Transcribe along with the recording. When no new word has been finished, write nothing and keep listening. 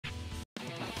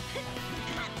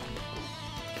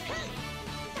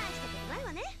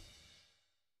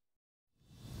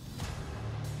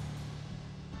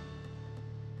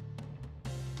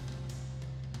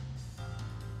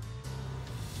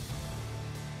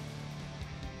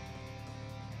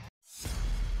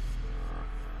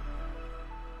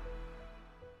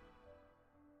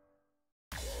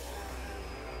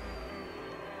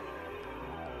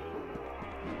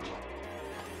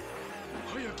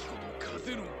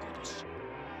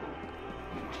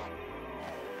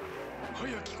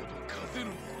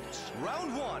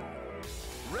Round one.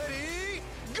 Ready,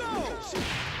 go!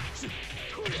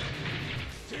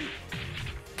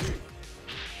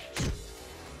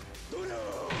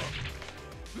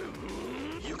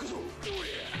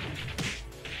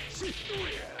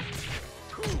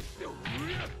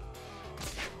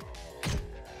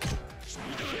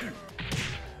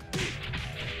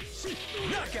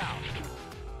 Knockout!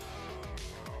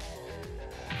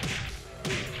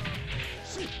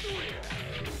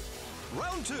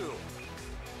 Round two.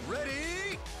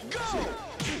 Ready, go!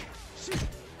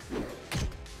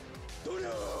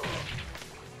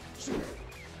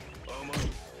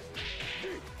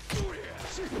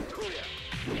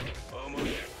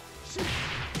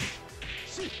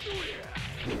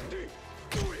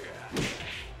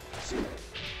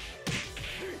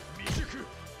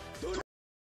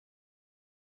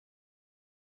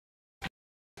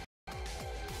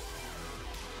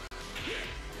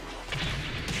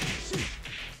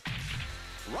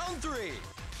 Round three.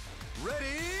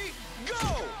 Ready,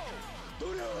 go!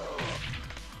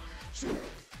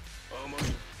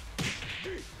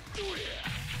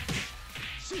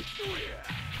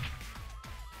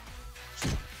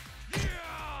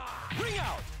 Ring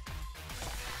out!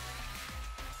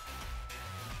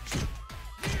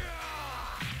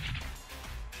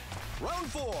 Round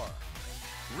four.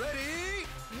 Ready,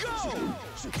 go!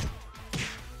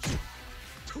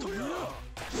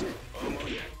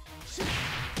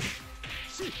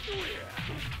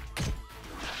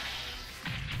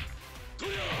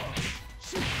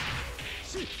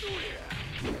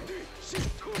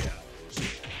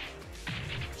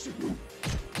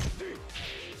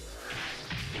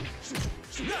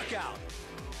 Knockout!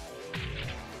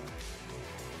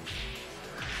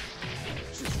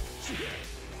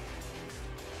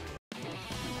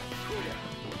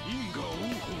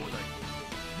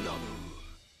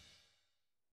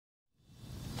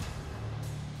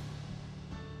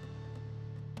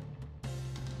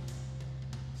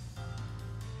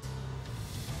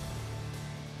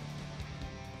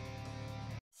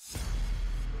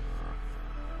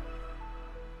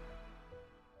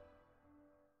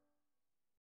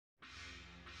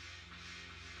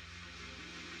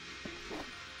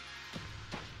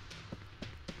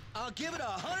 I'll give it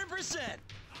 100%.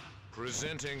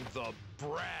 Presenting the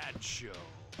Brad Show.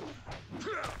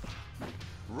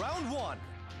 Round one.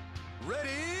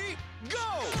 Ready,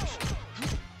 go!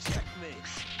 Checkmate.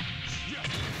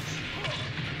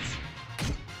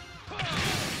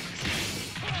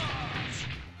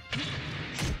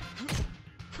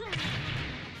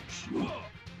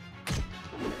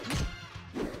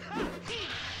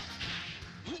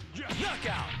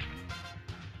 Knockout.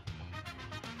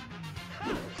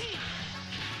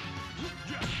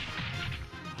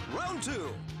 Round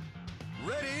two.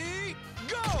 Ready,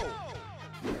 go!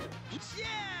 Yeah!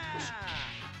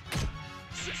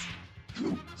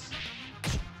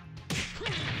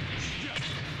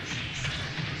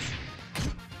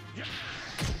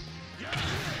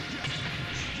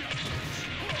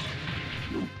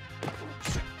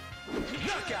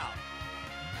 Knockout.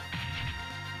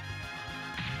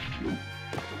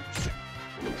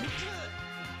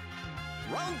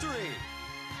 Round three.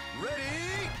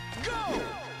 Ready, go!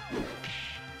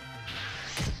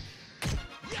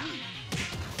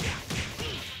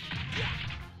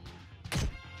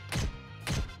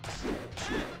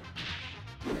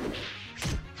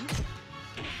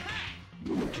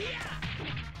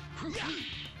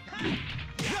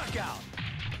 Knockout.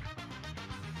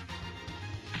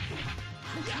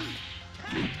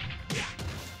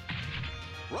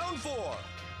 Round four.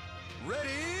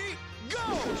 Ready, go!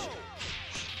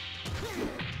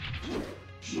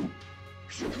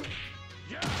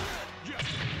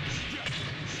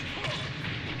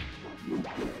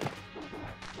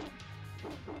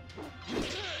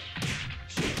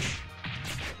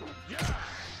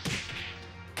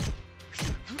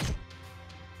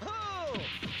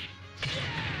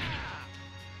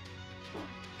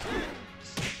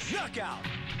 Knockout.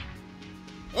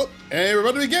 Oh, and we're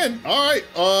about to begin. All right,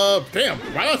 damn,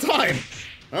 right on time.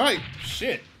 All right,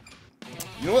 shit.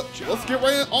 You know what? Let's get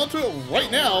right onto it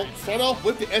right now. Start off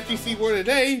with the FGC word of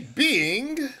the day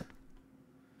being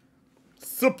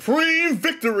Supreme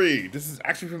Victory. This is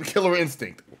actually from Killer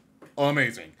Instinct.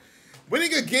 Amazing.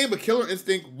 Winning a game of Killer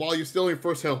Instinct while you're still in your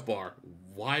first health bar.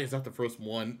 Why is that the first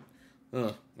one?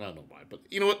 I don't know why, but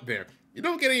you know what? There. You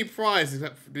don't get any prize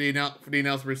except for the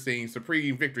announcement saying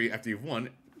Supreme Victory after you've won,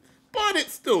 but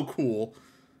it's still cool.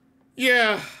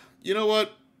 Yeah, you know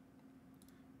what?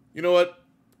 You know what?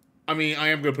 I mean, I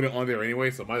am going to put it on there anyway,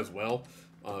 so might as well.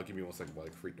 Give me 1 second while I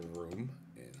create the room.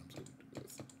 And I'm just going to do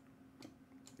this.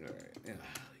 All right.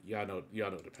 Yeah,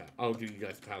 y'all know the pass. I'll give you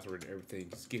guys the password and everything.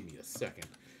 Just give me a second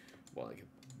while I get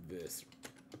this.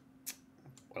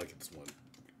 While I get this one.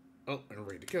 Oh, I'm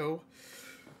ready to go.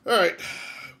 All right.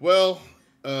 Well,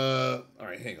 all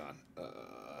right. Hang on.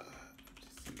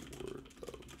 Word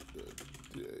of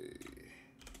the day.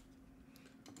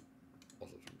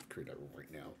 Also, create that room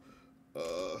right now.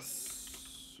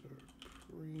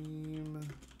 Supreme.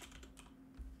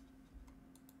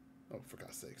 Oh, for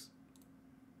God's sakes.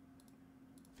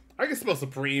 I can spell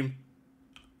Supreme.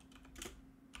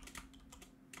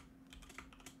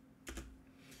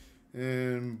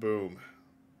 And boom.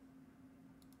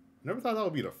 Never thought that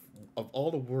would be of all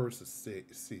the words to say,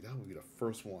 that would be the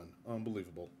first one.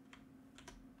 Unbelievable.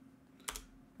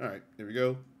 All right, here we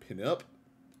go. Pin it up.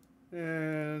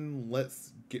 And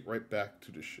let's get right back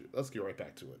to the shit. Let's get right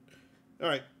back to it. All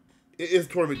right. It is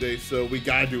tournament day, so we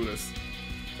gotta do this.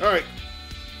 All right.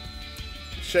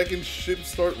 Check-in should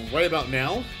start right about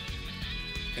now.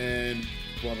 And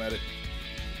while I'm at it.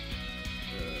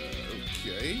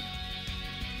 Okay.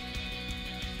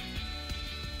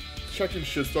 Check-in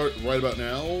should start right about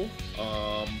now.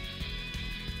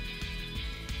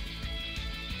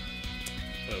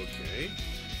 Okay.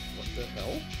 What the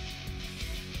hell?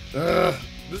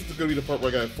 This is gonna be the part where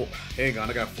I gotta. Hang on,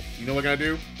 you know what I gotta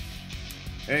do?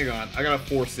 Hang on, I gotta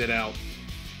force it out.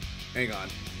 Hang on.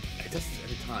 It does this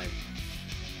every time.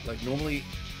 Like normally.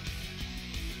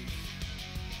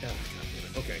 Oh, God damn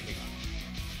it. Okay, hang on.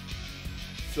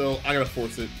 So I gotta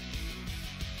force it.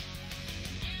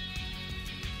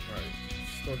 Alright,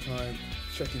 start time.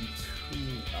 Check in 2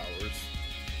 hours.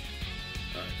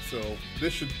 Alright, so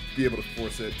this should be able to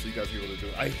force it so you guys will be able to do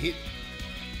it. I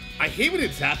hate when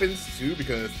it happens too,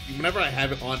 because whenever I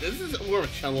have it on, this is more of a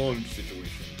challenge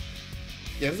situation.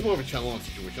 Yeah, this is more of a challenge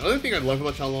situation. The other thing I love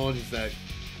about challenge is that,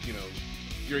 you know,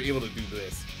 you're able to do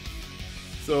this.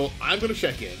 So I'm gonna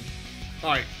check in.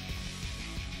 Alright.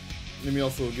 Let me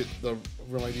also get the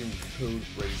writing code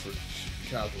ready for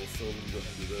casual, so let me go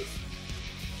ahead and do this.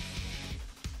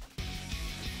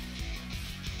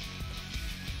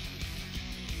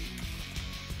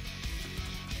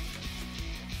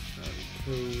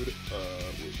 Code will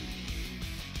be.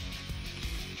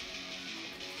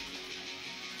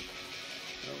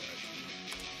 Alright.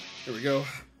 Here we go.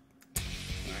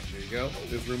 Alright, there you go.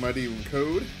 There's room ID and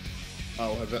code.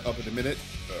 I'll have that up in a minute.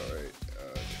 Alright.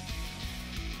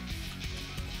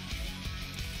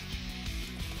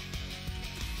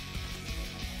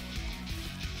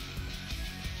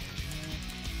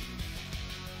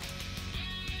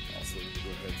 Also, let me go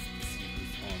ahead and see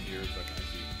who's on here so I can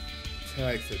actually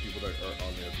tag set people that are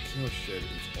on there. The Kino Shed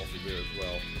is also there as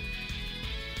well.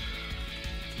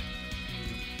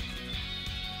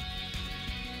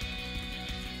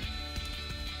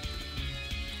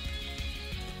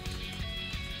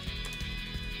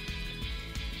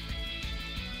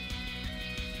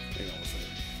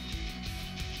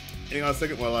 Hang on a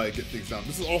second while I get things down.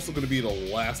 This is also going to be the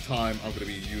last time I'm going to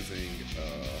be using,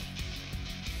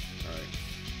 alright.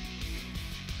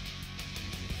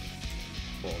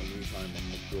 Well, in the meantime, I'm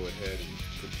going to go ahead and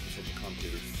put myself in a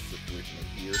commentator situation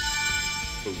right here.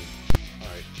 Boom.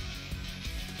 Alright.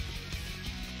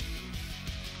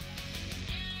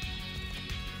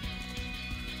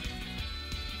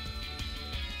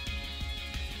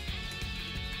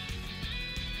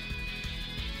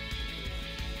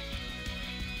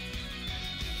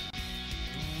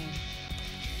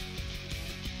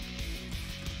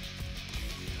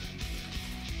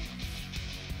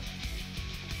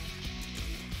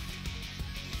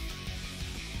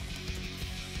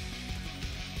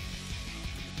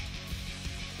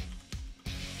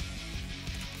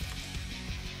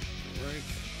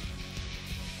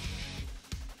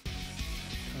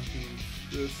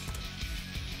 This.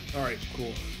 Alright,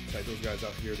 cool. Tag those guys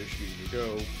out here, they should be good to go.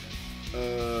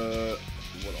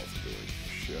 What else am I doing?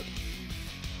 Shit.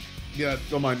 Yeah,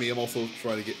 don't mind me, I'm also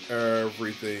trying to get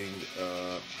everything,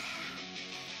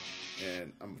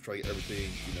 and I'm trying to get everything,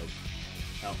 you know,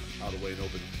 out of the way and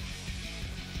open.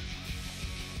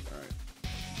 Alright.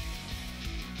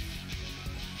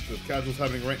 So casual's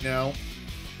happening right now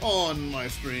on my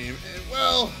stream, and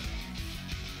well,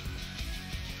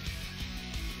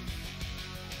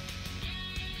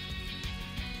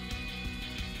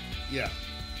 yeah.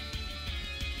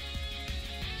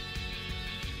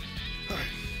 Alright.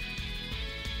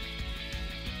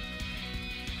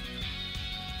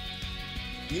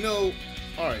 You know,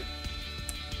 alright.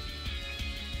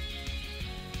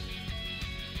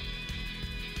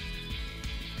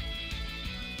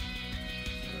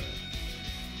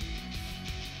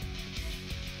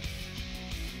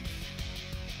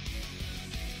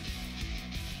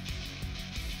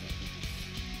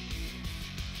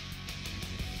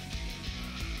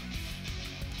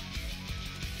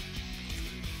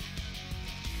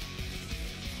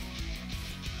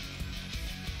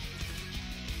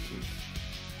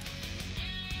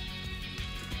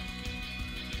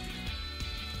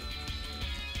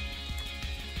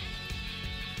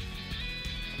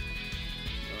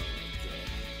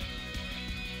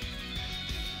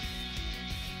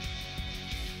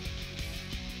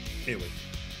 Anyway.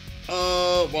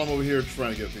 While I'm over here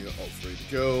trying to get things all ready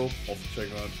to go. Also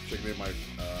checking in my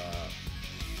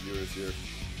viewers here.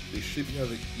 They should be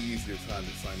having an easier time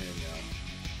to sign in now.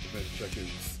 Event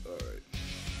check-ins. Alright.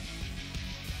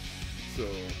 So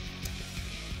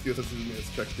TSS has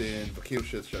checked in,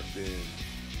 Vacato has checked in.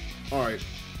 Alright.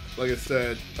 Like I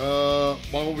said, while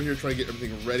I'm over here trying to get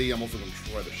everything ready, I'm also gonna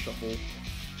try to shuffle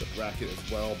the bracket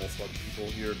as well. Most of the people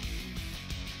here.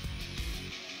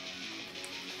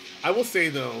 I will say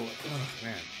though, oh,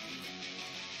 man.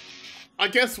 I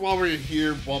guess while we're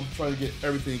here, while I'm trying to get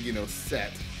everything, you know,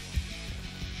 set.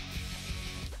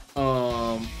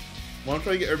 While I'm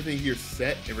trying to get everything here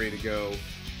set and ready to go,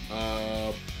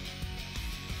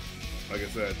 like I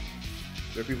said,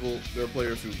 there are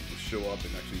players who show up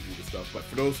and actually do the stuff. But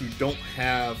for those who don't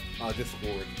have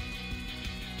Discord,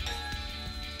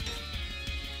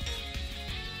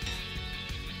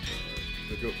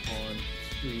 the go on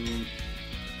to.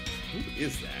 Who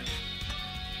is that?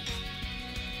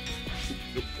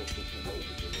 Nope.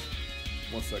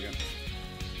 1 second.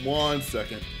 1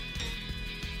 second.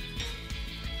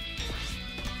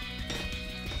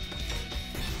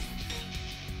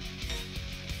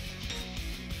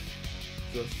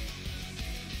 Just.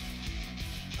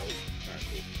 Oh, alright,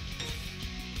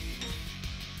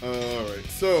 cool. Alright,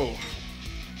 so.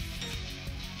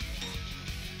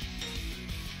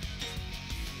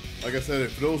 Like I said,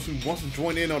 for those who want to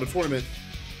join in on the tournament,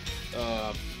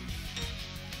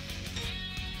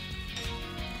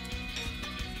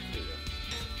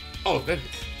 oh,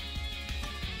 Vengeance.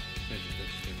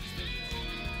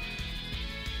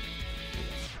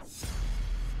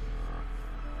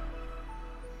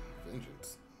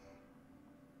 Vengeance.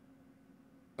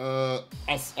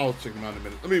 I'll check them out in a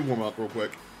minute. Let me warm up real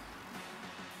quick.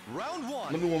 Round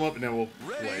 1. Let me warm up and then we'll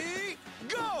Ready, play.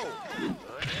 go!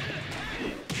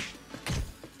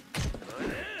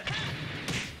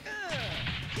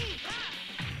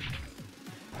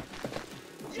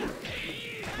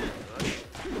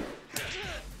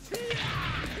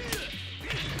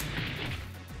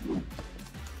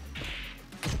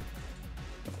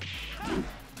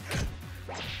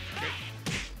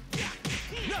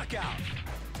 Knockout.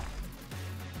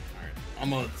 Alright, I'm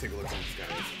gonna take a look at these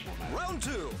guys. Round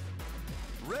 2.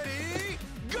 Ready,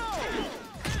 go!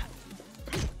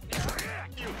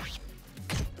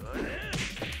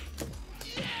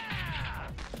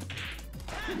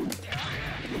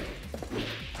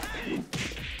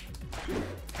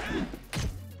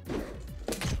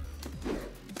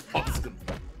 Oh, this is good.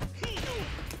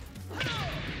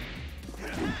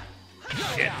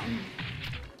 Shit.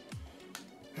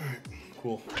 Alright,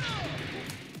 cool.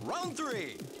 Round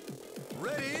 3.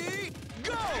 Ready,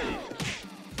 go!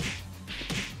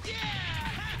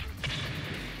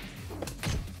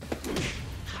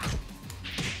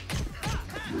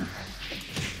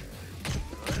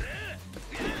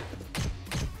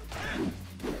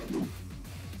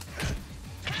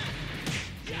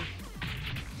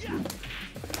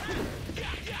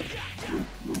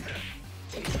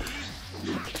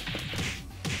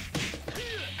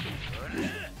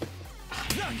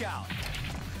 Knockout.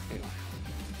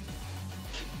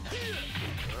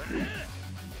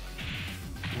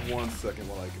 1 second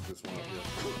while I get this one up here.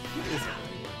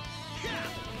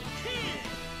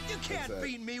 You can't that?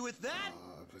 beat me with that.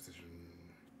 PlayStation.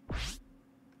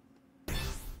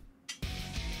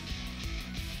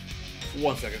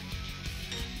 One second.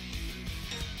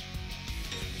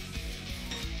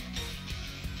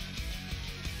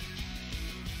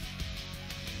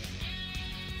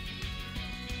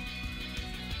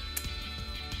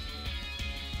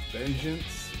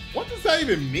 Vengeance? What does that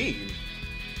even mean?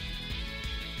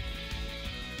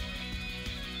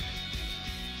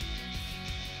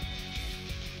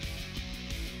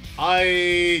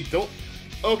 I don't...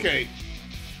 Okay.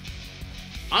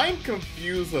 I'm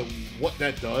confused of what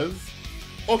that does.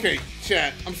 Okay,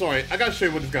 chat, I'm sorry. I gotta show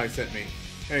you what this guy sent me.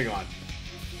 Hang on.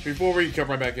 Before we jump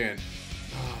right back in.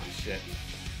 Oh, shit.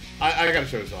 I gotta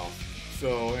show this off.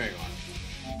 So, hang on.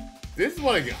 This is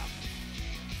what I got.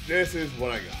 This is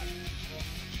what I got.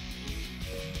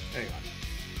 Hang on.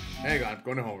 Hang on.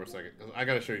 Going to home for a second. I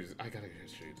gotta show you this. I gotta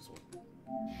show you this one.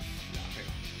 No, hang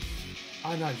on.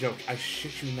 I'm not joking. I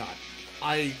shit you not.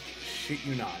 I shit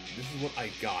you not. This is what I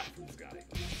got from this guy.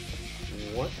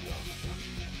 What the fuck?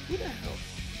 Who the hell?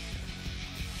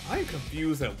 I'm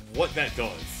confused at what that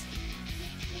does.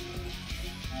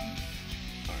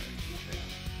 Alright.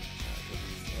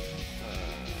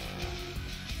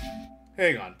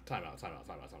 Hang on. Time out.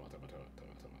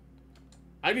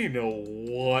 I need to know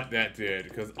what that did,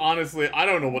 because honestly, I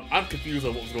don't know what... I'm confused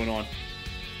on what was going on.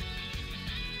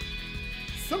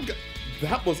 Some guy...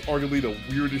 That was arguably the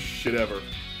weirdest shit ever.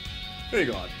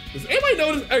 Hang on. Does anybody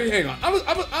notice? Hey, hang on.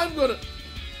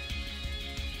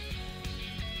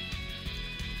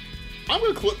 I'm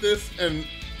gonna clip this, and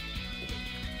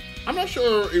I'm not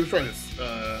sure he was trying to.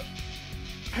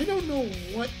 I don't know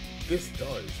what this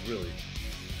does really.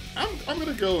 I'm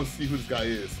gonna go and see who this guy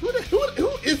is. Who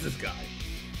is this guy?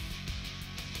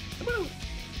 I'm gonna.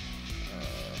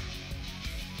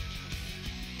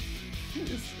 Who is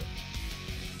this guy?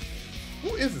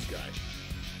 Who is this guy?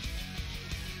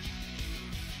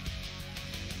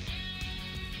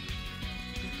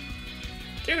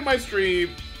 Came to my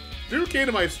stream. Dude came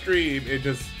to my stream and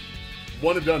just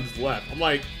one and done just left. I'm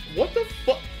like, what the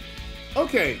fuck?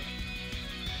 Okay.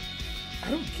 I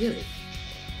don't get it.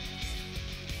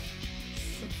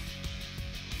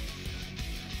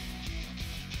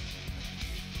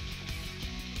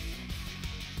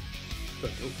 Is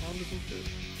that goat pond or some shit?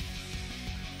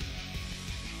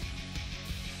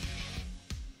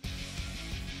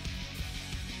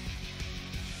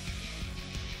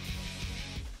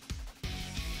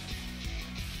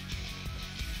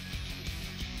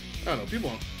 I don't know, people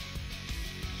aren't.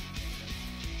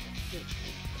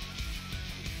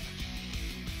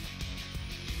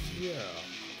 Yeah.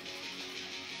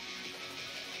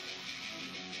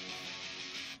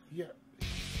 Yeah.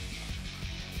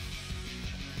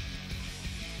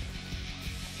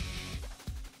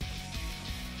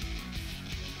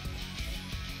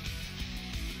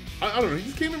 I don't know, he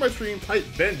just came in my stream, typed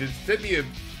vengeance, sent me a...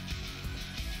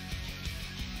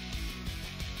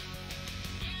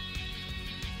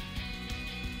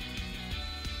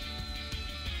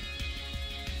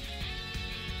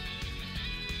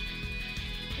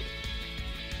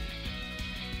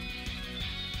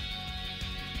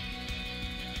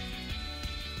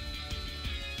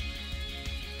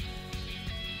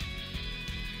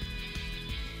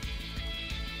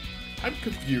 I'm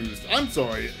confused. I'm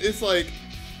sorry. It's like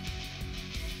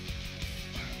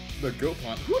the goat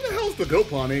pond. Who the hell's the goat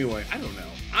pond anyway? I don't know.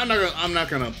 I'm not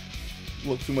gonna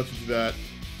look too much into that.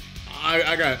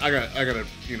 I gotta,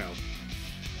 you know.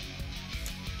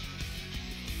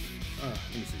 Let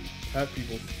me see. Have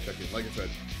people check in. Like I said,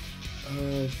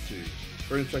 let's see.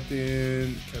 Friends checked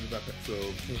in. Kevin backpack. So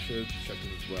Volcano Shed checked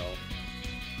in as well.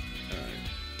 All right.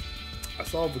 I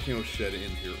saw Volcano Shed in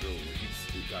here earlier.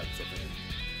 He got something in.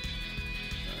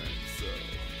 So,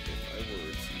 if I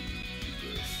were to do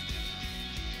this.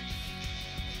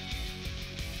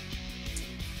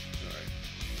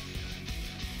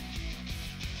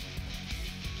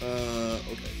 Alright.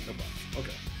 Okay, no problem.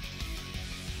 Okay.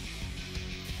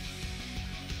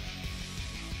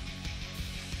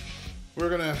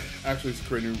 We're gonna actually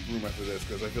create a new room after this,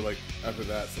 because I feel like after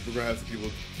that, so we're gonna have some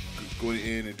people going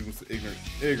in and doing some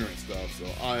ignorant stuff, so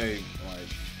I'm like,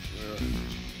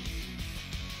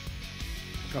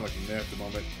 kind of like meh at the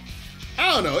moment.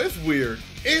 I don't know. It's weird.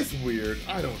 It's weird.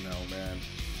 I don't know, man.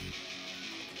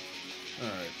 All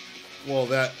right. Well,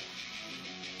 that.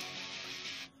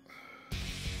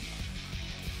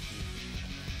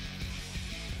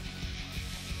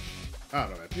 I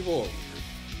don't know, man. People are weird.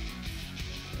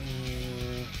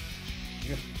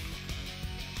 Yeah.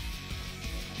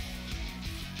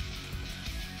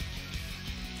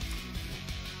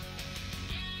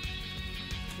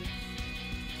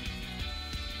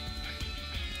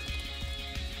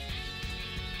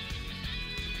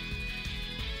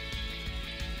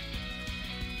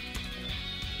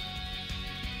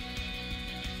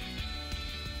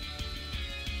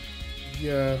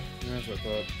 Yeah, that's what I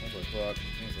thought. That's what I thought.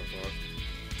 That's what I thought.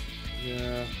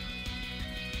 Yeah.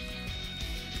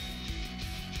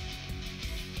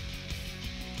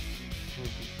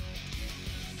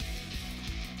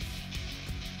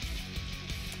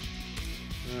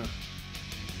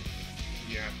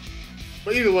 Yeah.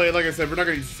 But either way, like I said, we're not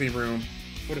gonna use the same room.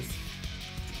 What is?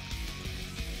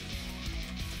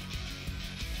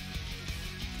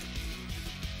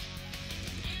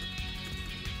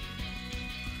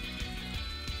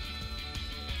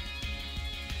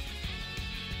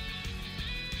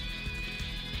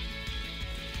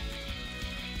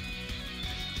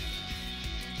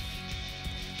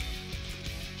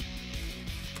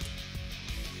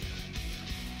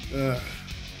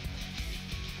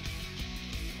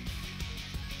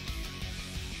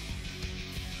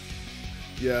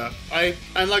 Yeah,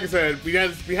 and like I said, we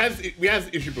had this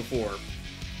issue before.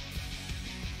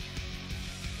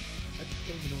 I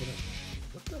don't even know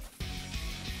what the.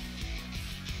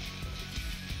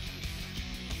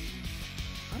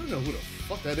 I don't know who the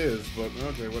fuck that is, but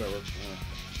okay, whatever.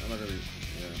 I'm not gonna.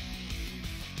 Yeah.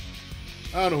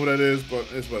 I don't know who that is, but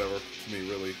it's whatever to me,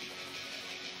 really.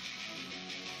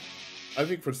 I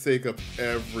think for the sake of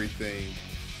everything,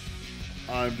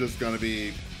 I'm just gonna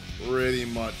be pretty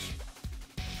much,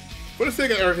 for the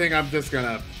sake of everything, I'm just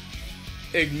gonna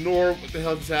ignore what the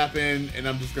hell just happened, and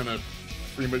I'm just gonna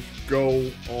pretty much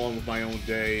go on with my own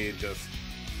day and just,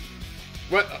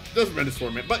 well, doesn't run this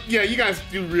tournament. But yeah, you guys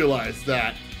do realize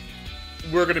that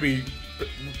we're gonna be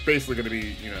basically gonna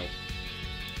be, you know,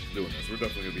 doing this. We're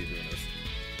definitely gonna be doing this.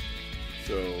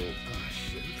 So,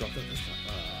 shit, we dropped out this time.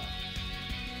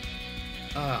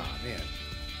 Man.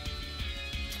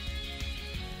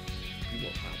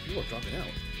 People are dropping out.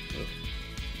 Ugh.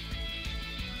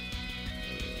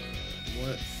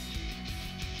 What?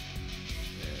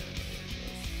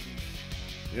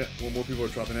 Yeah, well, more people are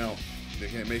dropping out. They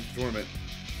can't make the tournament.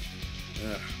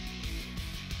 Ugh.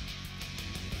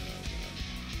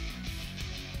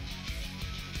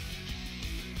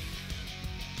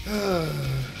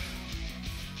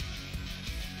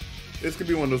 This could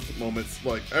be one of those moments,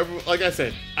 like I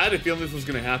said, I had a feeling this was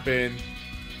gonna happen.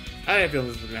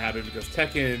 Because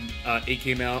Tekken 8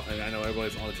 came out, and I know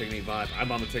everybody's on the Tekken 8 vibe.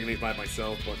 I'm on the Tekken 8 vibe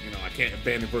myself, but you know I can't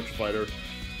abandon Virtua Fighter.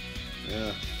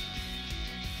 Yeah.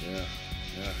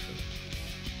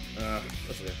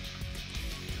 That's okay.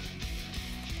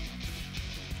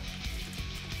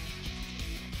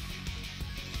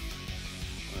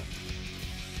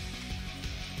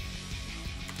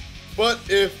 But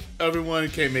if everyone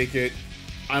can't make it,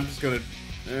 I'm just gonna,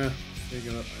 take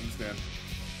it up. I understand.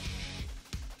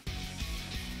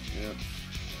 Yeah.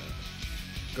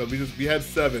 Because we had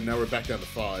 7, now we're back down to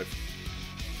 5.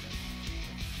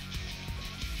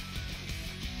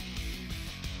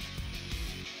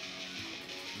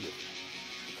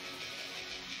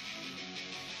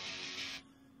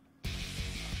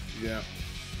 Yeah.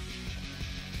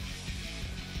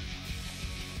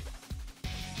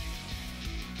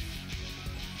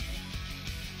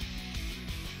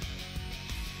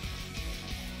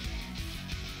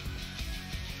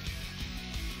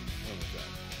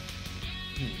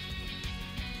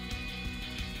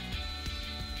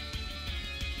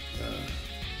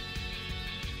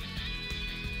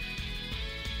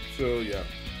 So yeah,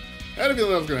 I had a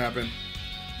feeling that was gonna happen,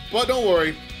 but don't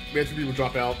worry. We had 2 people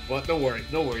drop out, but don't worry,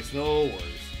 no worries. You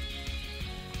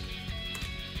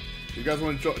guys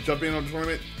want to jump in on the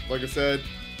tournament? Like I said,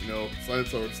 you know,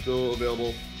 sign-ups are still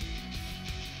available.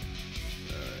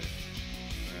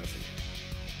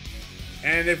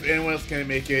 And if anyone else can't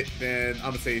make it, then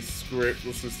I'm gonna say screw it.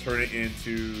 Let's just turn it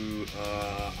into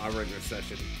our regular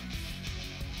session.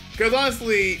 Because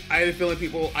honestly, I had a feeling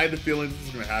this was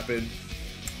gonna happen.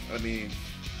 I mean,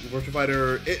 Virtua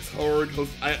Fighter, it's hard.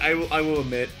 I will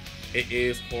admit, it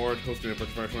is hard hosting a Virtua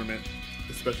Fighter tournament,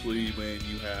 especially when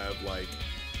you have, like,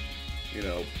 you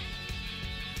know,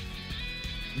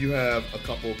 you have a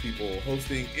couple of people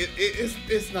hosting.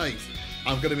 It's not easy.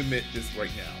 I'm gonna admit this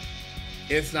right now.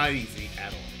 It's not easy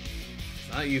at all. It's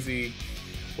not easy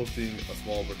hosting a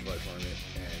small Virtua Fighter tournament,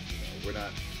 and you know we're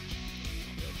not.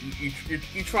 You know,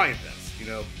 you try your best, you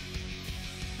know.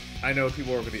 I know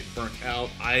people are gonna get burnt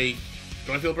out.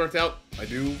 Do I feel burnt out? I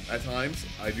do at times.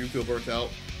 I do feel burnt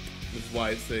out. Which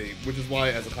is why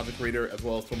as a content creator, as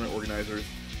well as tournament organizers,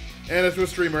 and as a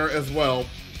streamer as well,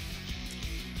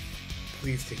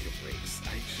 please take your breaks.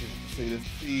 I should say this.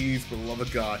 Please, for the love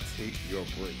of God, take your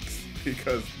breaks.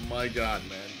 Because, my God,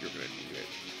 man, you're gonna need it.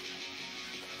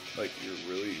 Like, you're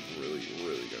really, really,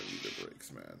 really gonna need the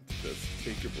breaks, man. Just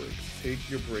take your breaks. Take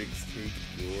your breaks. Take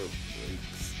your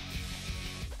breaks.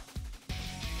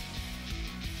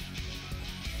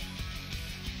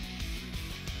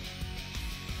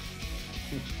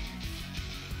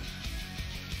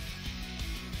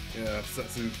 Yeah,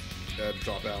 Setsu had to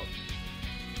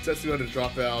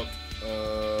drop out.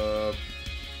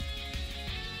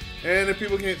 And if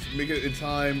people can't make it in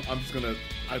time, I'm just gonna,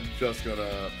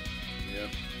 yeah.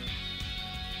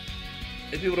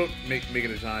 If people don't make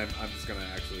it in time, I'm just gonna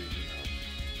actually, you know,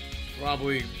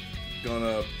 probably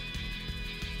gonna,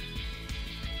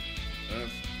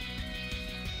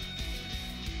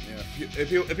 yeah.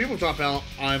 If people drop out,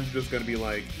 I'm just gonna be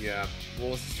like, yeah, well,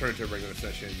 let's just turn it to a regular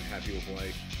session and have people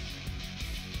play.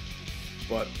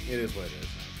 But it is what it is.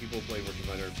 People play Virtua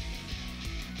Fighter.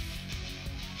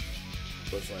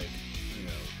 But it's like, you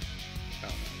know, I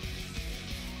don't know.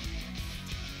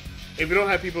 If we don't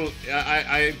have people,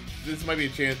 this might be a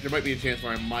chance. There might be a chance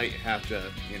where I might have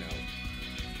to, you know,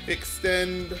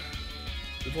 extend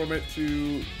the tournament to,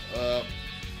 you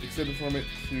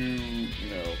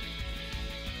know,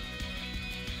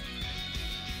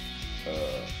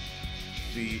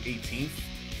 the 18th.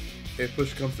 If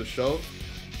push comes to shove,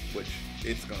 which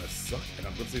it's gonna suck, and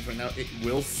I'm gonna say right now, it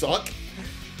will suck.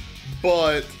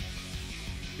 But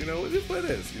you know, it is what it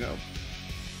is, you know.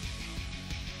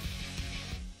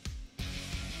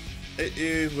 It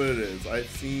is what it is. I've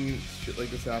seen shit like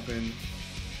this happen.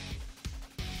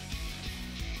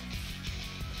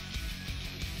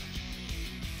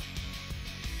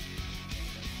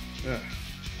 Yeah.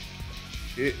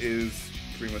 It is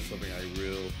pretty much something I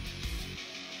will.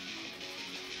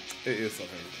 It is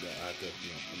something that I have to,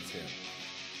 understand.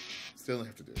 Still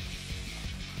have to do.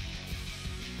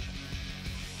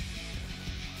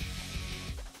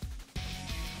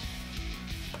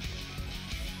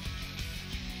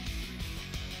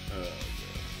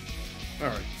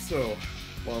 Alright, so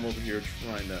while I'm over here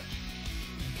trying to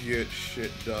get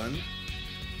shit done,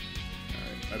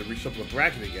 alright, I had to reshuffle the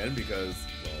bracket again because,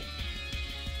 well,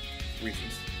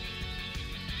 reasons.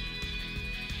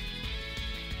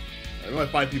 I only had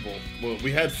 5 people. Well,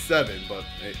 we had 7, but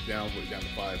we're down to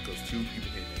 5 because 2 people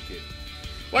can't make it.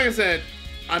 Like I said,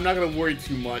 I'm not gonna worry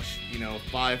too much.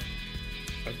 5.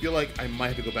 I feel like I might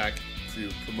have to go back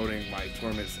to promoting my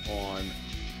tournaments on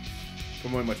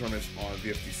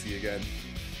VFTC again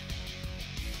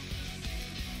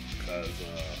because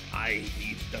I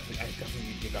definitely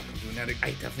need to get back on doing that.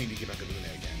 I definitely need to get back on doing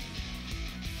that again.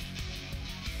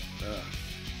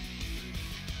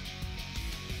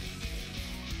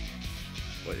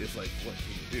 But it's like, what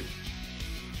can you do?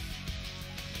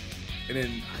 And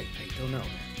then I don't know, man.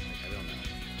 Like, I don't know.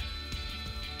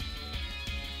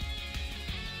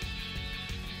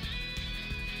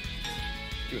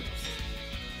 Who knows?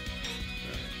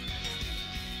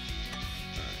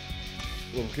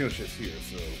 Well, Volcano-shit's here,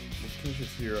 so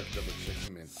Volcano-shit's here, I can double check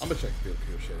him in. I'm gonna check the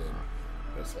Volcano-shit in.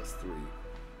 That's 3.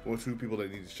 Only 2 people that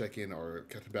need to check in are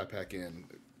Captain Backpack in.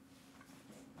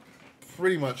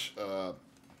 Pretty much, yeah.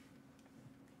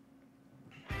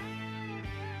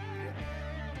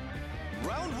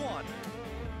 Round 1.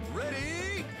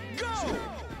 Ready, go!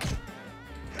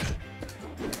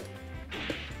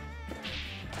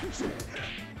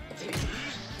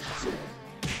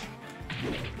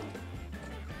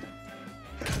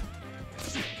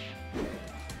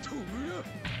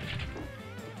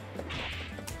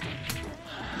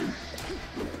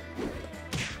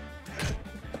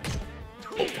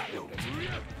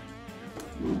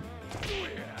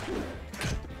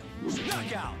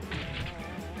 Knockout.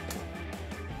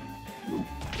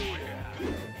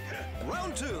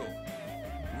 Round 2.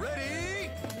 Ready,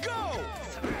 go!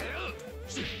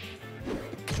 This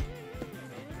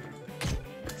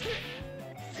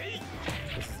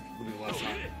will be the last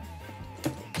time.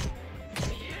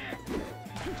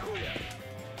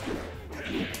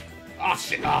 Ah,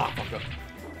 shit! Ah, fuck up.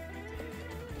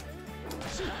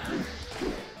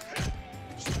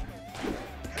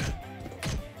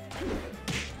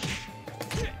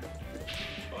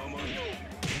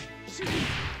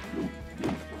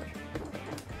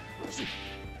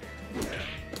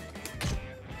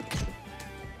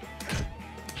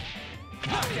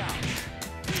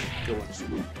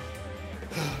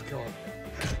 Go on.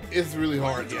 It's really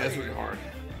hard. Yeah, it's really hard.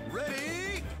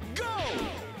 Ready, go!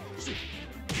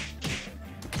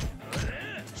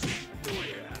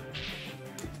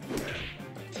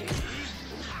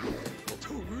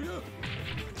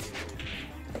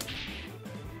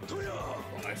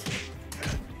 Oh, nice.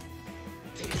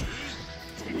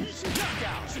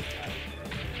 Knockout.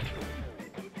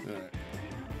 Alright.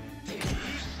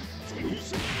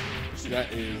 That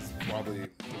is probably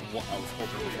what I was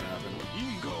hoping was gonna happen.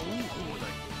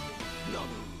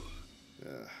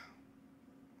 Yeah.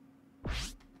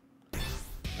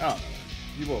 I don't know.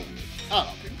 People are weird. I don't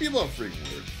know. People are freaking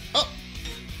weird. Oh!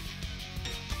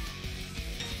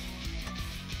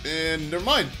 And never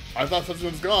mind. I thought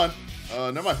Setsuna was gone.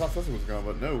 Never mind. I thought Setsuna was gone,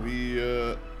 but no, we,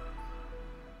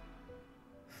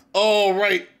 Oh,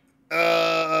 right.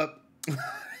 I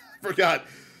forgot.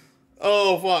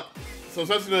 Oh, fuck. So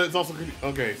Setsuna is also...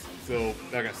 Okay, so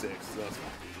I got 6, so that's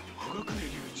fine.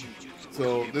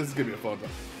 So this is gonna be a fun time.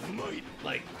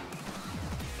 Like...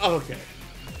 Okay.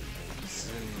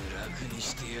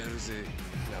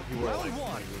 Yeah, people are like... Round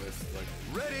 1. This, like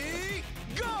Ready,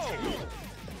 go!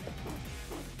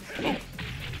 oh.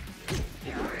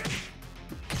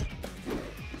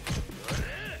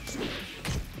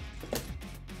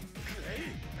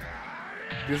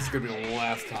 This is gonna be the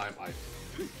last time I...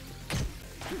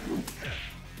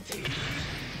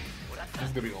 This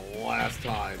is gonna be the last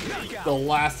time. The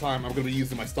last time I'm gonna be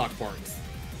using my stock parts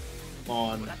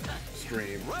on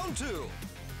stream. Round 2.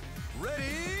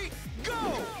 Ready,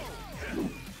 go!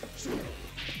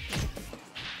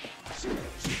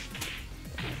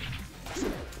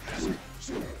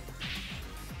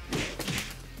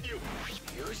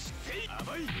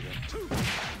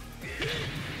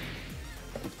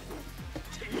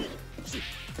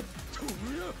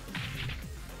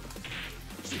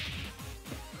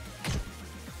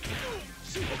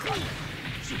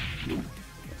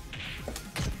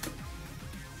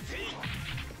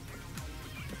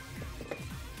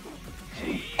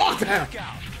 Oh, damn!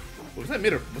 Was that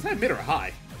mid or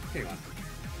high? Hang on.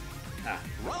 Ah,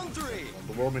 Round 3.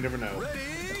 the world may never know.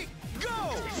 Ready,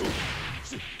 go!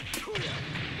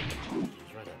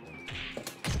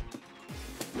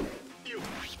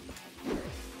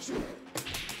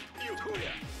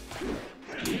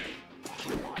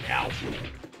 Ow.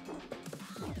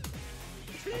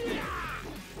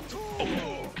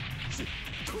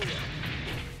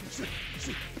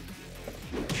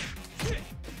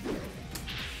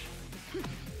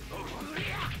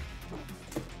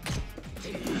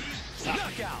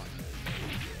 Knockout.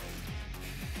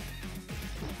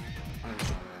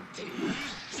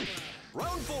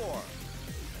 Round 4.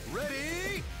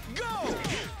 Ready, go!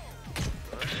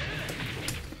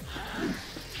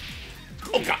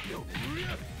 Oh, God.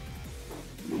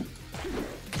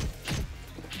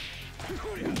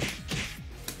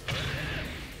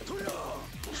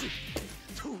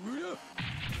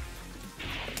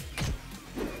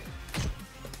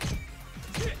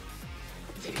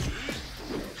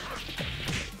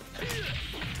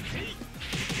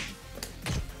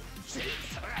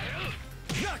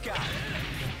 Knockout.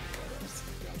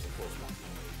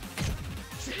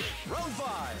 Round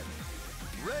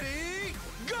 5. Ready,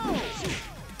 go!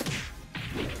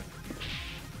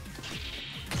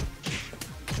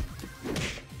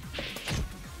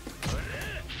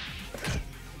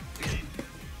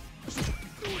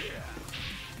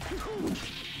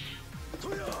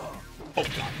 Oh,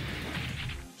 God.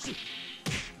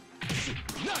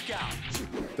 Knockout.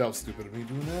 That was stupid of me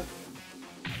doing that.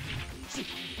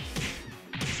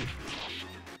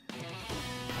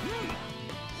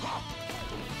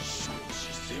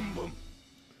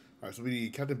 Alright, so we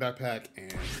need Captain Backpack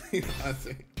and I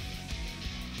think.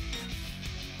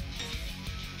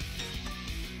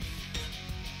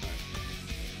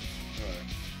 Alright.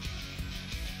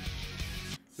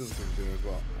 This is something as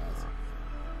well. Awesome.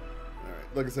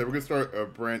 Alright, like I said, we're gonna start a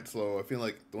brand slow. I feel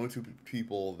like the only two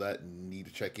people that need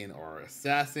to check in are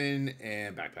Assassin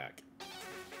and Backpack.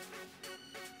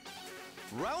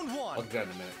 Round 1. I'll do that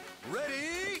in a minute.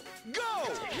 Ready, go!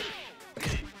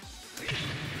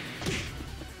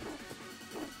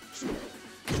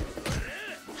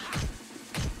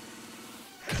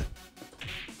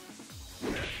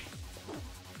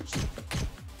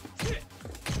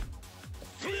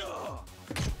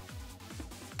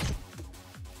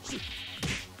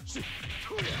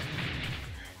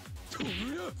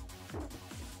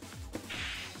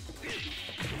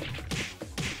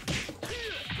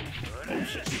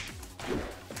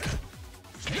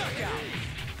 Knockout.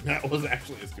 That was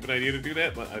actually a stupid idea to do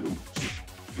that, but I...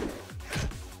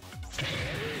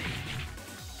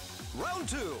 Round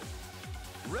 2.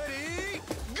 Ready,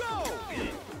 go!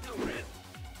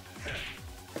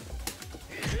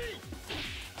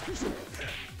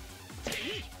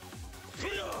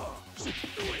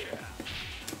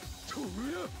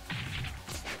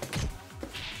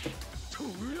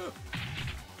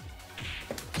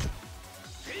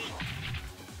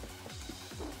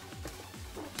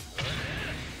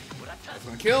 That's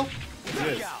gonna kill? It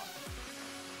is. Knockout.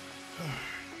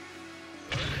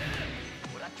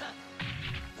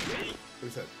 Like I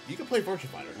said, you can play Virtua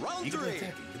Fighter. Round You can play 3.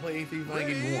 Tekken. You can play anything fighting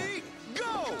game you want. Ready,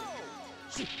 go!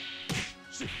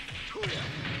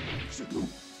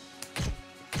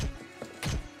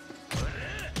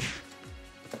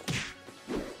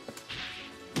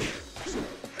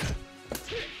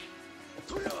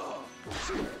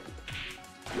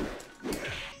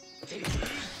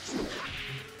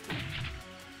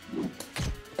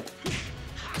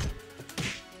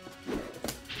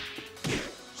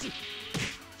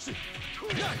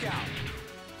 Knockout.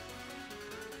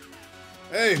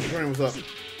 Hey, Jordan, what's up?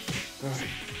 Alright.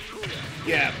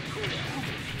 Yeah.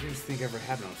 I just think ever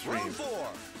happened on stream. Round 4.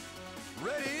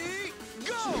 Ready,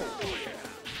 go!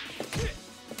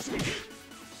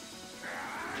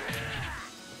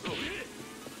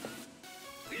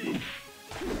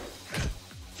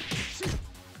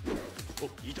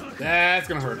 That's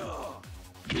gonna hurt.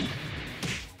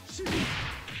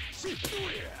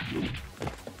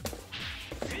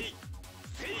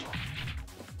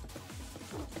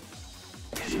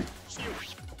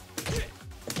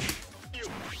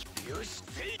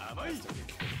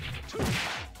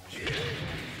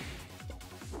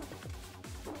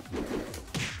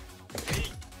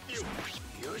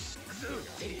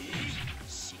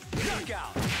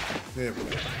 Knockout. There we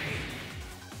go.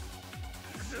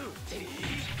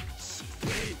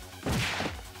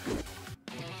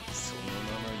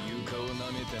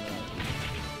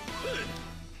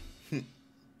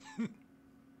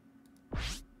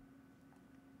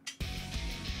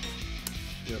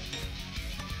 Yep.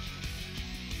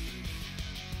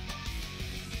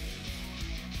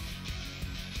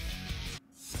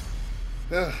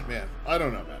 Man, I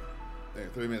don't know, man. Hey,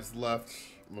 3 minutes left.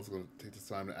 I'm also going to take this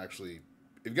time to actually...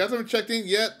 If you guys haven't checked in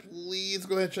yet, please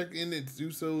go ahead and check in and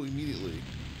do so immediately.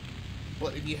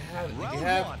 But if you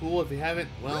haven't, cool. If you haven't,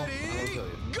 well, I'll tell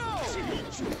you. Go!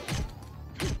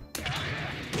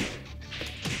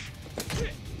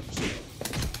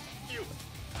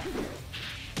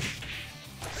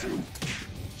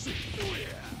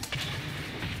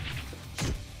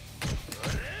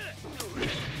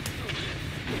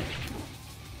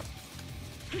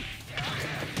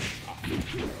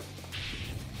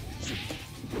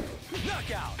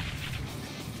 Knockout!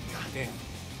 God damn.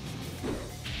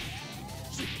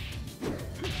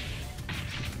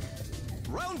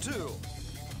 Round 2.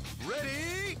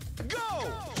 Ready, go!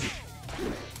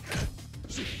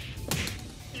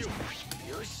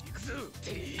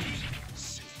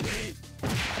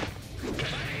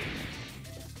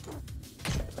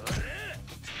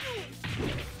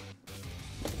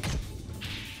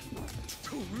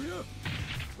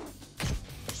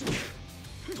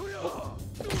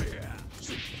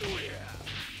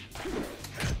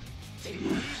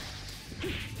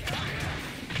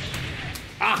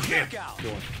 Ah, damn. Knockout! Go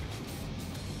on.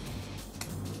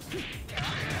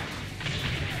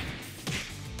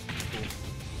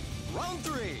 Round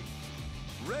 3.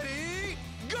 Ready,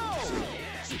 go!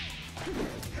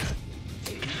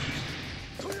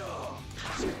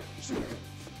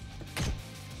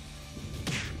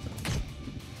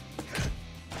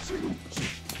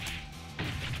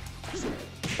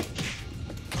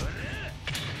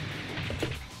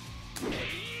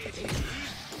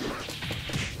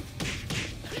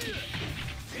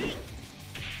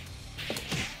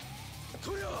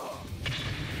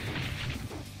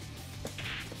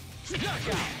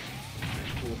 Knockout!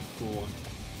 Cool, cool one.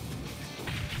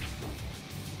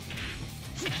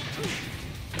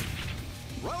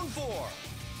 Round 4.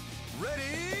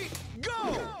 Ready, go!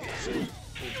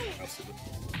 That's it.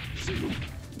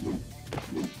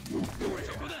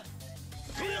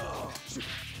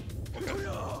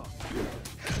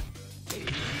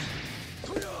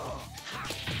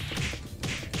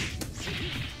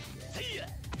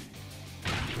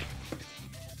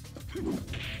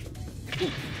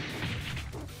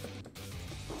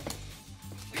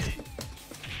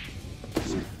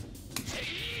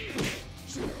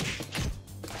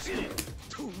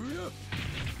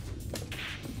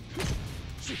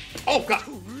 Oh, God.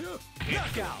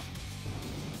 Knockout!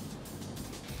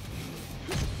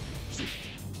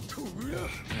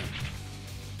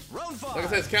 Round 5. Like I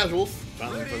said, it's casuals.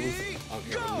 Finally, if I lose, Ready, I'll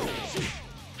get go! it.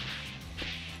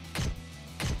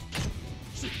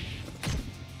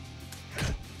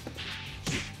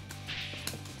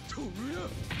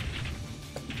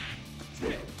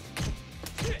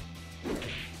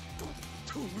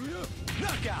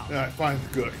 Knockout! All right, fine,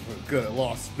 good, good. I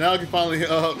lost. Now I can finally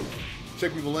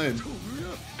check people in.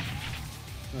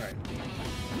 All right,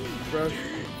 fresh.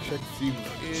 Check to see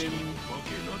who's in.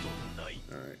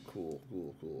 All right, cool,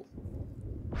 cool, cool.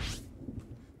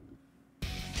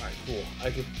 All right, cool. I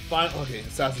can find. Okay,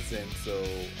 Assassin's in, so I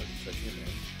can check him in.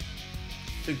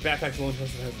 I think Backpack's the only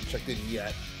person that hasn't checked in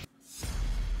yet.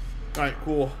 All right,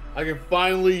 cool. I can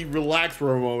finally relax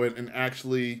for a moment and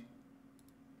actually.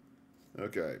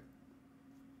 Okay.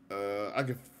 I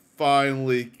can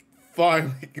finally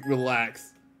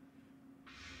relax.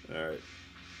 All right.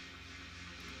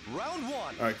 Round 1.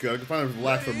 All right, good. I can finally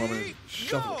relax for a moment and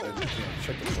shuffle and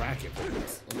check the bracket for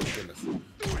this. Oh my goodness. All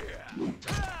right.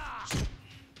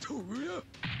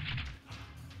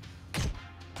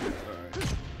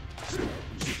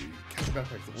 Catch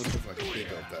backpack's the one thing I can think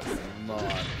of that's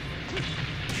not.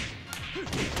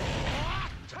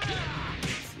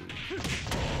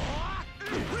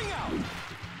 Ring out!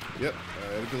 Yep.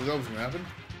 Everything else is gonna happen.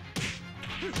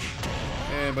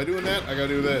 And by doing that, I gotta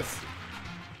do this.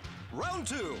 Round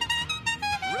 2.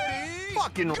 Ready,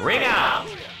 Fucking ring out!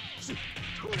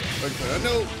 Okay, I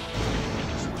know.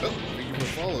 Oh, thank you for the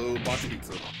follow, Box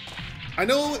Pizza. I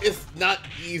know it's not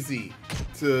easy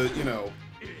to, you know.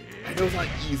 I know it's not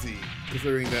easy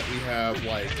considering that we have,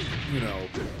 like, you know.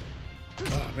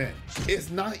 Oh man, it's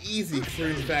not easy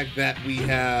considering the fact that we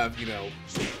have, you know,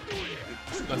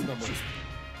 less numbers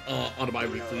on the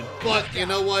bi-weekly. But you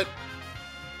know what?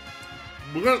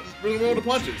 We're gonna roll the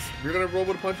punches. We're gonna roll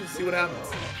with the punches and see what happens.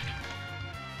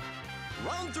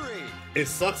 Round 3. It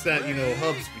sucks that, you know,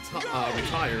 Hub's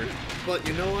retired, but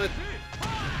you know what?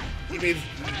 He made.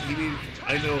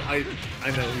 I know he's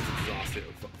exhausted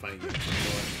of fighting games. You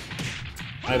know what?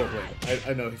 I don't blame him.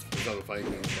 I know he's exhausted of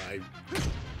fighting games, but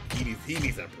he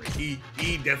needs a break. He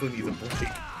definitely needs a break.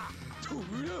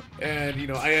 And you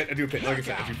know, I do pick, like I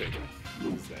said, I do pick him.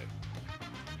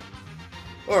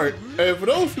 All right, and for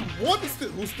those who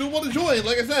still want to join,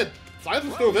 like I said, signs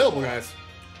are still available, guys.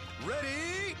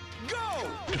 Ready, go!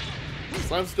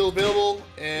 Signs are still available,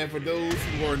 and for those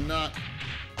who are not,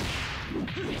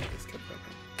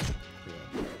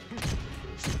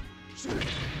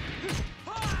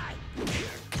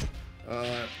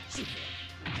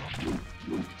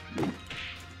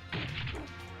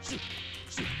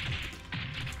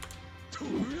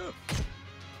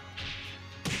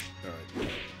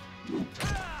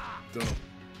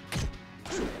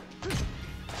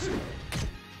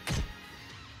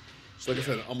 like I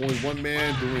said, I'm only one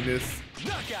man doing this.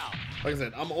 Knockout! Like I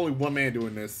said, I'm only one man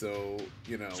doing this, so,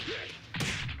 you know,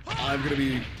 I'm gonna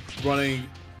be running.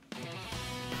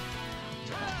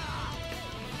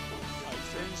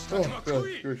 Oh, God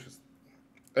gracious.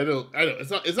 I know. It's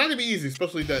not gonna be easy,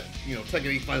 especially that, you know, Tekken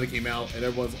 8 finally came out and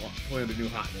everyone's playing the new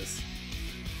hotness.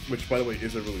 Which, by the way,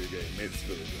 is a really good game. It's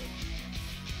really good.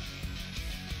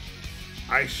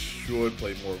 I should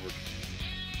play more of it.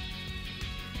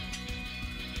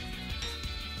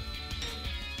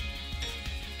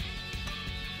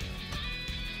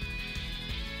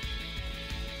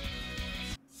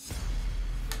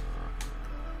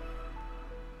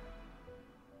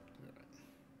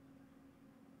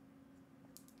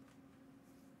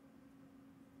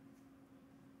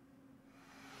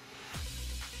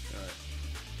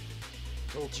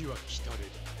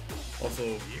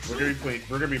 Also,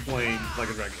 we're gonna be playing Like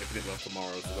a Dragon Infinite Wealth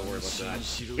tomorrow, so don't worry about that.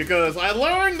 Because I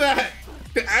learned that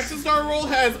the Action Star roll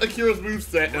has Akira's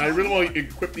moveset, and I really want to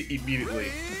equip it immediately.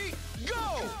 Ready,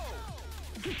 go!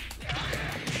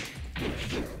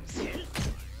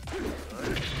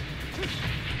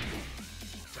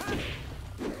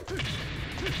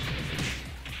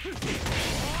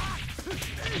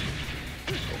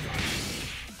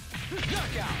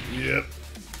 Knockout! Yep.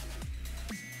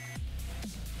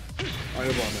 I know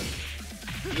about man.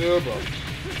 No problem.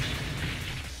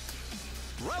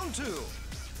 Round 2.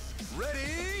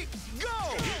 Ready, go!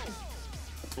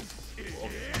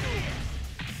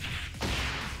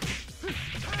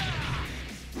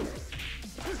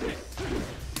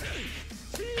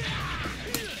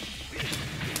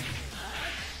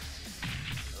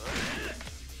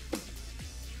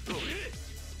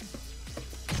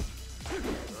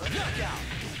 Knockout!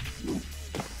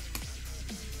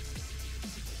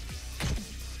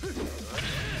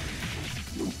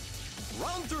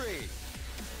 Round 3.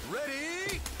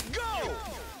 Ready, go!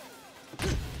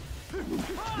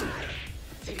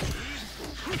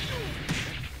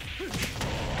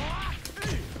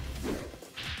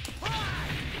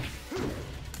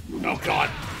 Oh God!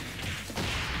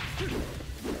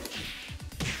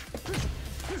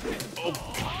 Oh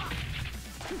God!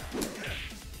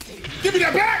 Give me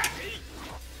that back!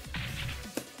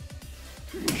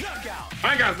 Knockout!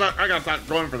 I gotta stop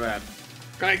going for that.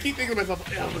 I keep thinking to myself,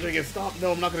 oh, I'm gonna get stopped.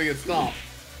 No, I'm not gonna get stopped.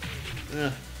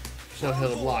 Shut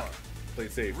hell block. Play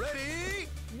safe. Ready,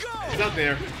 go! He's out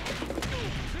there.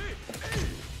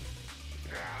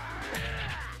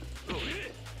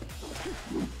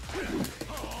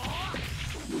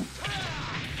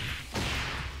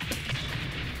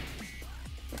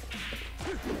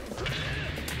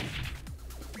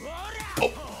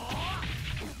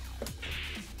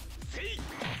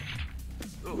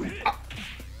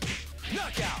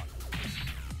 Knockout!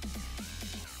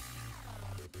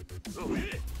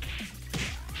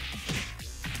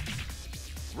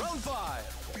 Round 5.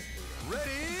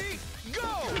 Ready, go!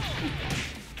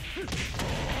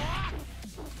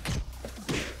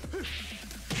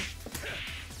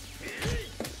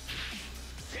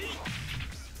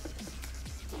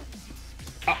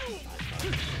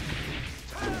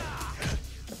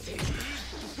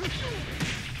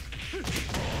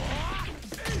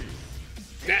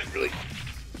 That really.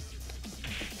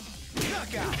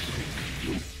 Knockout!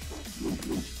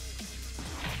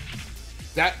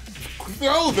 That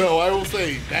throw, though, I will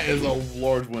say, that is a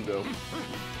large window.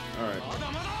 Alright.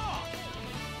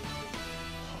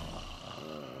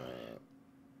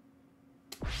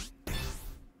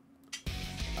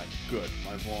 Good.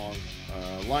 Line's long.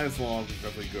 Line's long. We can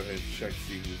definitely go ahead and check to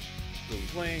see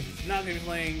who's playing, who's not going to be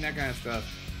playing, that kind of stuff.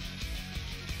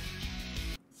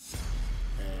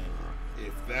 And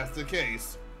if that's the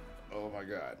case, oh my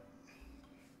God.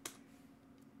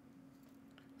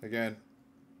 Again,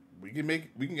 we can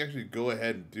actually go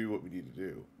ahead and do what we need to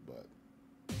do, but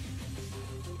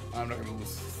I'm not gonna lose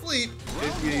sleep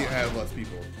if we have less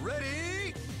people.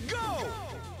 Ready, go!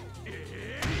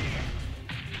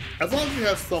 As long as we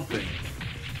have something.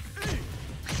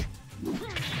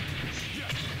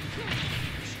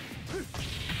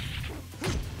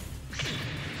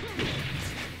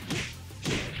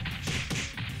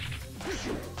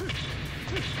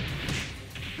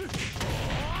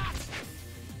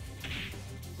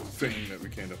 saying that we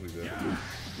can definitely do.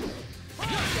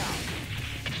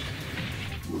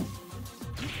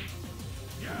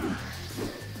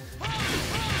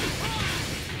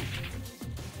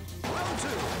 Round 2.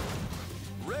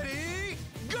 Ready,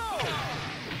 go!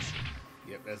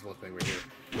 Yep, that's one thing right here.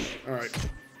 All right,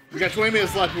 we got 20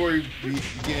 minutes left before we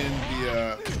begin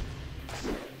the.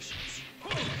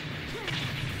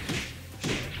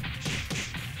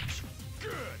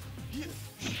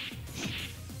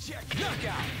 Check,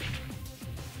 knockout.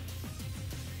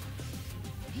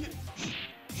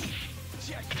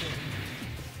 Checkmate.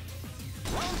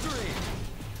 Round 3.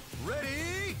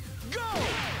 Ready, go!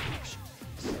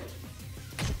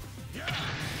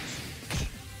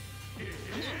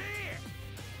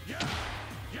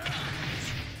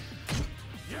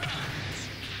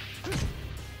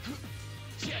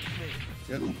 Checkmate.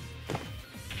 Yep.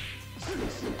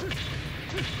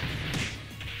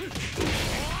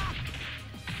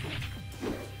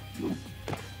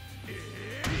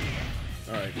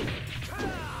 All right.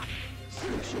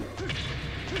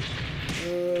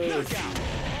 Knockout.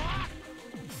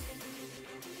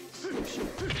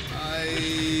 I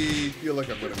feel like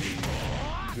I'm gonna be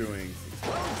doing.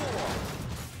 Round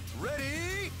 4.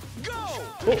 Ready, go!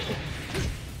 Oh.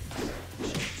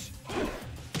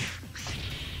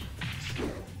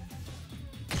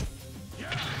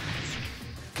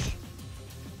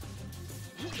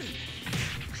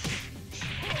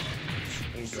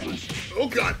 Oh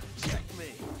god!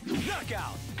 Checkmate.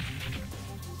 Knockout.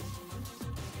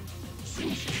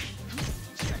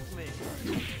 Checkmate.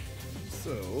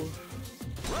 So,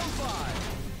 Round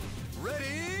 5.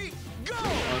 Ready, go!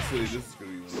 honestly, this is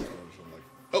gonna be one of those ones I'm like,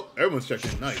 oh, everyone's checked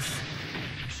in. Nice.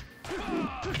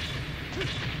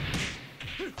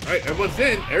 Alright, everyone's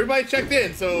in. Everybody checked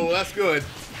in, so that's good.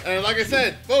 And like I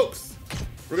said, folks,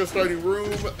 we're gonna start a new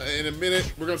room in a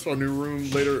minute. We're gonna start a new room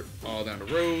later down the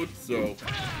road, so.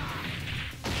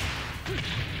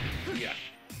 Yeah.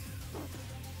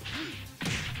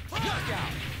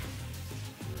 Knockout.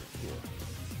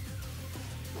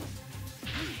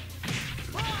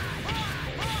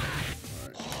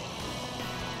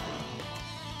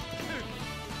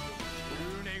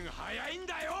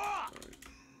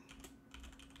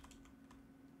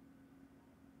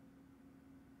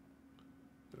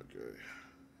 Okay.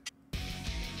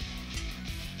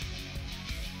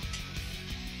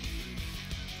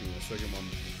 Give me a second, Mom.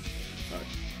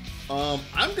 Alright.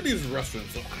 I'm gonna use the restroom,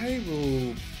 so I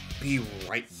will be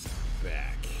right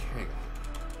back. Hang on.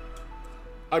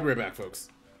 I'll be right back, folks.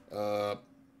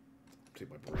 Take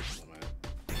my break.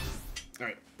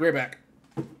 Alright, be right back.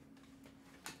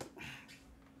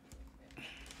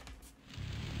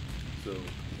 So,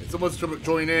 if someone's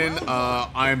joining in, if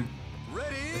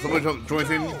someone joins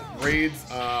in raids,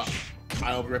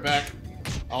 I'll be right back.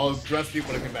 I'll address you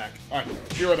when I come back. Alright,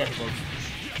 be right back, folks.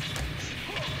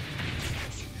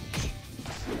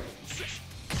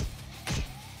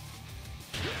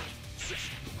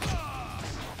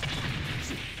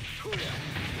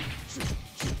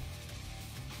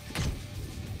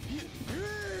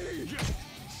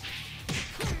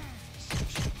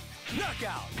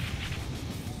 Knockout.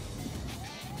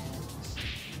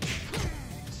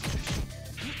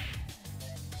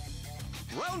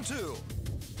 Round 2.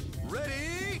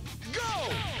 Ready, go!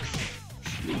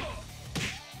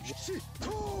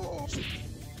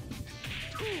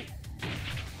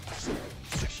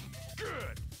 Good.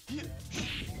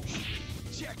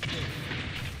 Checkmate.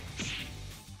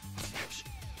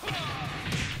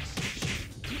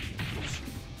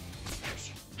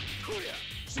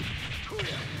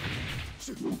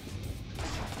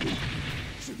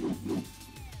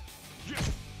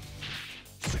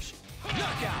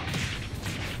 Knockout.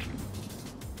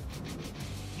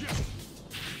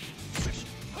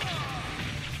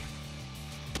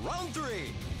 Round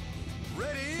 3.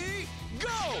 Ready,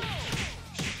 go!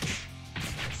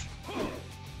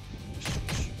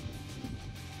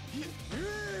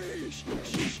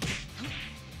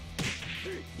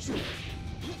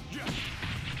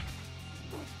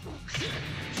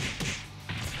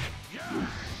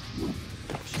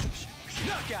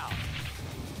 Knockout.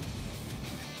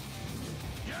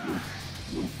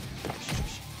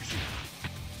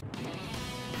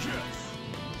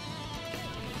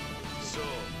 So,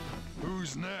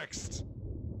 who's next?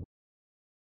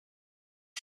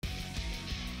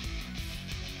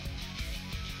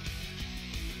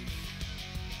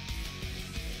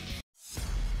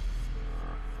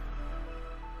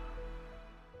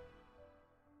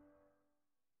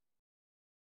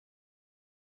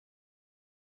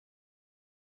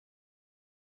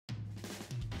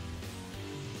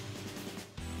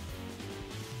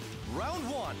 Round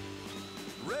 1.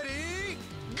 Ready,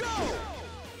 go!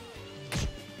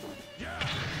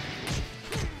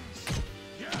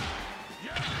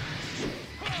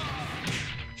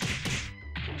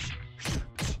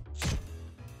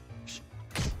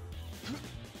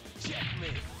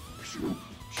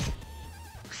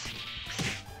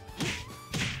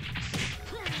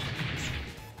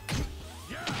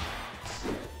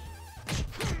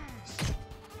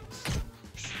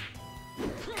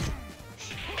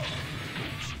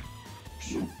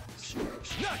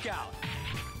 Knockout!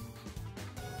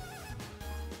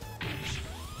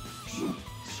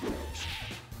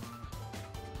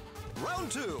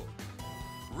 Round 2.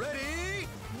 Ready,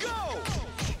 go!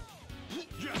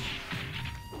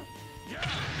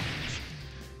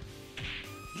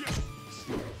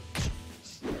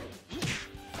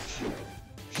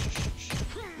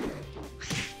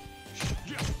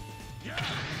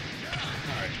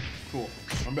 Alright, cool.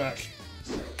 I'm back.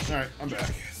 Alright, I'm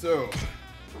back. So,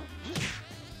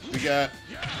 we got,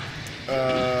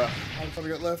 how much time we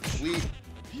got left?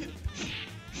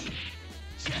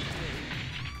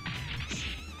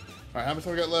 Alright, how much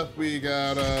time we got left? We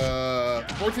got,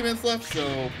 14 minutes left,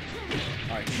 so,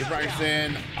 alright, get practice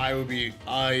in. I will be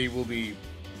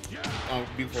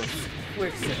for a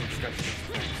quick second discussion.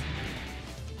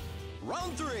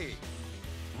 Round 3.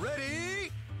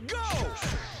 Ready, go!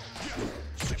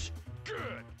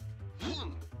 Good.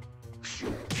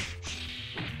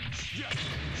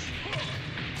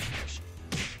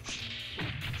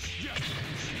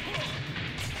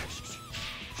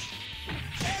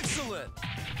 Excellent.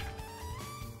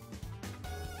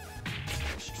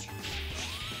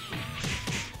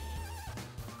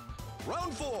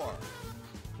 Round 4.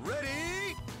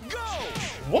 Ready, go!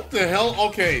 What the hell?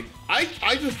 Okay,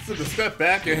 I just took a step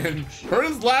back and heard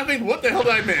us laughing. What the hell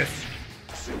did I miss?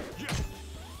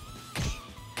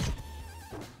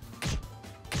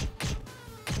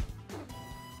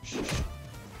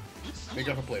 Thank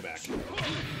God for playback.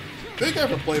 Thank God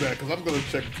for playback, because I'm going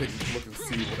to take a look and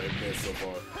see what I missed so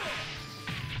far.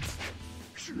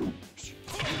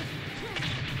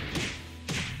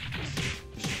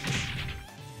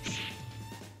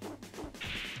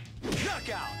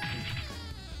 Knockout!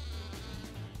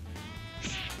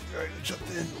 Alright, jumped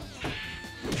in.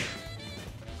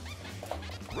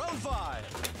 Round 5.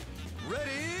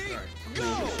 Ready, Alright,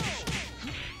 go!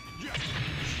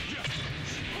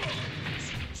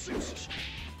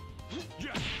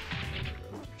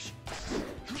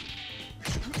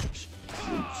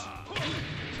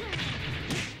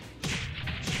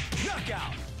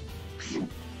 Knockout!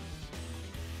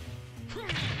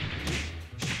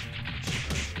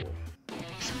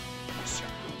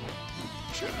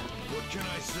 What can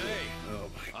I say? Oh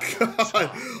my God.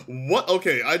 What?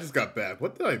 Okay, I just got back.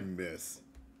 What did I miss?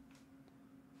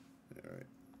 Alright.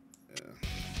 Yeah.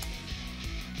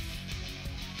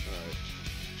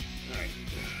 Alright.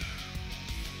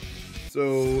 So,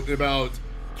 in about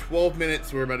 12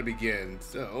 minutes, we're about to begin.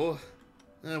 So,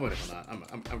 whatever not. I'm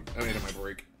ending my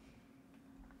break.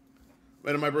 I'm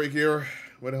ending my break here.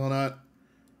 What the hell not?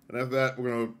 And after that,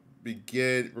 we're gonna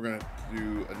begin. We're gonna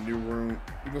do a new room.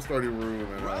 We're gonna start a new room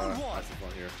and Round 1. have some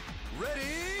fun here.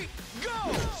 Ready,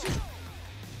 go!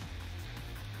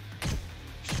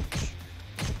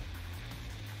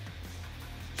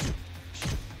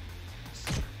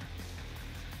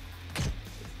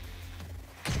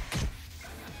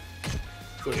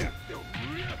 So yeah.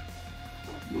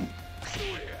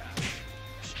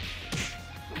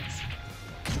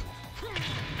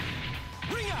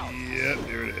 Ring out! Yep,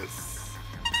 there it is.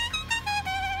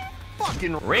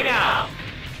 Fucking ring out!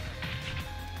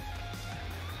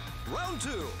 Round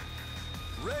 2.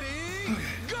 Ready,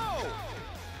 go!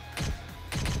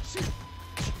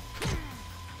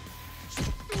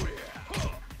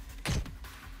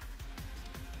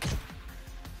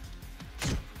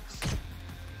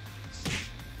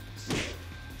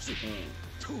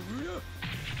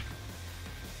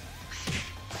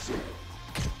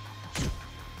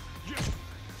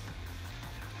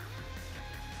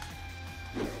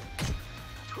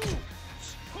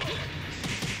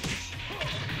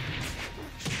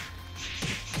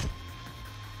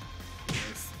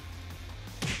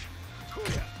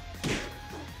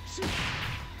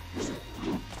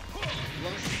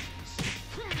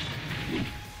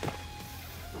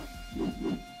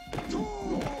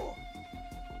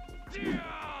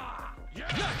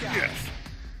 Yes.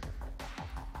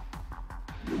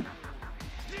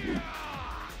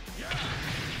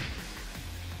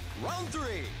 Round 3.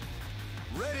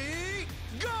 Ready,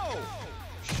 go!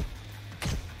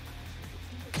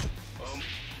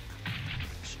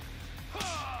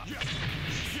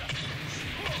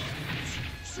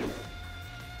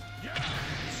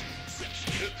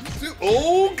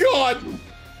 Oh god!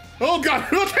 Oh god!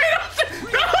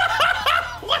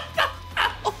 What the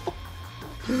hell?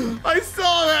 I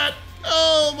saw that!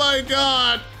 Oh my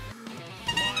god!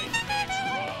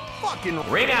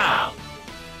 Fucking ring out.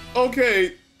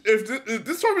 Okay, if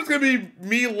this tournament's gonna be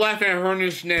me laughing at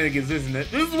her shenanigans, isn't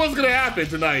it? This is what's gonna happen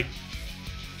tonight.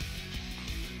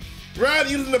 Brad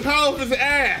using the power of his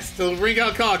ass to ring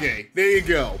out Kage. There you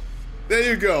go. There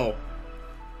you go.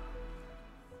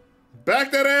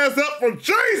 Back that ass up for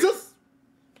Jesus!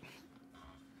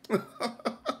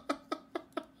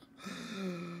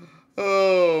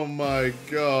 Oh my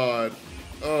god.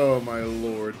 Oh my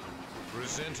lord.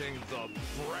 Presenting the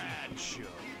Brad Show.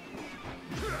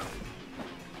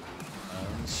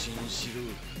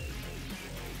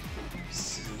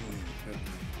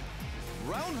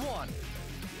 Round one.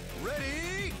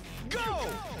 Ready, go!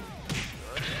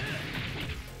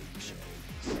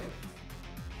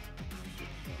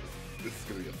 This is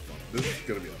gonna be a fun. This is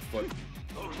gonna be a fun.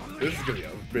 This is gonna be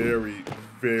a very,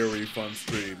 very fun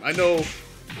stream. I know.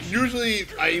 Usually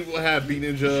I will have B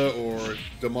Ninja or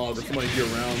Demog or somebody here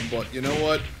around, but you know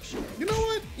what? You know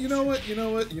what? You know what? You know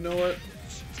what? You know what?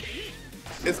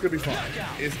 It's gonna be fine.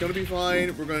 It's gonna be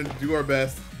fine. We're gonna do our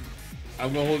best.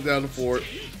 I'm gonna hold down the fort.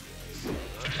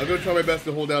 I'm gonna try my best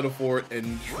to hold down the fort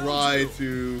and try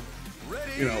to,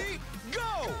 you know.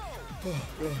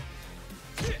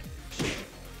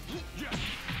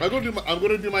 I'm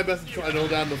gonna do my best to try to hold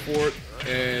down the fort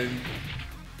and,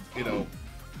 you know,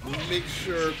 make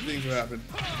sure things will happen.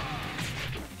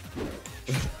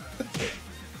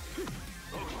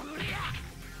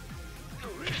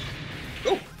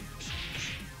 Oh!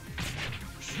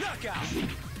 Knockout.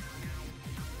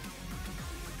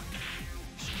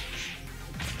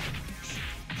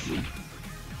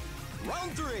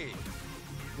 Round three.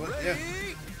 What? Ready,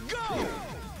 Yeah. go!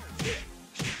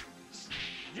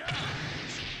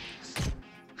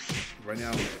 Right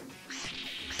now.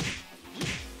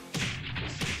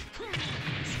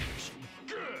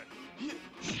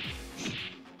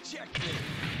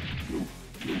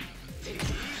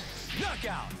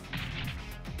 Knockout.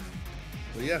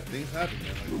 But yeah, things happen,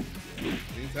 man. Like,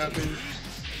 things happen.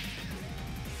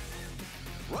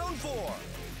 Round four.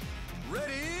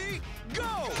 Ready,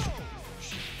 go!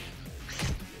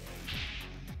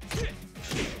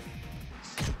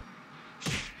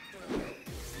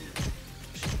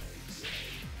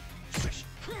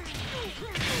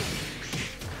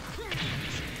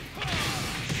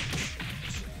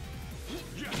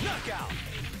 Knockout.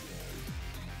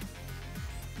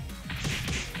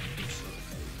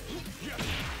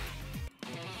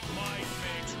 Might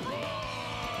makes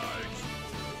right.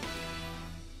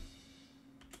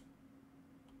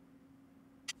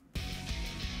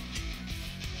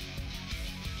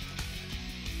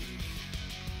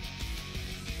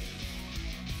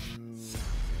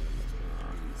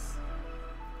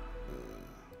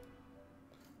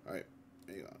 All right,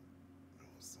 hang on.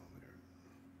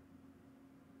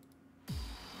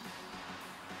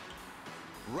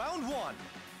 Round one.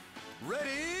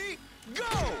 Ready, go!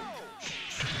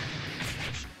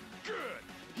 Good.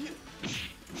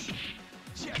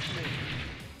 Checkmate.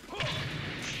 All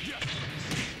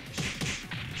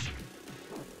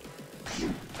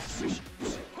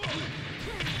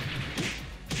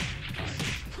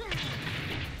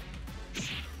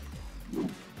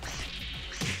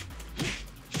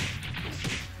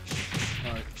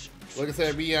right. Like I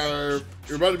said, we're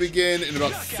about to begin in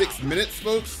about 6 minutes,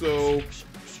 folks. So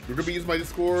we're gonna be using my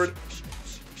Discord.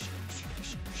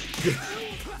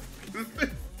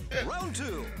 Round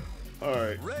two. All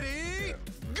right. Ready,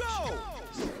 go!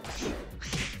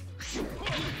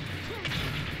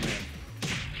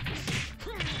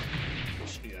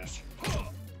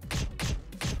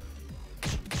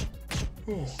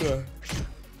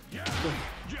 Yeah.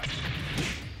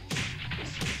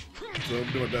 So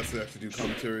I'm doing my best to actually do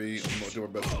commentary. I'm gonna do my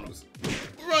best to just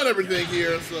run everything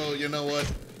here. So you know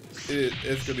what?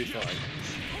 It's gonna be fine.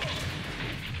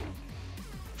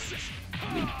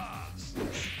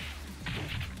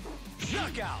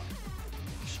 Knockout.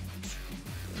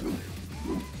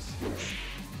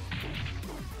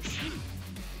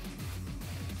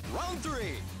 Round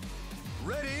three.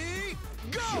 Ready,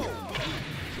 go!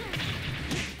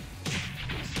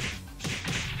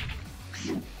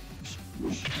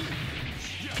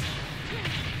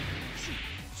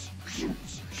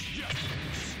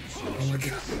 Oh my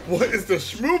god! What is the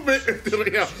movement? This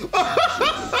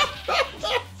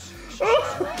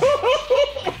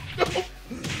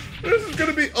is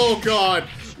gonna be. Oh god!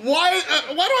 Why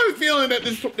do I have a feeling that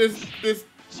this?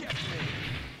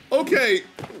 Okay,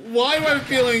 why am I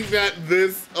feeling that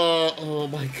this? Oh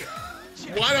my god!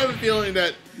 Why do I have a feeling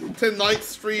that tonight's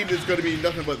stream is going to be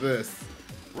nothing but this?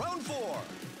 Round 4.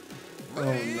 Oh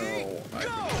Ready, no! I'm go!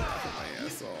 gonna laugh my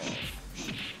ass off.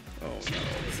 Oh no!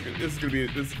 This is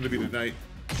gonna be the night.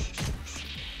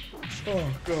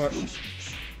 Oh god.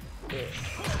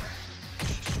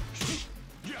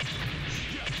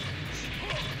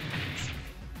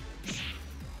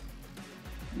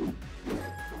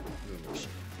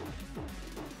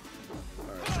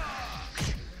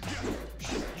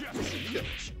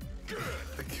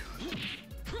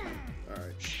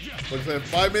 Looks like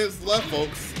 5 minutes left,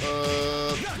 folks.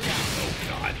 Oh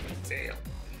god, damn.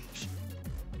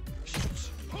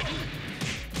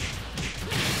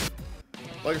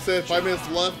 Like I said, 5 minutes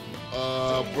left.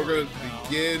 We're gonna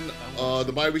begin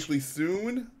the bi-weekly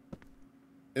soon.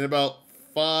 In about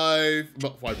 5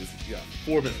 minutes. Yeah,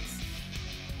 4 minutes.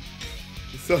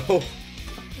 So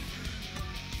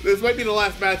this might be the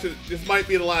last match. This might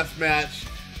be the last match.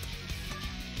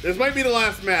 This might be the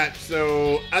last match,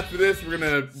 so after this, we're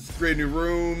gonna create a new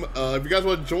room. If you guys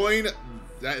want to join,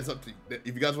 that is up to you.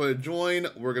 If you guys want to join,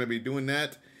 we're gonna be doing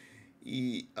that.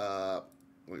 Like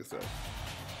I said.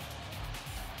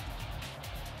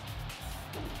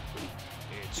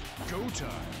 It's go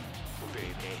time,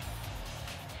 baby.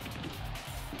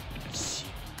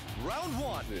 Round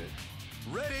 1.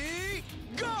 Ready,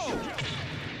 go!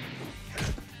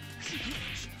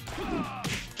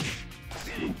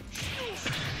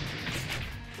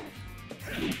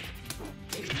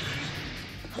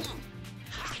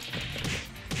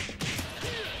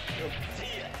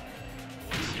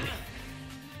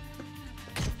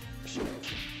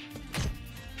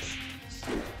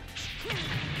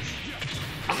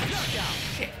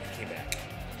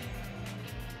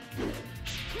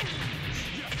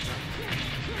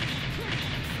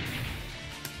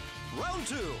 Round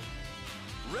 2.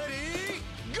 Ready,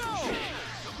 go!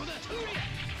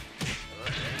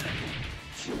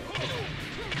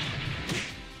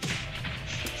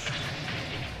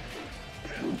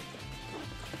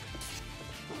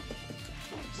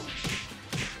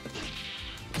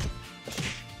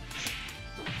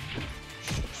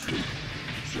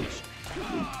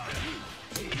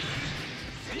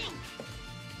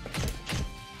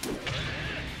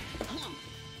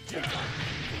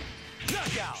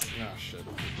 Knockout! Ah, shit.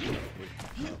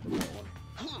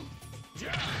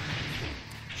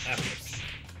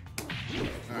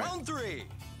 Round 3.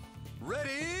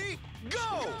 Ready,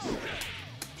 go!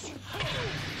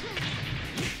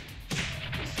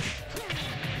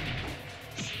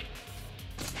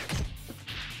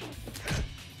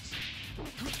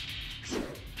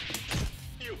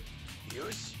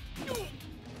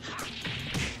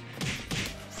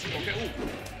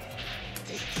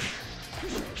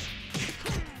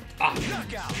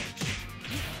 Knockout!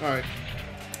 Alright.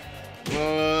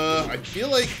 I feel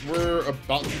like we're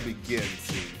about to begin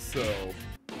soon, so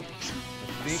I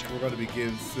think we're going to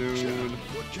begin soon.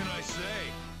 What can I say?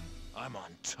 I'm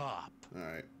on top.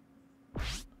 Alright.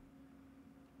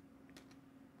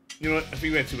 You know what? I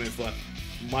think we have 2 minutes left.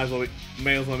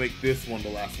 May as well make this one the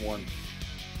last one.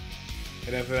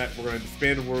 And after that, we're going to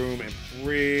disband the room and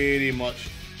pretty much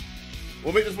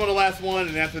we'll make this one the last one,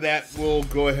 and after that, we'll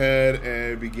go ahead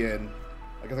and begin.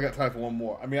 I guess I got time for one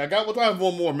more. I mean, I got time for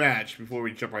one more match before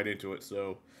we jump right into it.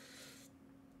 So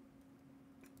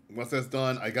once that's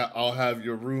done, I'll have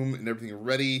your room and everything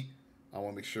ready. I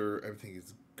want to make sure everything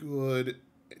is good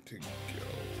to go.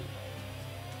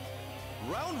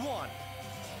 Round 1.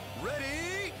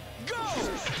 Ready, go!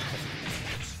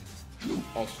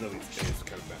 Also, know these days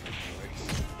kind of bad. Right?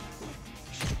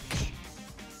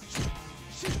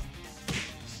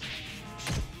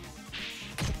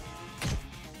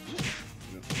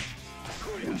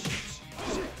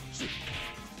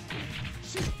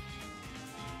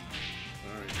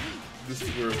 This is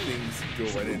where things go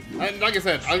right in. And like I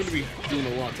said, I'm going to be doing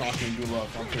a lot of talking and doing a lot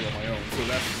of commentary on my own, so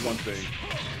that's one thing.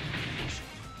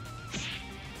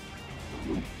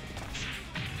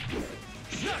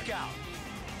 Knockout!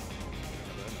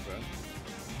 Not bad.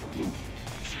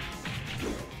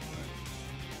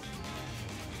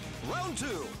 Round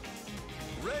 2.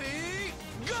 Ready,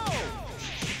 go!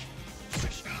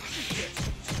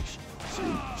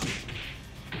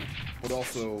 But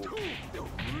also,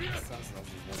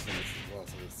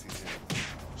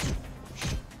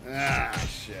 ah,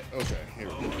 shit. Okay, here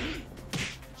we go.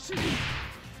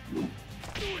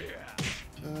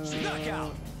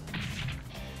 Knockout!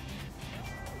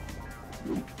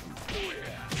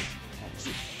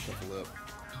 Shuffle up.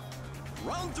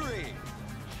 Round 3.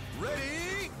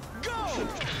 Ready, go!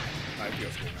 I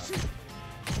guess we're not.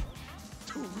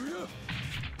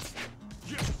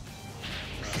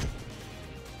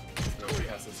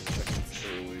 Process and check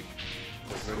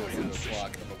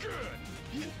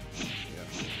Yeah.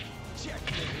 I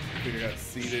think I got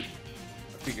seated.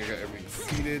 I think I got everything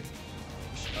seated.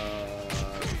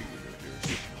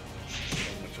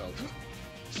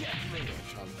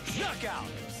 Knockout.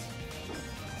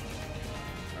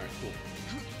 Alright, cool.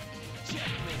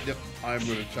 Yep, I'm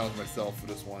going to challenge myself for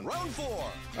this one. Round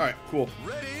 4. Alright, cool.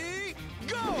 Ready,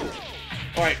 go!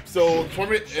 Alright, so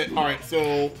alright,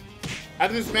 so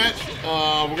after this match,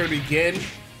 we're gonna begin,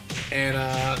 and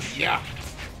yeah.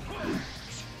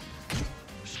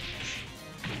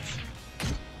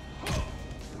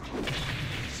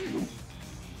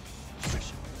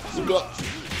 Oh god.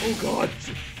 Oh god.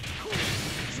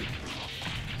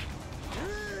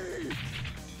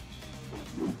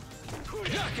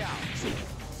 Knockout.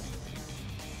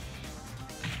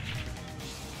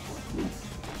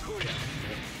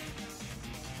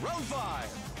 Round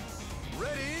 5.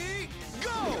 Ready,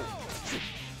 go!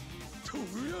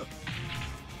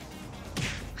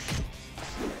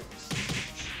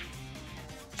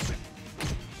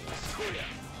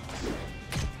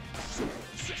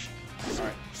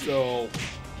 Alright, so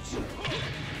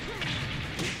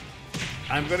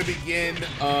I'm gonna begin,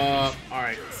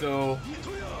 alright, so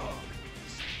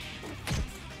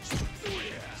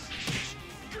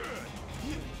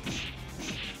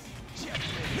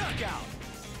Knockout.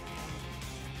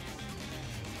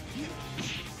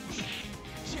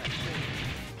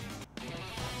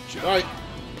 alright,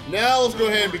 now let's go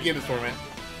ahead and begin this tournament.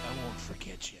 I won't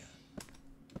forget you.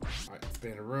 Alright,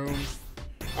 spin the room.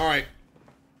 Alright,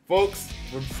 folks,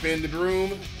 we're spinning the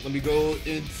room. Let me go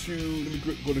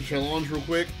to challenge real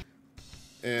quick.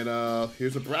 And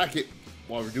here's a bracket.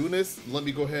 While we're doing this, let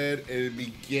me go ahead and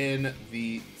begin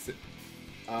the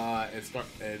and start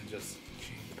and just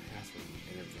change the password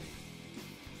and everything.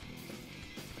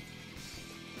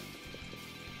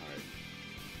 Alright.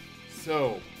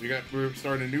 So we're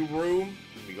starting a new room.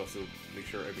 Let me also make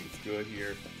sure everything's good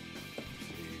here.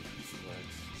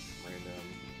 Select random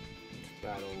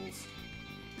battles.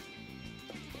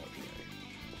 Okay.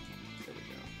 There we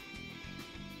go.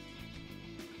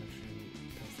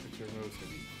 Pass picture mode is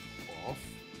gonna be off.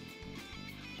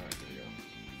 Alright, there we go.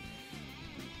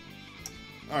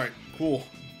 Alright, cool.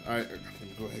 Alright, let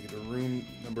me go ahead and get the room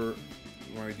number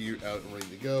ID out and ready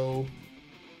to go.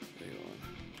 Hang on.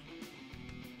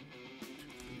 2,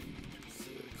 3, 2,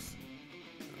 6.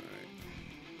 Alright.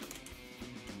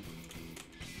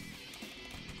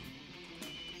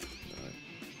 Alright.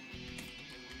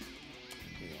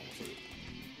 Hang on one second.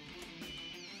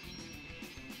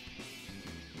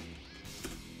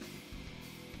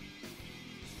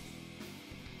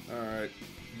 Alright,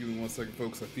 give me 1 second,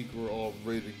 folks. I think we're all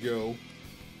ready to go.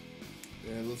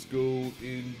 And let's go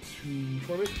into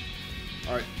tournament.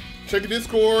 Alright, check your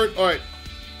Discord. Alright,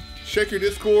 check your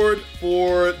Discord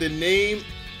for the name.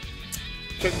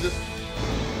 Check this.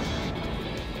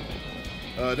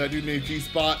 That dude named G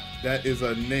Spot. That is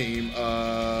a name.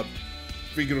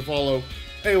 Freaking to follow.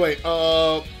 Anyway,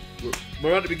 we're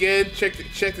about to begin. Check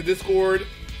the Discord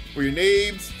for your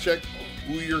names. Check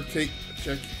who you're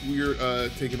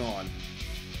taking on.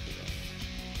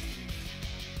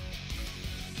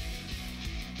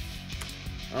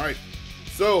 Alright,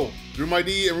 so room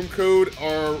ID and room code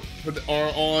are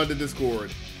on the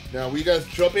Discord. Now, when you guys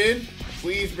jump in,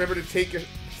 please remember to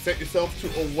set yourself to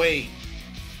away.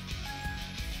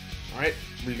 Alright,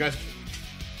 you guys,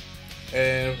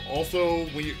 and also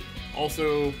if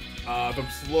I'm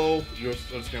slow, you'll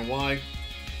understand why.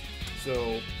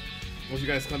 So once you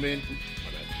guys come in,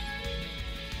 my bad.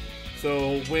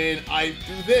 So when I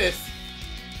do this,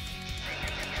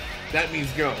 that means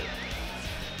go.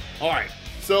 Alright,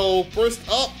 so first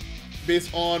up,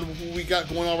 based on who we got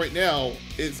going on right now,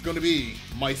 it's going to be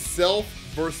myself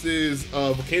versus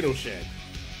Volcano Shed.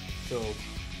 So,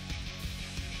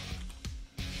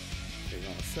 hang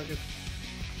on a second.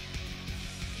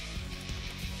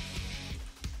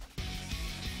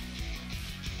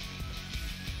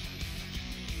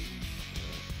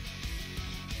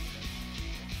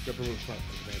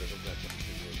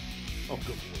 Oh, good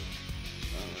lord.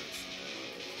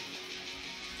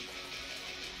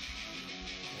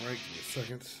 Alright, give me a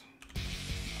second.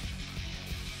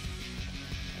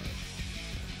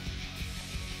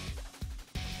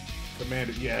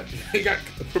 Commander, yeah, he got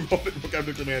promoted to become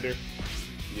the commander.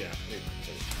 Yeah.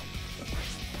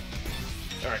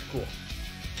 Alright, cool.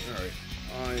 Alright,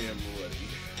 I am ready.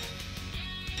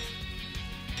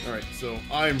 Alright, so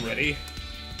I'm ready.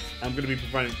 I'm gonna be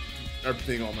providing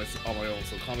everything on my own,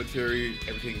 so commentary,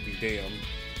 everything will be damned.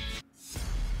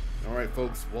 Alright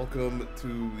folks, welcome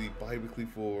to the bi-weekly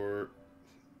for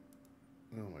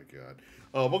Oh my god.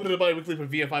 Welcome to the bi-weekly for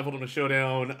VF5 Ultimate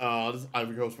Showdown. This is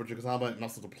your host, Virtua Kazama, and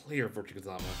also the player of Virtua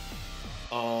Kazama.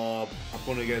 I'm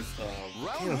going against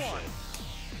Round 1.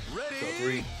 Ready, so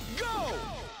 3. go! Oh.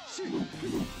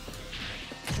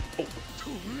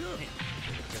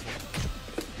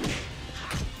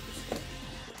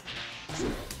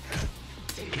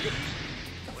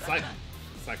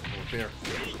 Cycle over there.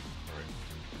 Alright.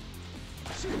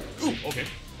 Ooh, okay.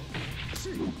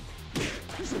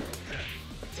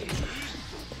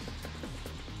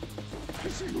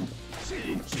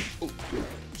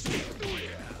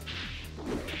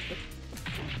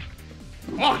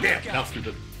 Oh damn! That was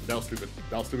stupid. That was stupid.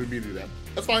 That was stupid of me to do that.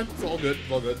 That's fine. It's all good.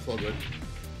 It's all good. It's all good.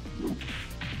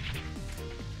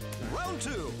 Round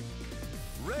 2.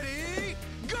 Ready,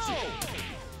 go!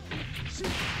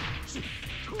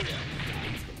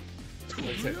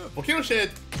 Like I said, Volcano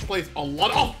Shed plays a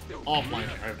lot of offline.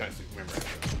 I have to remember.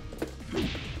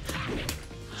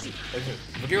 Like I said,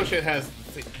 Volcano Shed has.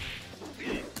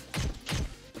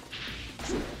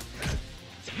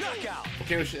 Knockout!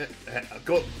 Volcano Shed.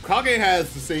 Kage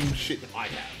has the same shit that I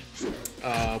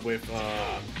have. With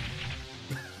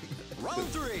Round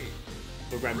 3.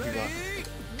 with Gravity Ready,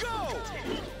 go!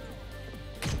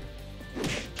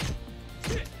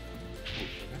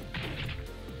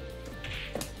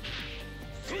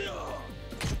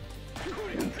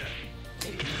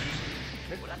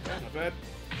 Not bad.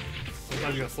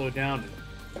 Sometimes you gotta slow it down.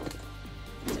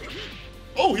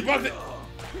 Oh, he blocked it!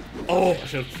 Oh, I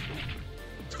should.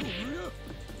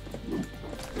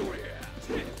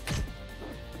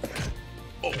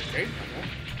 Oh, okay.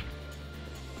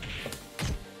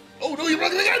 Oh no, you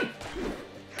blocked it again!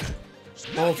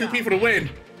 Oh, 2P for the win.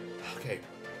 Okay.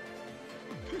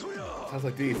 Sounds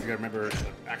like these. You gotta remember,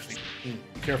 actually, be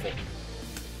careful.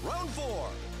 Round 4.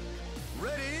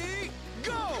 Ready,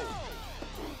 go!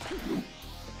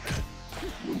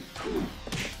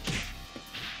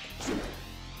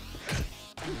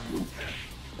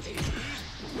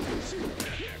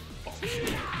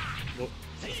 Nope,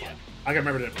 that's fine. I gotta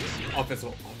remember that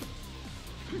offensive.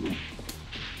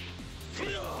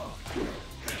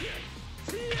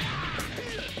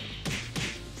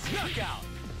 Knockout!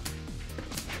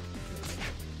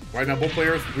 Right now, both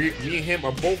players, me and him,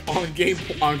 are both on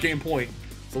game point.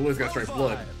 So Louis got straight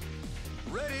blood.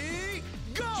 Ready,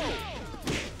 go!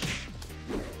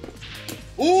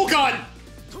 Oh God!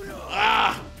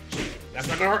 Ah! That's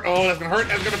not gonna hurt. Oh, that's gonna hurt.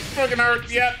 That's gonna fucking hurt.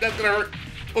 Yep, that's gonna hurt.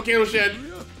 Volcano Shed.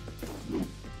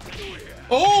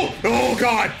 Oh! Oh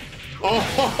God!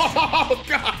 Oh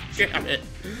God! Damn it!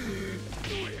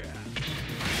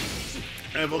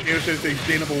 And Volcano Shed takes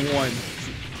day number 1.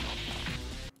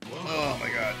 Oh my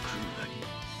God!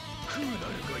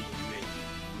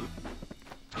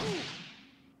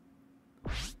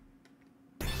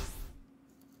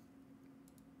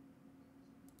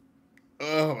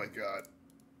 Oh my God!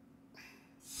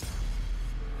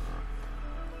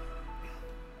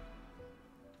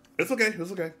 It's okay.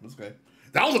 It's okay. It's okay.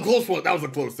 That was a close one. That was a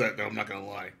close set, though. I'm not gonna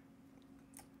lie.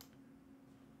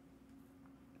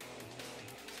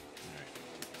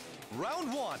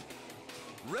 Round 1.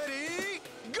 Ready,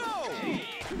 go!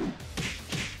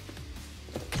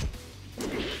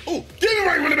 Oh, get it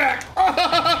right from the back!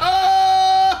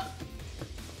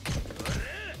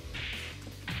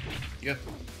 Yeah.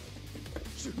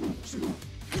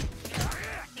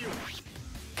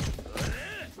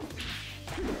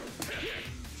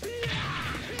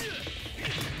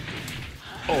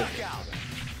 Oh.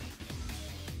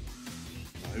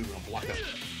 No, he was gonna block that.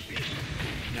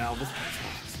 Now, this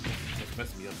is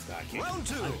messing me up, Sky. I can't. Round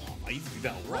 2. I used to do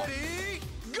that a lot. Ready,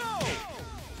 go!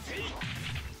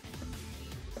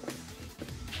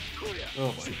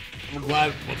 Oh boy. I'm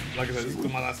glad, like I said, this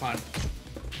is my last time.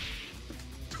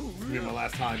 This is gonna be my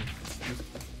last time.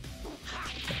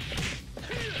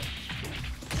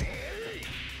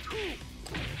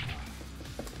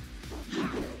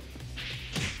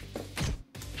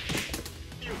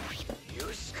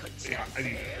 Yeah, I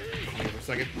need to for a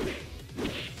second.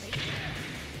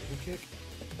 Kick.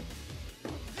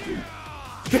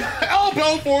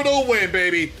 Elbow for the win,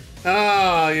 baby!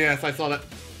 Ah, yes, I saw that.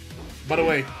 By the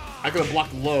way, I could have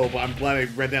blocked low, but I'm glad I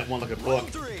read that one like a book.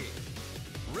 Round 3.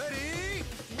 Ready,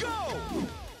 go!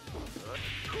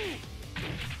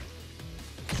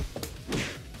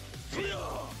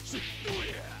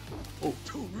 Oh.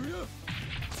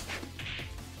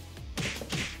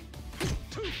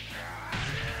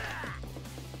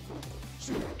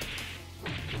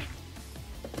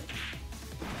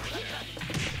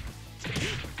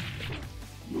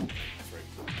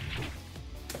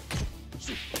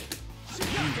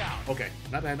 Okay,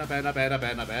 not bad, not bad, not bad, not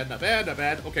bad, not bad, not bad, not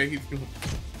bad. Okay, he's.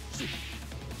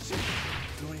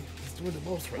 doing the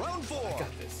most right Round now. 4. I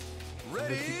got this.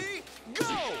 Ready, go!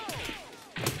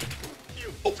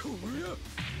 Oh.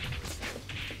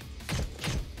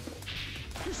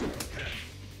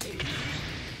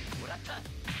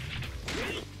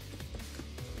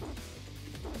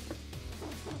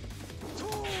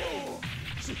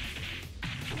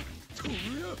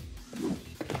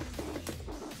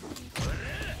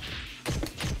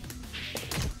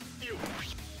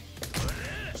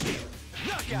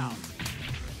 Knockout!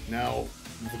 Now,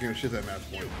 we're gonna shit that match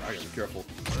point. I gotta be careful.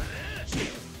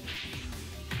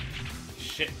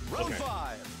 Shit. Round Okay.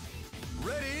 5.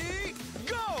 Ready,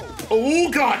 go!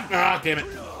 Oh god! Ah, damn it.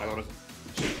 I got it.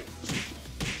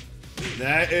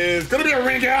 That is gonna be a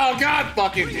ring out. God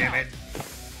fucking damn it.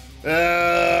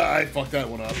 I fucked that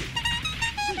one up.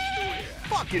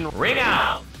 Fucking ring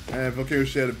out! And Volcano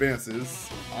Shed advances.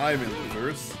 I'm in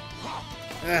losers.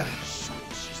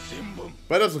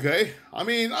 But that's okay. I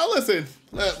mean, listen.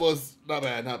 That was not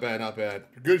bad, not bad, not bad.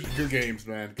 Good games,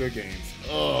 man. Good games.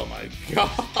 Oh my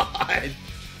god.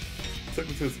 Took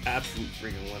me to its absolute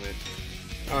freaking limit.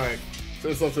 Alright. So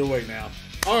it's up to the way now.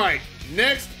 Alright.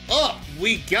 Next up,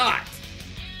 we got.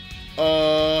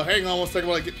 Hang on one second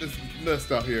while I get this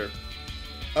stuff here.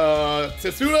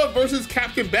 Setsuna versus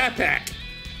Captain Backpack.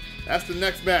 That's the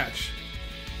next match.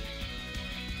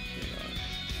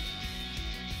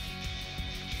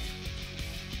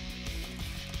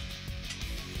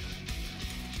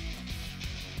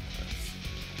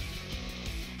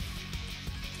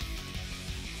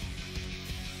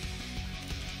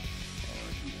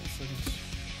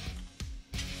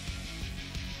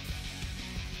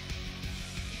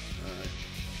 Alright,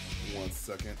 1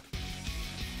 second.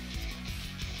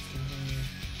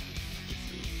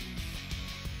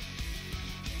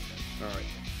 Alright.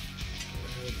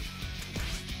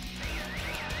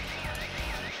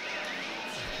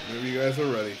 Maybe you guys are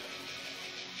ready.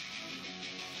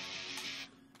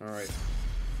 Alright.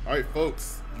 Alright,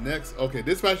 folks. Next. Okay,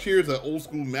 this match here is an old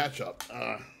school matchup.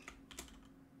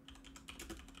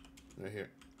 Right here.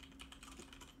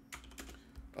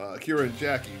 Akira and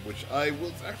Jackie, which I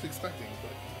was actually expecting,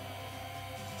 but.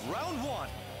 Round 1.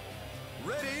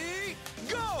 Ready,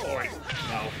 go! Alright,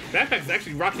 now, Backpack's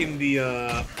actually rocking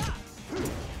the,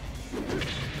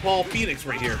 Paul Phoenix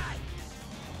right here.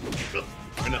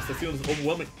 And that's the feeling's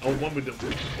overwhelming with the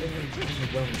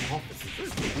overwhelming offense. It's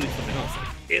just really something else.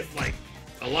 It's like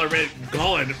a lot of red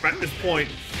gone at this point.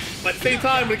 But at the same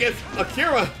time, against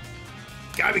Akira,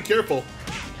 gotta be careful.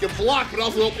 You can block, but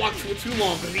also don't block for too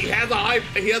long because he has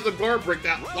a guard break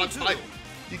that blocks high.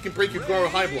 You can break your guard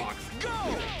with high blocks.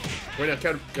 Right now,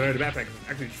 counter the Backpack is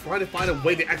actually trying to find a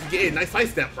way to actually get in. Nice side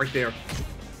step right there.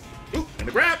 Ooh, and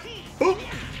the grab. Boop.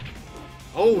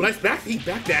 Oh, nice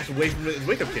backdash away from his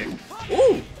wake up kick.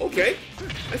 Ooh, okay.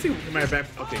 I see Commander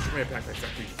Backpack. Okay, Commander Backpack's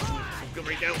actually so good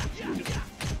right now.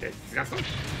 Okay, he's got some.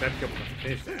 That's good enough to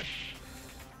finish that.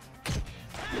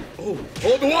 Oh,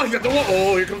 the wall. He got the wall.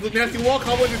 Oh, here comes the nasty wall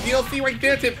combo with the DLC right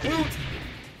there. Tip boot.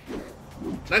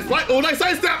 Nice fight. Oh, nice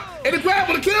side step. And the grab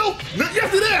with a kill.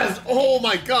 Yes, it is. Oh,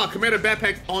 my God. Commander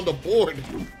Backpack's on the board.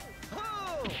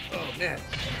 Oh, man.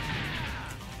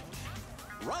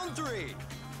 Round 3.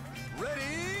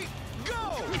 Ready, go!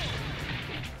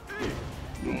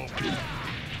 Oh, my God.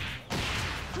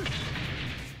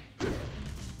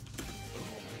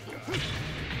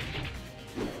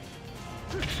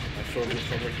 Nice short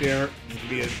right there.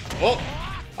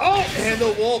 Oh, and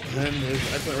the wall. And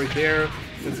there's excellent right there.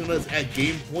 Setsuna's at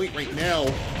game point right now.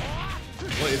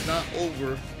 But it's not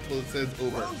over until it says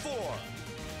over. Round 4.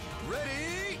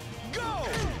 Ready, go!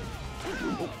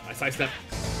 Oh, I sidestep.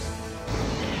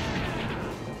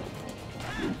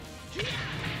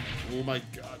 Oh my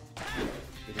god.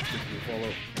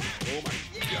 Follow. Oh my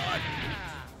god.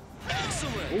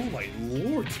 Excellent! Oh my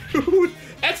lord, dude.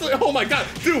 Excellent. Oh my god.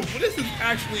 Dude, this is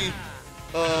actually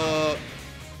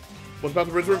what's about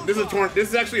to reserve? This is a tournament. This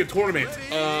is actually a tournament.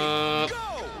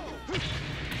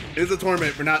 This is a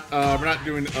tournament. We're not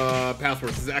doing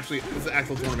passwords. This is an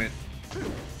actual tournament.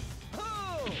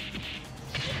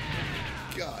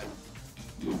 God.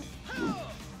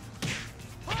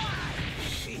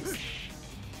 Jeez.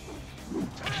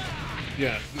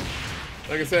 Yeah.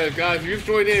 Like I said, guys, if you just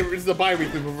joined in, this is a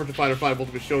bi-weekly for Virtua Fighter 5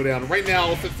 Ultimate Showdown. Right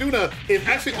now, Setsuna is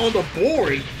actually on the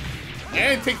board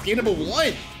and takes game number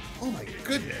 1. Oh my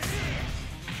goodness.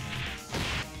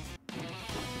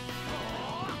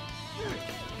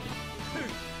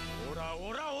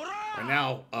 Right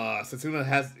now,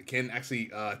 Setsuna can actually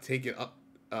take it up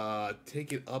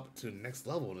to the next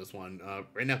level in this one.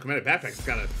 Right now, Commander Backpack's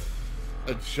got to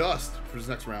adjust for this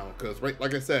next round because, right,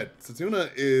 like I said,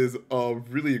 Setsuna is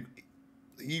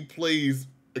he plays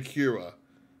Akira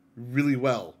really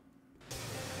well.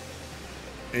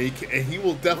 And he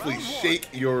will definitely shake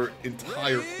your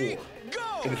entire core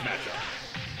in this matchup.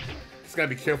 Just gotta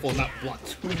be careful and not block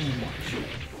too much.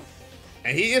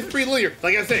 And he is pretty linear.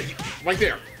 Like I said, right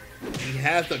there. He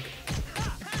has the...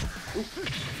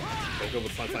 Go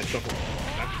with side shuffle.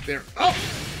 Back there. Oh!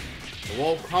 The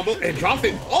wall combo and drops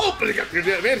it. Oh! But he got the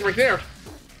advantage right there.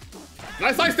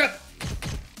 Nice side step.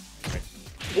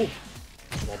 Oh!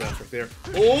 Ball bounce right there.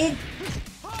 Oh!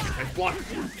 Nice block.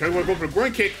 Trying to go for a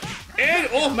groin kick. And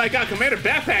oh my god, Commander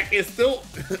Backpack is still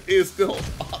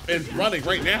up and running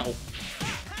right now.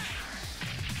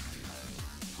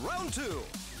 Round 2.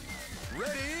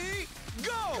 Ready,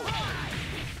 go!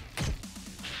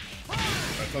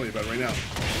 I'm telling you about it right now.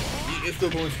 He is still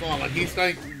going strong. Like he's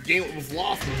starting to gain what was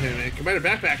lost from him, and Commander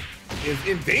Backpack is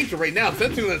in danger right now.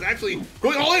 Setsuna is actually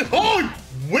going all in. Oh!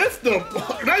 Whiffed the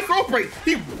nice rope break.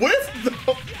 He whiffed the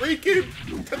freaking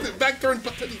back turn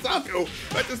Takeover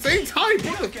at the same time.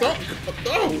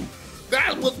 Oh,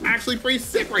 that was actually pretty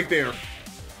sick right there.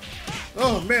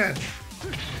 Oh man,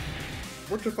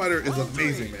 Virtua Fighter is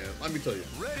amazing, man. Let me tell you.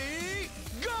 Ready,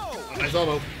 go! Nice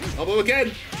elbow, elbow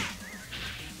again.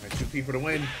 Alright, 2P for the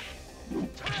win. 2, 1,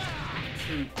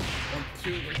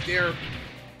 2 right there.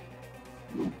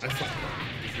 Nice slide.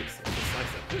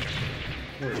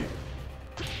 Where are you?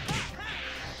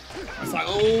 It's like,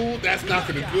 oh, that's not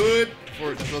gonna be good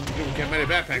for Commander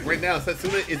Backpack. Right now,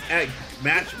 Setsuna is at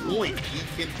match point.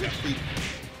 He can definitely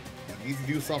needs to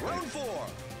do something. Round 4.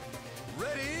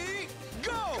 Ready,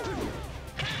 go!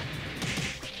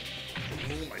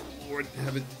 Oh my lord,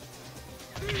 heaven.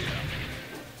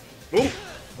 Oh!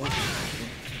 1,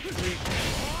 2, 3.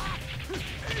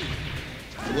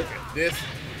 Look at this.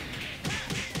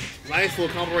 Nice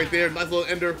little combo right there. Nice little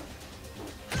ender.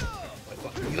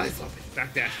 Nice up.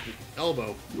 Backdash.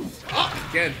 Elbow. Oh,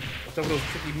 again. Watch out for those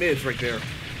tricky mids right there.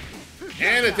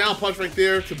 And a down punch right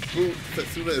there to boot.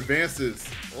 Setsuna advances.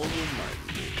 Oh my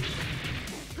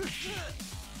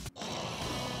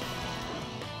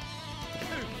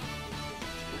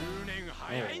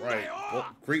lord. Alright. Well,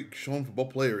 great showing for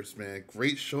both players, man.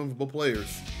 Great showing for both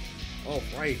players.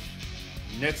 Alright.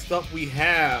 Next up we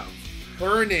have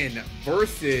Hernan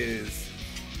versus...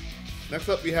 Next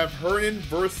up, we have Hernan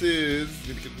versus,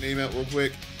 let me get the name out real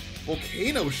quick,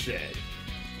 Volcano Shed.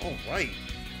 All right.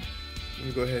 Let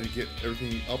me go ahead and get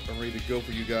everything up and ready to go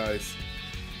for you guys.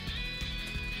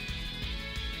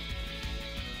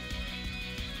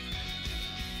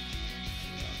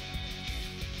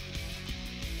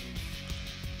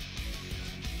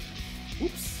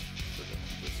 Oops.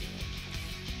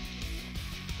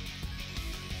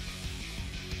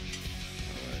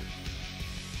 All right.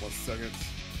 1 second.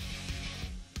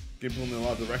 Game pulling in a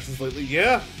lot of directions lately.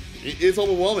 Yeah, it is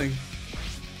overwhelming.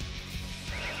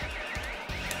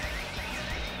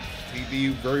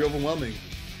 TV very overwhelming.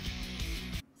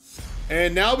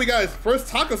 And now we got his first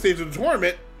taco stage of the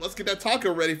tournament. Let's get that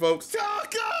taco ready, folks.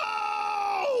 Taco!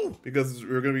 Because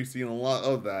we're gonna be seeing a lot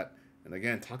of that. And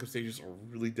again, taco stages are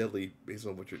really deadly based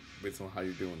on how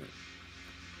you're doing it.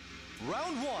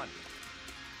 Round 1.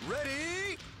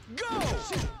 Ready, go!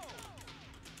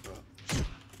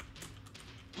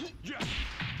 Oh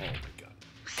my god.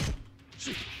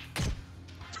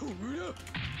 Oh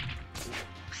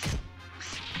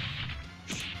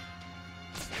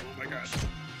my god.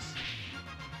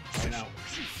 Right now.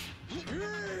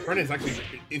 Hernan's actually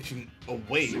inching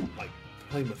away, like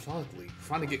playing methodically,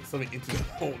 trying to get something into the.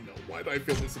 Oh no, why do I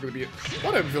feel this is gonna be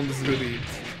why do I feel this is gonna be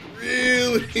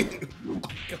really oh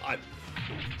god.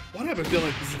 Why do I have a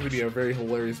feeling this is gonna be a very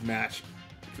hilarious match?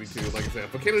 Like I said,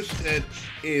 Volcano Shed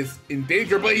is in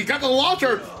danger, but he's got the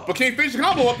launcher. But can he finish the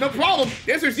combo up? No problem.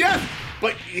 The answer is yes.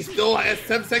 But he still has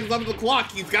 7 seconds left on the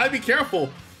clock. He's got to be careful.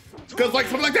 Because like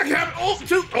something like that can happen. Oh,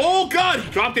 shoot. Oh, God.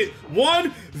 He dropped it.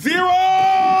 1-0.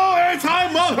 And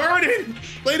time up. Hernan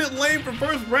played it lame for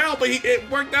first round, but it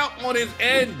worked out on his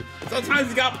end. Sometimes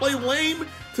you got to play lame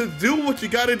to do what you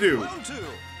got to do. Round 2.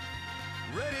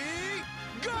 Ready,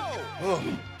 go! Oh.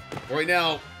 Right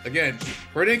now, again,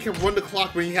 Hernan can run the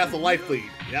clock when he has a life lead.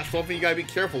 That's something you gotta be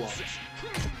careful of.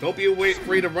 Don't be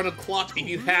afraid to run a clock if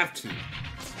you have to.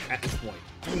 At this point,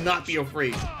 do not be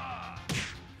afraid.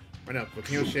 Right now,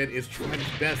 Volcano Shed is trying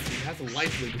his best. He has a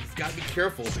life lead, but he's gotta be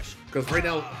careful because right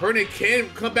now Hernan can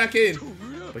come back in,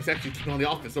 but he's actually keeping on the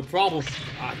offense. No problem.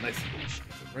 Ah, nice.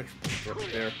 Right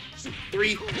there.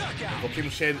 3. Volcano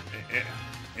Shed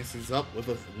answers up with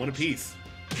a 1 apiece.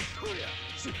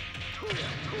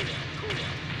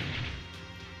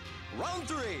 Round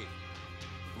 3.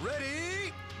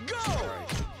 Ready, go!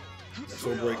 Alright.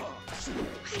 Soul break.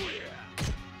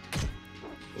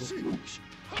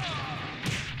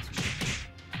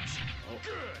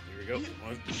 we go.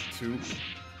 1, 2.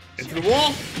 Into the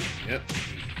wall. Yep.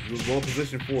 He was well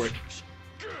positioned for it.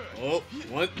 Oh,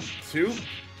 1, 2,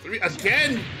 3.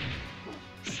 Again.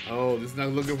 Oh, this is not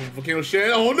looking for Volcano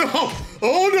Shed. Oh no!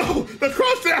 Oh no! The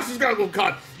crouch dash has got to go.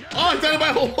 God. Oh, it's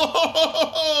dynamite.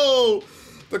 Oh,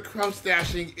 the crouch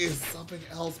dashing is something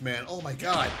else, man. Oh my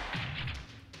god.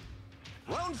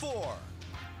 Round 4.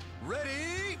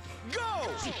 Ready, go!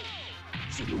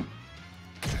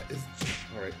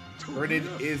 Alright. Vernon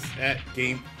is at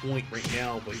game point right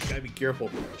now, but he's gotta be careful.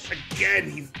 Again,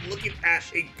 he's looking at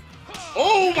a...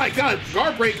 Oh my god!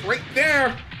 Guard break right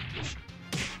there!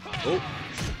 Oh.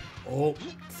 Oh.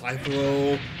 Side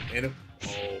throw. And a...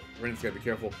 Oh. Vernon's gotta be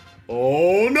careful.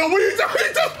 Oh no! What are you doing?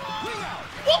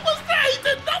 What was that? He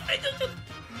did nothing! Just...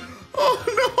 Oh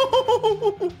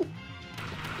no!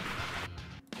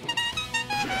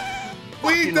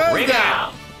 When he does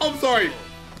that, I'm sorry.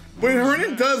 When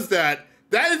Hernan does that,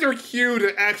 that is her cue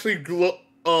to actually crouch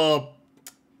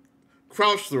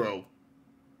throw.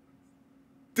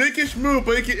 Dickish move,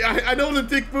 but I know the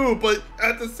dick move, but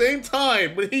at the same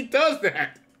time, when he does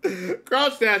that,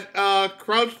 crouch dash,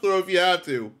 crouch throw if you have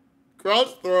to.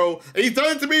 Crouch throw. And he's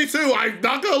done it to me too. I'm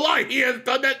not gonna lie, he has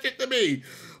done that shit to me.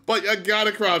 But you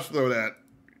gotta crouch throw that.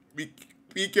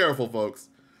 Be careful, folks.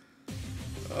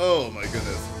 Oh my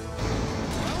goodness.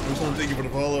 Thank you for the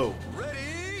follow.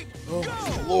 Ready, oh go!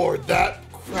 Lord, that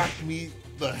cracked me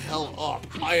the hell up.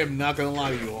 I am not gonna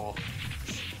lie to you all.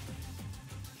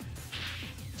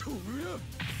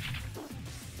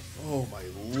 Oh my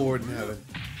Lord in heaven.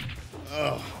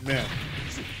 Oh man.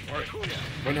 Alright.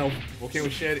 Right now, Volcano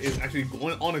Shed is actually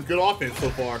going on a good offense so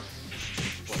far.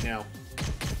 But now.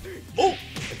 Oh!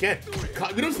 Again.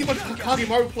 We don't see much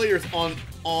Kagemaru players online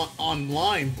or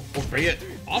yet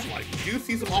offline. You do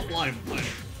see some offline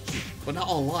players. But not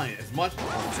online as much, in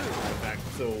fact.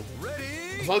 So,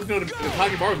 as long as you know the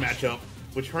Takeover matchup,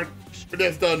 which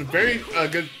Hernandez done very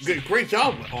great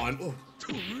job on. Oh.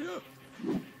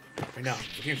 Right now,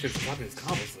 the game should stop his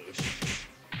combo surge.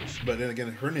 But then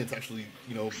again, Hernandez actually,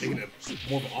 you know, making it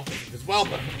more of an offensive as well.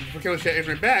 But Volcano Shed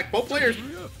entering back, both players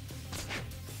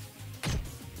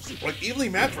like evenly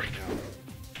matched right now.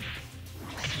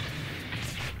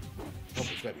 Oh,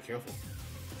 just gotta be careful.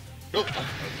 Oh,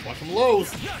 watch them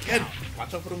lows. Again,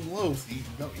 watch out for them lows. You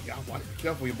gotta watch, be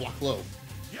careful when you block low.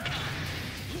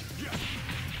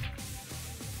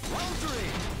 Round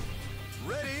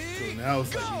 3. Ready, So now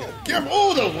it's like, you go! gotta careful.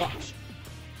 Oh, the watch.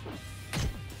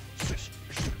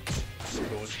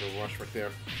 Go into the rush right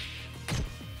there.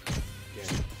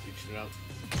 Again, reaching it out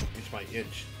inch by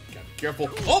inch. Gotta be careful.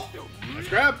 Oh, nice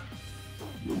grab.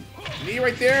 Knee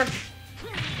right there.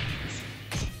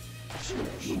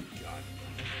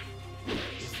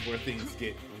 Where things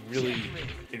get really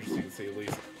interesting to say the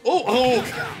least. Oh,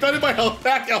 done it by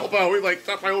back elbow. He's like,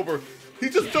 jump right over. He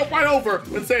just jumped right over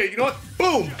and say, you know what?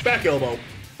 Boom, back elbow. What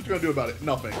you gonna do about it?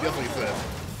 Nothing. That's what he said.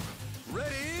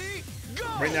 Ready, go!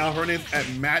 Right now, Hernandez at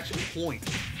match point.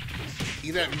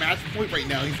 He's at match point right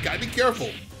now. He's gotta be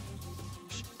careful.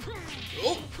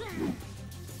 Oh,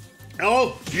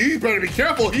 oh, you better be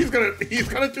careful. He's gonna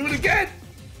do it again.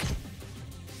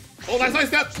 Oh, nice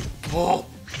step. Oh.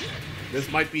 This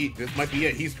might be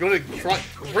it. He's gonna try.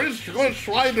 British is gonna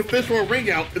try to fish for a ring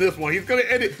out in this one. He's gonna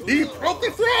end it. He broke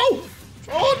the throw.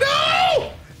 Oh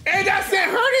no! And that's it.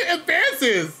 Hernan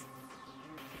advances.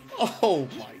 Oh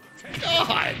my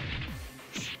god!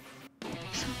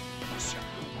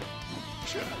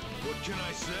 What can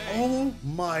I say? Oh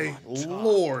my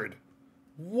Lord!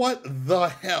 What the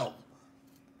hell?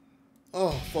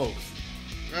 Oh, folks.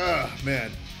 Ah,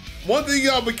 man. One thing you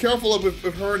gotta be careful of with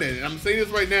Hernan, and I'm saying this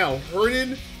right now,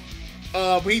 Hernan,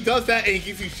 when he does that and he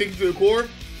keeps you shaking to the core,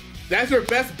 that's your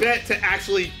best bet to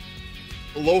actually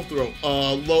low throw,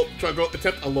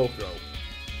 attempt a low throw.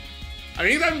 I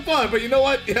mean, he's having fun, but you know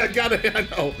what? Yeah, I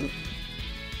know.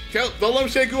 Don't let him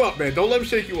shake you up, man. Don't let him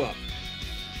shake you up.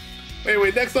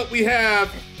 Anyway, next up we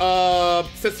have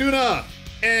Setsuna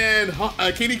and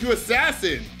KDQ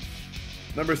Assassin.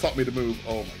 Numbers taught me to move.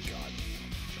 Oh my god.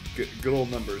 Good old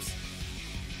numbers.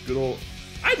 Good old...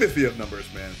 I miss VF numbers,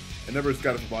 man. And numbers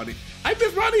got it for Rodney. I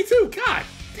miss Rodney too. God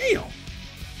damn.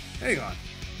 Hang on.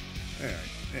 Alright,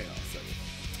 hang on a second.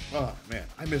 Oh man,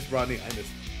 I miss Rodney. I miss...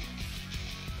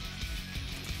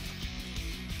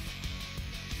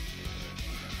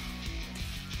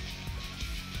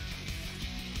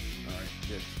 Alright,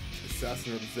 good.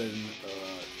 Assassin representing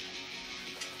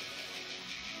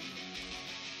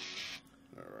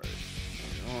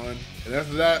on. And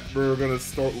after that, we're gonna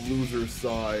start loser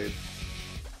side.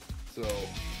 So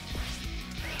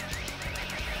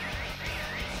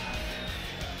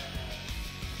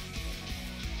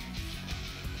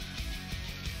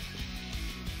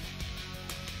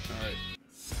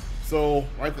So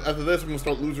right after this, we're gonna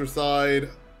start loser side.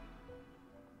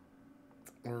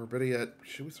 Or better yet,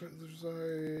 should we start loser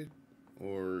side?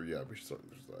 Or yeah, we should start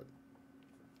loser side.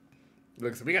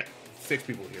 Like I said, we got 6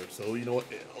 people here, so you know what?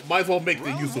 Might as well make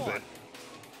the use of it.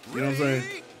 You know what I'm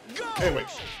saying? Anyway,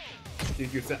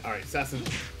 alright, Assassin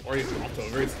already off to a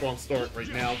very strong start right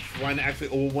now, trying to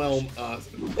actually overwhelm us.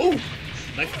 Oh!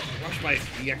 Nice rush by,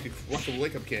 he actually crushed a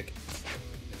wake-up kick.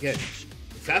 Again,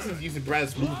 Assassin's using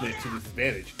Brad's movement to his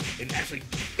advantage and actually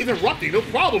interrupting, no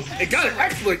problem. It got it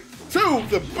excellent to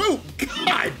the boot.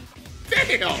 God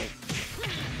damn!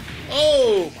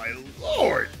 Oh my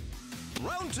lord!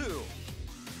 Round 2.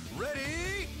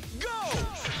 Ready, go!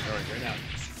 Alright, right now.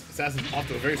 Assassin's off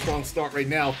to a very strong start right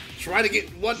now. Trying to get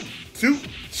 1, 2,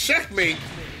 checkmate.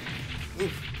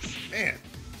 Oof, man.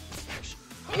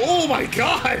 Oh my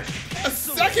god! A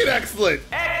second excellent!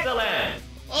 Excellent!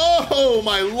 Oh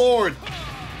my lord!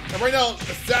 And right now,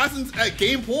 Assassin's at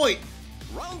game point.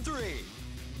 Round 3.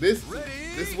 This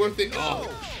is worth it.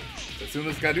 Oh, as soon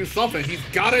as he's gotta do something. He's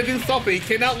gotta do something. He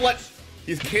cannot let.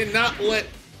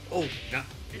 Oh, no.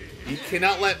 He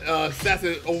cannot let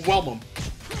Assassin overwhelm him.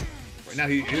 Right now,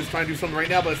 he is trying to do something right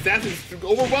now, but Assassin's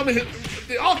overwhelming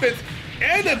the offense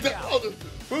and the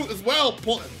boot as well.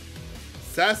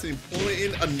 Assassin pulling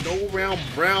in a no-round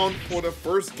brown for the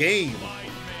first game.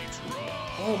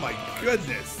 Oh my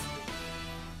goodness.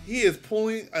 He is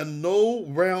pulling a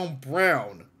no-round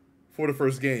brown for the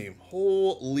first game.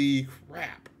 Holy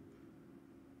crap.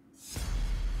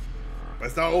 But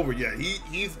it's not over yet.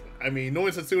 He's I mean,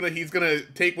 knowing Setsuna, he's gonna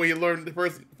take what he learned in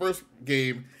the first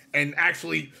game and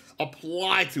actually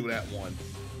apply to that one.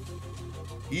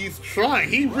 He's trying.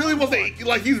 He really wants to,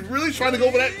 like, he's really trying to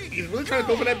go for that. He's really trying to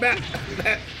go for that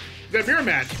that mirror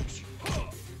match. Oh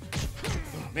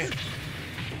man.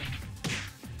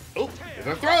 Oh, there's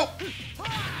a throw.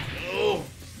 Oh.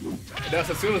 And now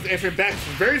Setsuna's answering back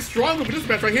very strongly with this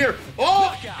match right here.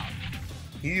 Oh!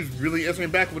 He's really answering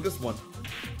back with this one.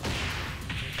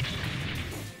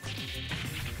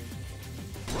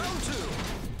 Round 2.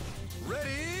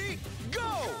 Ready,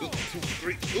 go! 2,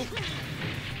 3. Ooh.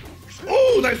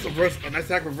 Oh, nice reverse, a nice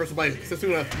attack reversal by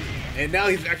Setsuna. And now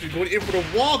he's actually going in for the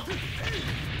wall. Oh,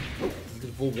 he's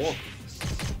gonna full wall.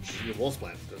 He's gonna wall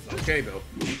splat. That's okay though.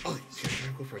 Oh, he's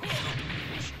trying to go for it.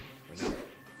 Right now.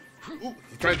 Ooh,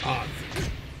 he tried.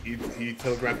 He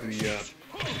telegraphed the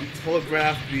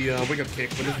wake up kick,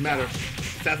 but it doesn't matter.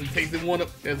 Assassin takes in one up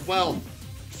as well.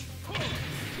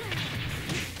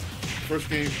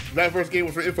 That first game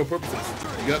was for info purposes.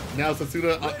 Yep. Now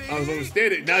Setsuna, I was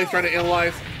understanding. Now he's trying to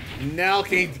analyze. Now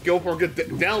can he go for a good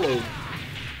download?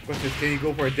 Question is, can he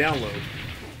go for a download?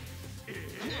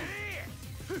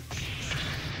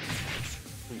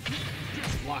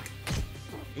 Block.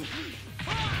 Ooh.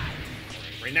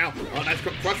 Right now. Oh, nice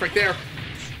crush right there.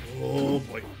 Oh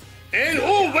boy. And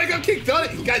oh, wake up kick done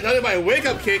it. He got done it by a wake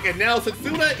up kick, and now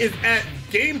Setsuna is at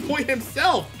game point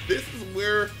himself. This is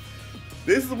where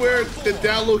the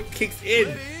download kicks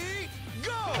in.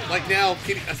 Like now,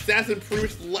 Assassin pretty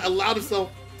much allowed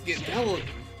himself to get download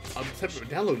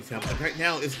time. But right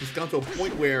now, it's just gone to a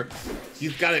point where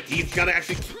he's got to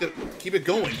actually keep it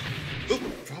going. Oop,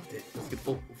 dropped it. Let's get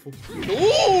full.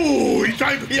 Ooh,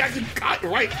 he actually got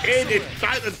right in and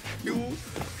tried to do.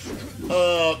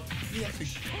 He actually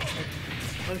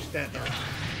punched that. That was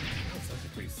actually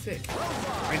pretty sick.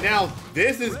 Right now,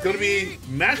 this is going to be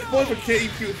match point for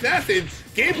KQ Assassin.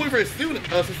 Game point for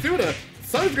Setsuna.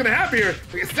 Something's going to happen here.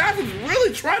 The Assassin's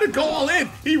really trying to go all in.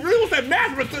 He really wants that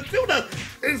match, but Setsuna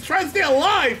is trying to stay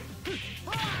alive.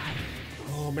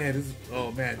 Oh man,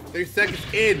 30 seconds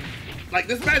in. Like,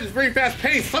 this match is very fast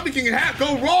paced. Something can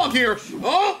go wrong here.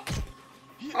 Oh!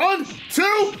 1,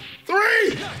 2,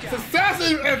 3!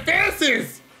 Assassin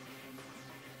advances!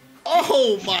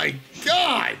 Oh my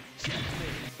god!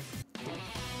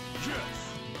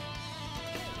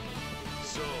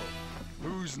 So,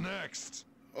 who's next?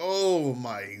 Oh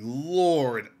my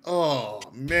lord. Oh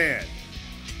man.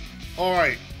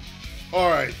 Alright.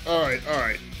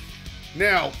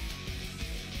 Now,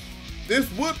 this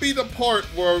would be the part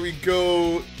where we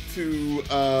go to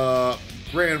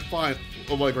grand final,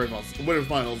 winner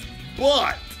finals.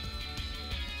 But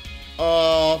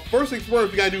first things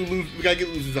first, we gotta get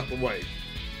losers out the way.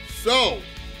 So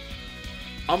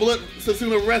I'm gonna let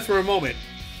Setsuna rest for a moment,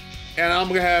 and I'm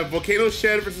gonna have Volcano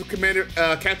Shed versus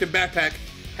Captain Backpack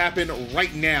happen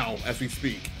right now as we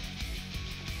speak.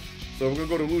 So we're gonna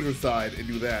go to loser side and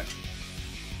do that.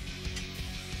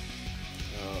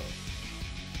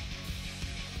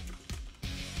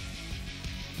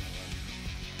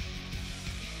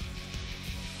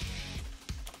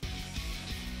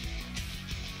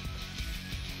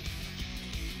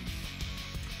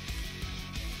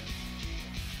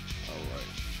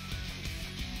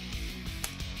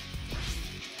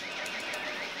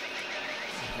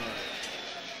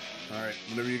 All right,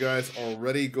 whenever you guys are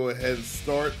ready, go ahead and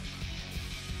start.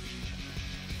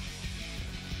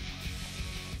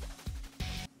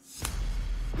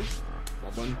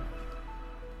 Well done.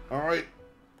 All right.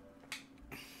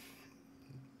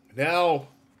 Now,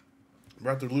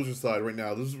 we're at the loser side right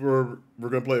now. This is where we're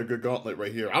gonna play a good gauntlet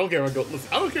right here. I don't care if I go. Listen,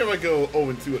 I don't care if I go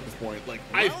 0-2 at this point. Like,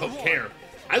 I don't care.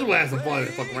 I just want to have some fun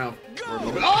and fuck around for a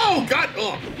little bit. Oh God!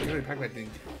 Oh, I gotta pack that thing.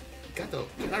 Got the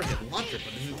launcher,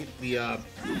 but doesn't get the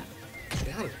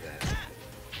down to that.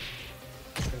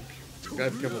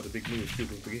 Gotta be careful with the big moves too,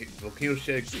 because Volcano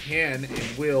Shed can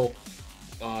and will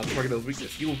target those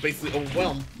weaknesses. He will basically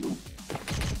overwhelm.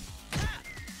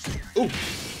 Ooh.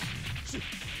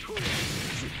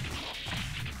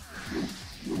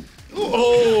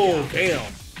 Oh,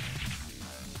 damn.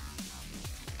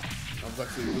 That was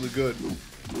actually really good.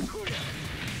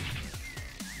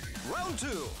 Round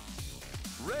 2.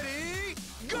 Ready,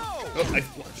 go! Oh, I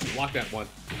blocked that one.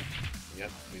 Yep,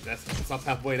 I mean, that's not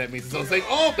halfway. That means it's on safe.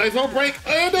 Oh, nice on break.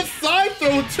 And a side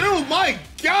throw, too. My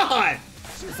God.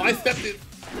 Side stepped it.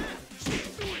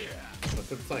 Let's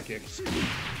hit the side kick.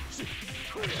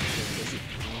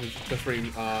 Best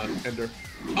frame ender.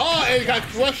 Oh, and it got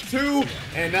crushed too.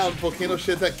 And now Volcano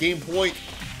Shed's at game point.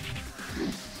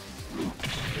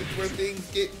 This is where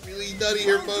things get really nutty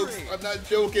here, folks. I'm not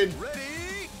joking.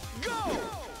 Ready, go!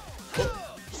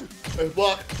 Oh, nice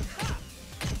block.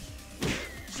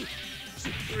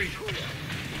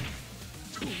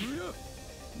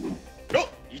 Go!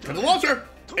 Comes the launcher!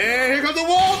 And here comes the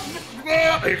wall!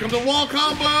 Here comes the wall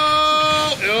combo!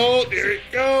 Oh, there it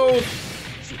goes!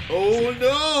 Oh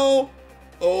no!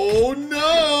 Oh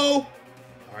no!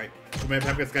 Alright, man,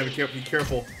 Papa's gotta be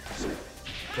careful.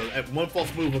 So at one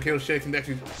false move, Volcano Shed can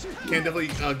definitely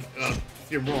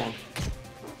steer him wrong.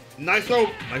 Nice throw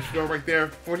right there.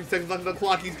 14 seconds left on the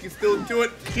clock. He can still do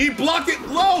it. He blocked it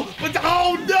low, but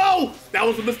oh no! That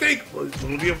was a mistake. Will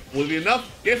it be enough?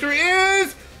 Yes, there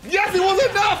is. Yes, it was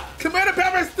enough. Commander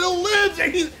Pepper still lives,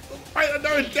 and he's right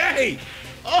another day.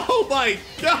 Oh my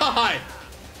God!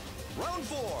 Round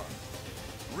 4.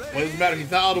 Well, it doesn't matter.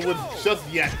 He's not out of the woods just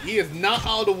yet. He is not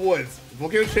out of the woods.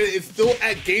 Volcano Shed is still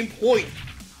at game point.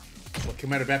 But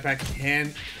Commander Backpack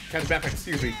can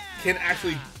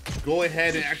actually go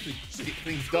ahead and actually get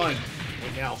things done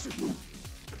right now.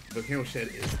 Volcano Shed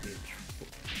is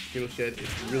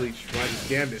really trying to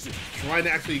scam this. Trying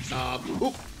to actually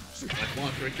oop, nice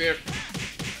launch right there.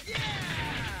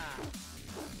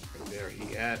 Right there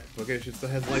he at Volcano Shed still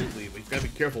has life lead, but he's gotta be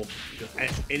careful because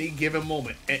at any given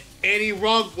moment, at any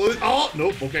wrong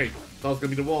nope, okay. Thought it was gonna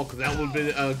be the wall because that would have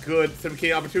been a good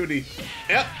 7K opportunity.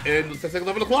 Yep, and it's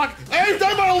 11 o'clock. And he's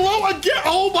done by a low again.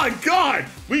 Oh my God!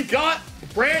 We got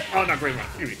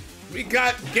excuse me. We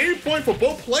got game point for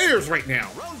both players right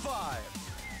now. Round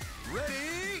 5.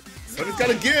 Ready, Something's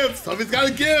gotta give. Something's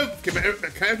gotta give.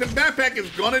 Captain Backpack is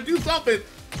gonna do something.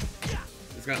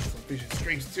 He's got some vicious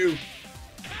strings too.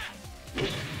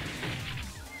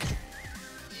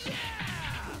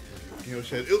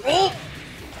 Oh!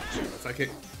 Sidekick.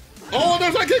 Oh,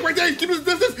 there's my kick right there. Keep his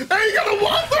distance. And he got a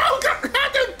one throw.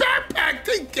 Captain Backpack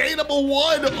to gain up a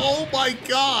 1. Oh my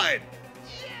God.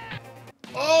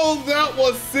 Oh, that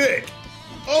was sick.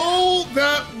 Oh,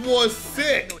 that was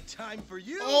sick. no time for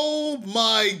you. Oh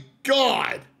my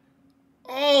God.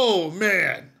 Oh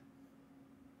man.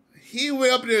 He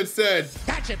went up there and said,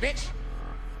 Gotcha, bitch.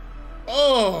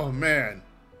 oh man.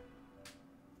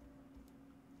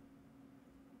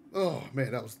 Oh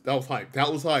man, that was hype.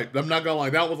 That was hype. I'm not gonna lie,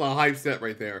 that was a hype set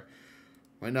right there.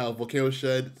 Right now, Volcano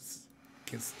Shed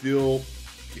can still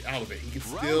get out of it. He can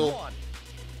still. Round 1.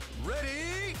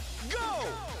 Ready, go!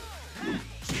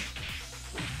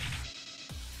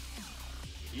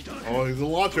 Oh, he's a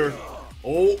launcher.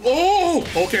 Oh!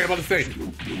 Okay, I'm about to say.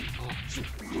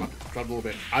 Dropped a little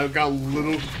bit. I got a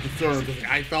little concerned because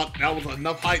I thought that was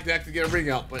enough height to actually get a ring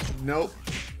out, but nope.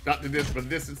 Not to this, but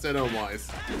this instead otherwise.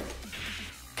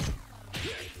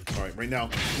 All right, right now,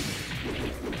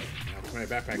 my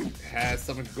backpack has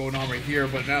something going on right here,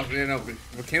 but now,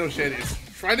 Volcano Shed is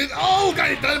trying to. Oh,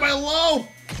 got it done by low,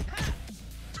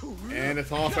 and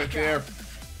it's off right there.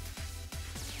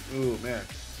 Ooh, man.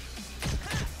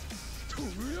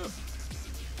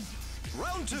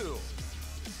 Round 2.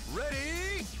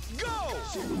 Ready, go!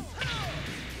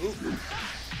 Ooh.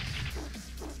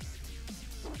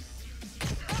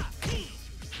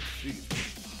 Jeez.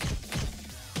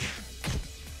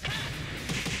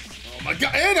 Oh my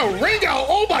God, and a ring out!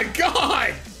 Oh my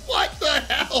God! What the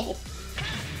hell?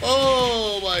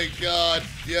 Oh my God.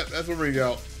 Yep, that's a ring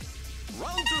out.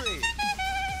 Round 3.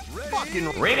 Ready,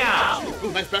 Fucking ring out.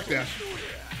 Ooh, nice backdash.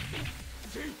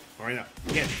 All right now.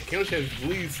 Again, Kazama is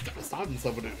really stopping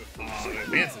himself with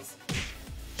advances.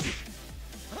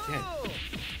 Again.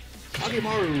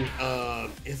 Kagemaru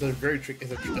is a very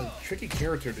tricky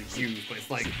character to use, but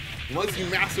it's like once you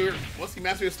master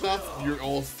your stuff, you're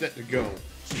all set to go.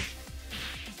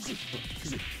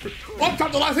 Oh,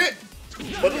 top the last hit!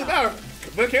 What does it matter?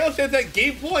 When Kazama says that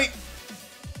game point.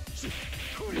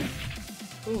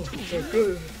 Oh, so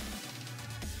good.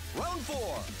 Round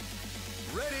 4.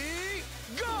 Ready,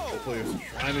 go! Both players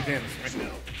trying to dance right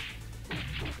now.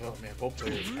 Oh man, both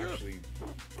players actually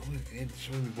going in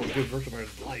showing me what good Virtua Fighter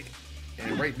is like.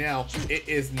 And right now, it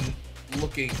is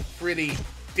looking pretty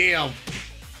damn.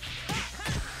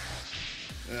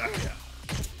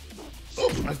 Oh,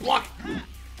 nice block.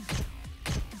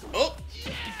 Oh,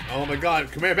 oh my God!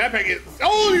 Command backpack is.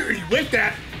 Oh, he whipped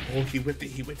that. Oh, he whipped it.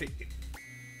 He whipped it.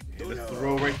 And the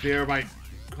throw right there by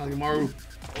Kagemaru.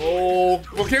 Oh,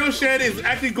 Volcano Shed is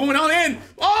actually going on in.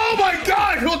 Oh my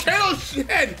God! Volcano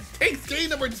Shed takes game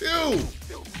number 2.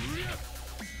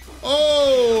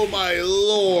 Oh my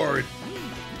Lord!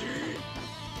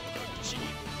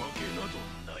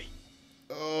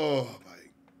 Oh my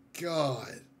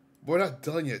God! We're not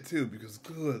done yet, too, because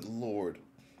good Lord.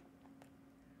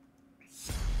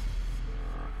 It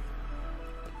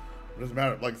doesn't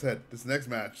matter. Like I said, this next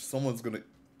match, somebody's gonna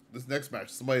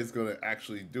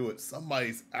actually do it.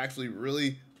 Somebody's actually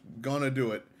really gonna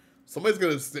do it. Somebody's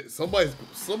going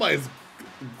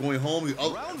home.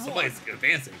 Somebody's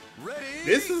advancing.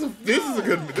 This is a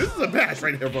match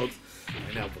right here, folks.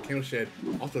 And now Volcano Shed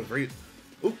also very.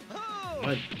 Oop.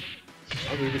 I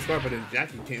was really smart, but then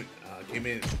Jackie came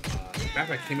in.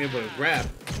 Backpack came in with a grab.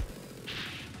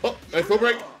 Oh, nice go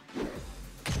break.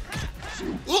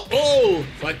 Oh,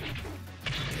 like.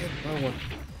 Another one.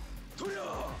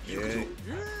 Yeah.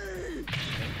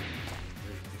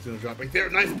 He's gonna drop right there.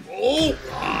 Nice. Oh!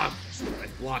 Ah,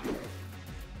 nice block.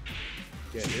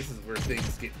 Yeah, this is where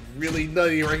things get really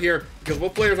nutty right here. Because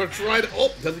both players are trying to.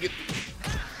 Oh, doesn't get.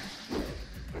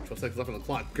 12 seconds left on the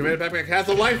clock. Commander Backpack has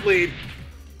a life lead.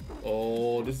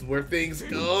 Oh, this is where things.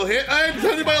 Oh, hit. I'm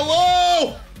protected by a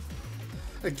low!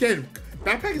 Again,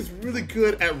 Backpack is really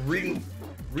good at reading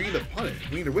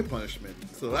with punishment.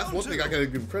 So that's one thing I gotta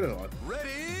give him credit on.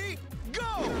 Ready,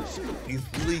 go! He's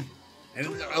really, and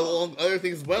along other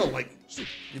things as well, like,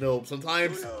 you know,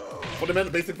 sometimes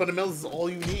basic fundamentals is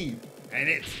all you need, and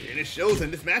it shows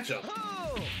in this matchup.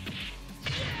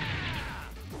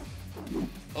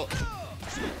 Oh,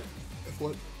 that's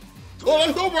what. Oh,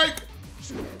 let's go break.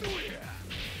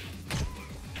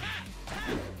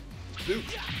 Dude.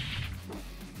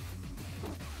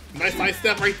 Nice side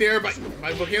step right there by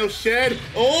Volcano Shed.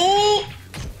 Oh!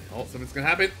 Oh, something's gonna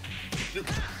happen.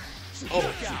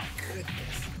 Oh,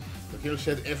 goodness. Volcano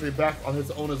Shed entry back on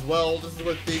his own as well. This is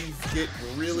where things get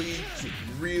really,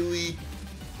 really.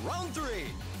 Round 3.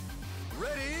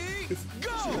 Ready,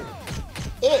 go!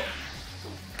 Oh!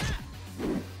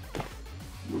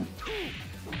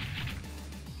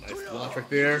 Nice launch right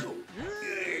there.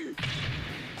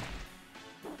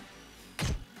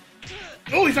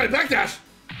 Oh, he's trying to backdash.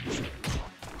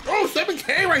 Oh,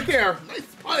 7K right there. Nice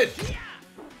punish.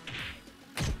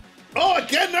 Oh,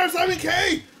 again, another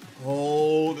 7K.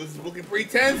 Oh, this is looking pretty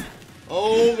tense.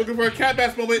 Oh, looking for a cat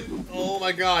bass moment. Oh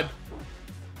my God.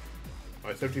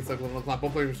 All right, 17 seconds on the clock.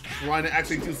 Both players trying to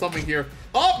actually do something here.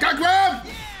 Oh, got grabbed.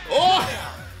 Oh.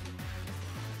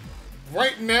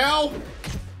 Right now,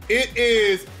 it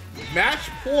is match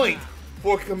point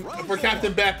for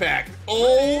Captain Backpack.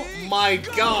 Oh my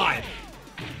God.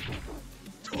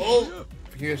 Oh,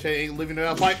 Shay ain't leaving it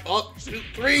out. Fight. Up, 2,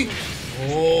 3.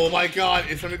 Oh my God,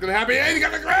 is something gonna happen? Hey, he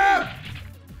got the grab.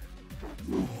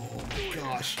 Oh my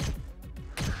gosh.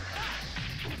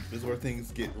 This is where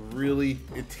things get really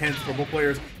intense for both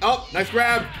players. Oh, nice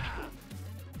grab.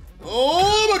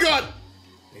 Oh my God.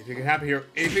 Anything can happen here.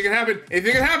 Anything can happen.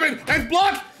 Anything can happen. Nice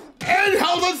block. And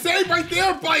held on save right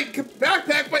there by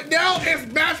Backpack. But now it's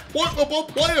match point for both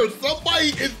players.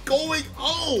 Somebody is going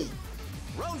home.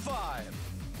 Round 5.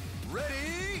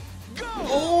 Ready, go!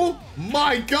 Oh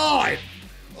my God!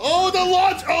 Oh, the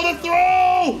launch! Oh, the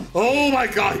throw! Oh my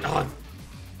God!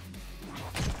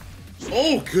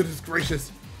 Oh, goodness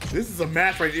gracious! This is a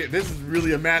match right here. This is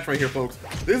really a match right here, folks.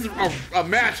 This is a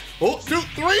match. Oh, 2,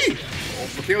 3! Oh,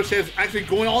 Volcano Shed is actually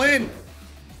going all in.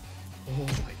 Oh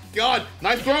my God!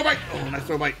 Nice throw by. Oh, nice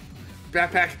throw by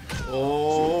Backpack.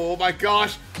 Oh my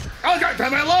gosh! Oh, God!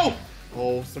 Time by low.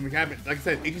 Oh, something happened. Like I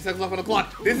said, 18 seconds left on the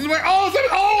clock. This is where. Oh,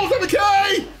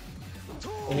 7K!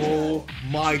 Oh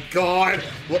my God!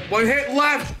 One hit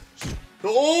left.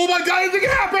 Oh my God! Anything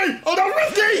can happen! Oh, that was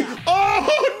risky! Oh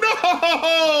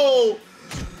no!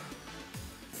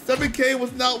 7K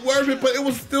was not worth it, but it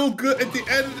was still good at the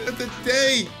end of the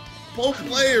day. Both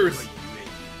players.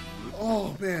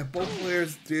 Oh man, both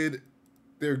players did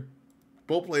their.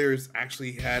 Both players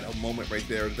actually had a moment right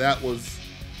there. That was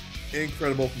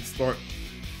incredible from start.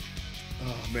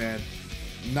 Oh man,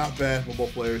 not bad for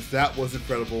both players. That was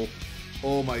incredible.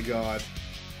 Oh my god.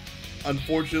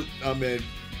 Unfortunately, I mean,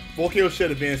 Volcano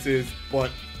Shed advances,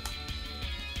 but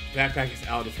Backpack is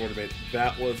out of the tournament.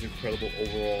 That was incredible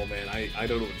overall, man. I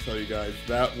don't know what to tell you guys.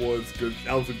 That was good.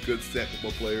 That was a good set for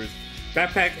both players.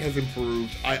 Backpack has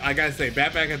improved. I gotta say,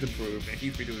 Backpack has improved, and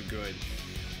he's been doing good.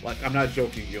 Like, I'm not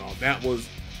joking, y'all. That was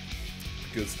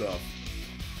good stuff.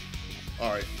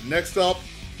 Alright, next up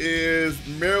is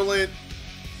Maryland.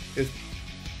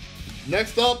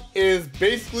 Next up is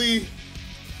basically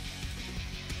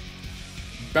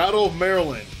Battle of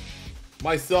Maryland.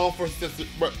 Myself versus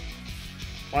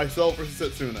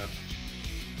Setsuna.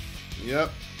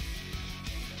 Yep.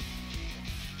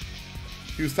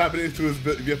 He was typing into his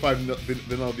VF5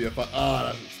 vanilla VF5.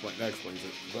 Ah, that explains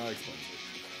it. That explains it.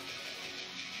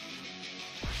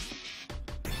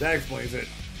 That explains it.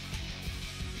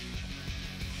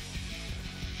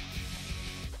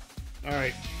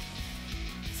 Alright.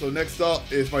 So next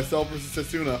up is myself versus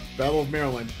Setsuna. Battle of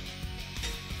Maryland.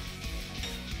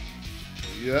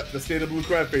 Yep, the State of Blue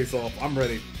Crab face-off. I'm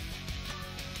ready.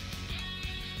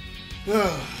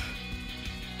 Alright,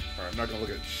 I'm not gonna look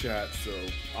at chat, so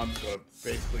I'm just gonna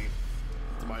basically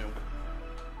to my own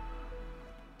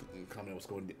comment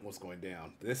what's going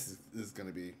down. This is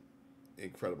gonna be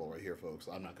incredible right here, folks.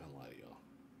 I'm not gonna lie to y'all.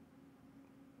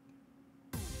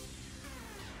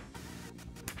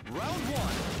 Round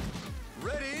one.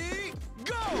 Ready,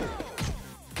 go!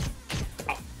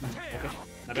 Oh, okay.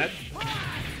 Not bad.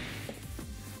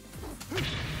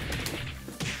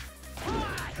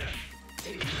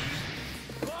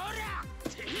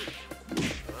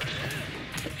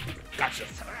 Gotcha.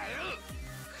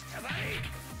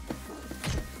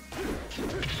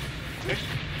 Okay,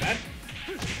 bad.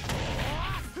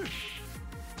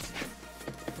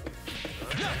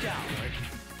 Knockout.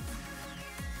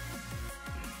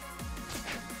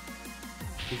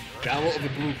 Battle of the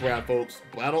Blue Crab, folks.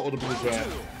 Battle of the Blue Crab.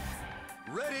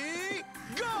 Ready,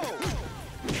 go!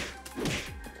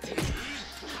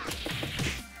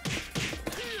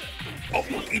 Oh,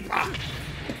 ah.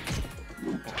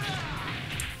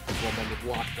 One on the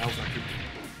block. That was not good.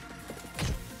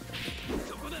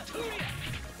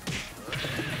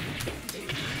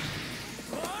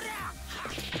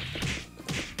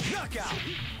 Knockout.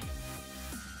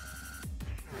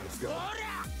 Let's go.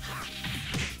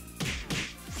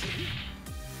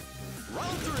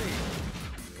 Round three.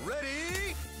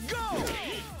 Ready, go!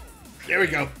 There we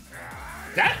go.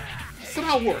 That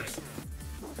somehow works.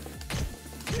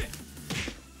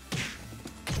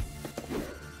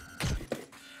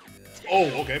 Oh,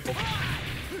 okay.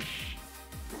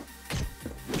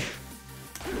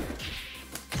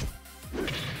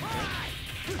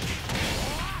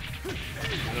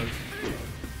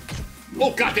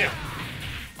 Oh, goddamn!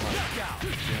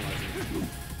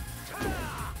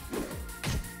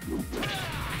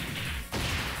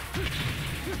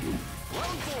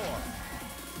 Round four.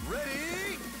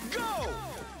 Ready, go!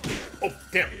 Oh,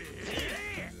 damn.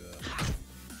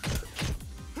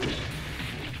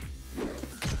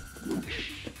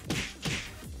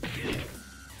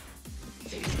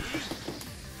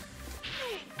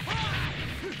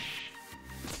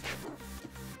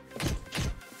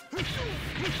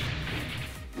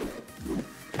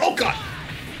 Oh, God!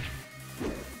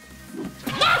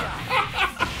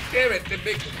 Damn it, that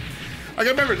big... I gotta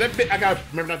remember that bit. I gotta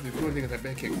remember not to do anything with that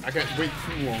back kick. I can't wait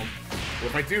too long. But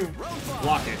if I do,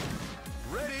 block it.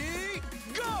 Ready,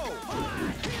 go!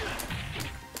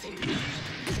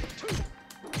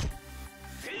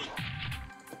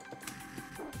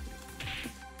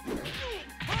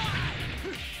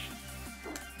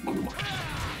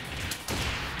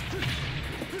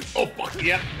 Oh, fuck.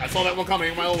 Yep, I saw that one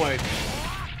coming a mile away.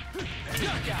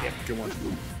 Yep, good one.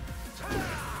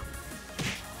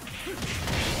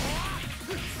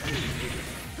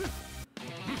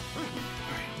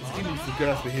 This game needs some good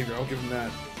ass behavior. I'll give him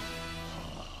that.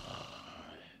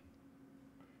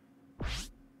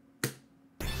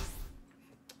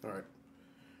 Alright.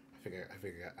 Okay,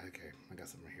 I got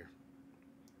something right here.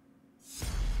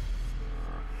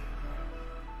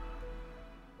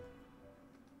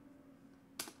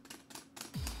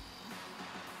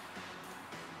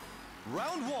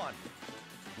 Round one.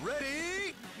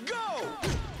 Ready, go!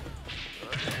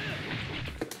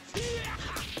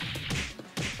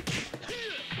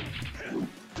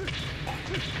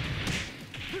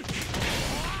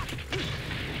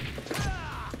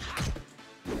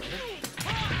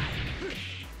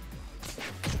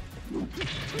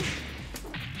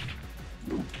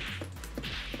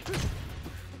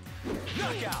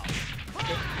 Knockout.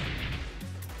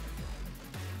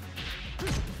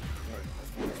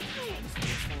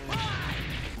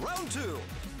 Round 2.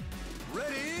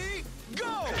 Ready,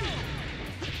 go!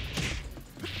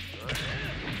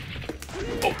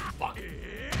 Oh, fuck.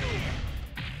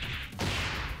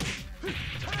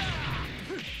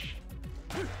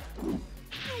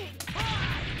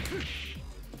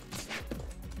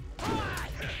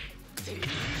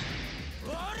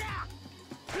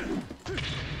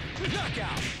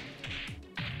 Knockout.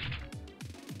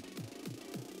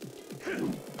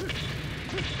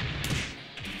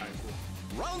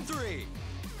 Round 3.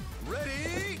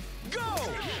 Ready, go!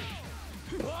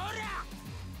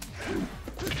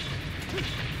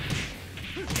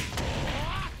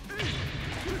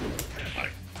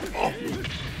 Oh.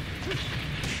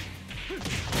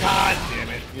 God damn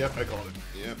it. Yep, I called it.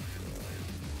 Yep.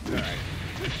 Alright.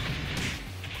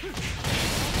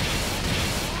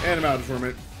 And I'm out of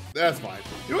tournament. That's fine.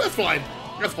 You know, that's fine.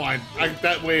 That's fine.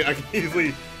 That way I can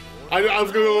easily... I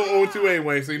was going to go 0-2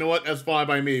 anyway, so you know what? That's fine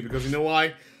by me, because you know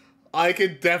why? I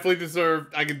can definitely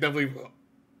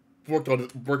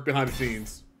work behind the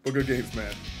scenes for good games,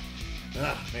 man.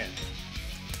 Ah, man.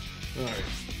 Alright.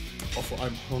 Also,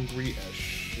 I'm hungry as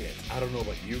shit. I don't know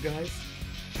about you guys.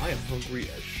 I am hungry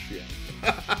as shit.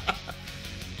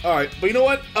 Alright, but you know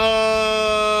what?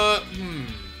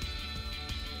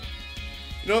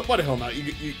 You know what? Why the hell not?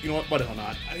 You know what? Why the hell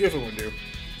not? Here's what we're gonna do.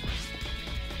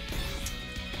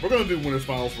 We're gonna do winners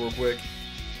finals real quick.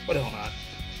 Why the hell not?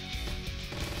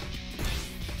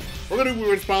 We're gonna do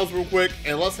winners finals real quick,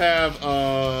 and let's have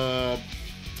let's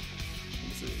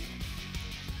see.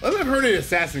 Let's have Hernan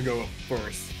Assassin go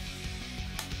first.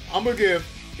 I'm gonna give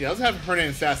let's have Hernan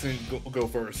Assassin go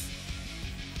first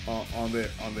on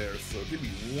there. So give me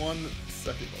 1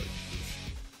 second, buddy.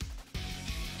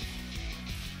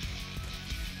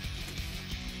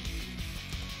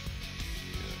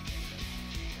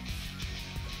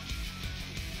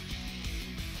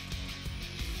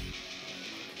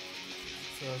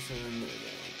 Assassin.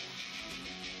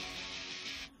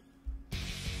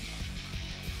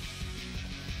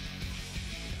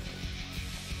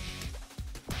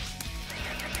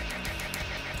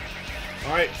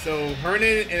 Alright, so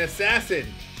Hernan and Assassin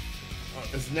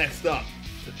is next up.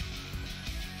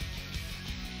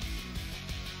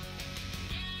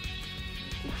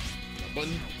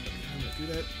 Button. Do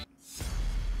that.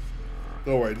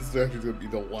 Don't worry, this is actually going to be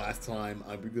the last time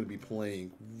I'm going to be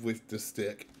playing with the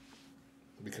stick.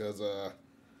 Because,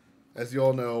 as you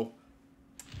all know,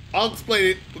 I'll explain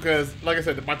it because, like I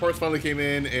said, my parts finally came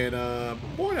in, and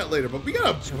more on that later. But we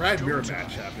got a Brad Mirror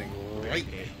match happening right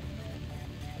now.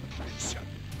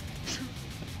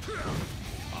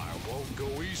 I won't go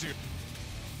easy.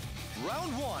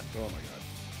 Round 1. Oh my god.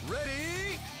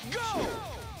 Ready, go!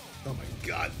 Oh my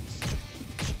god.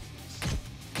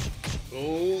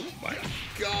 Oh my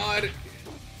god.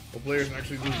 The players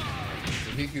actually do.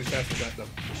 He just has got the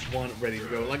one ready to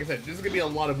go. Like I said, there's gonna be a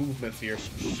lot of movements here.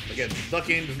 Again,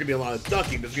 ducking, there's gonna be a lot of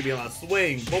ducking, there's gonna be a lot of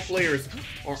swing. Both players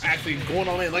are actually going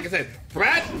all in. Like I said,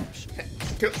 Brad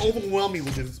can overwhelm me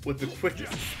with the quickness,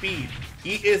 speed.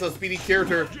 He is a speedy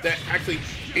character that actually,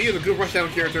 he is a good rushdown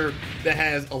character that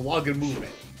has a lot of good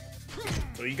movement.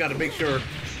 So you gotta make sure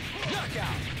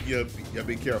you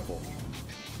be careful.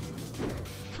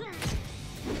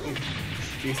 Ooh,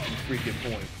 Jason freaking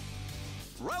point.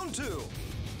 Round 2.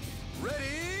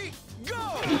 Ready, go!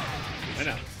 I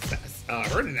know.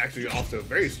 Hernan actually off to a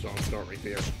very strong start right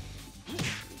there.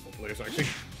 Both players are actually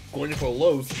going in for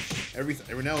lows every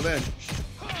now and then.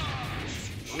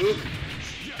 Oop.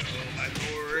 Oh my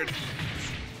lord.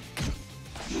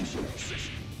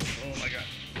 Oh my god.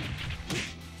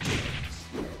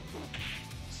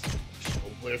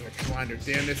 Both players are trying their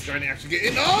damnedest, trying to actually get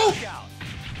in. Oh!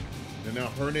 And now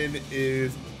Hernan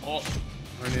also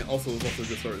is also a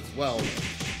good start as well.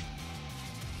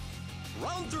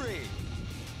 Round 3.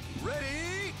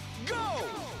 Ready, go!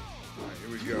 Alright, here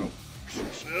we go.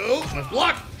 Oh, nice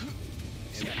block!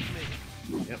 And,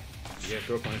 yep. Yeah,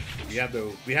 throw punish. We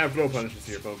have throw punishes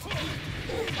here, folks. Oh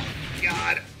my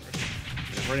god!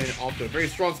 And Hernan off to a very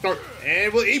strong start.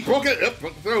 And he broke it! Yep,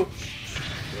 broke the throw.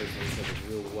 Plays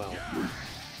real well.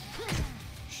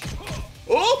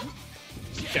 Oh!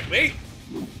 Checkmate!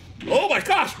 Oh my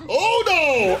gosh! Oh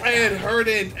no! And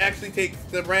Hernan actually takes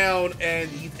the round, and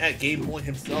he's at game point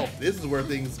himself. This is where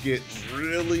things get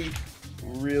really,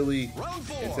 really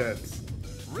intense.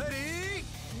 Ready,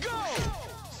 go!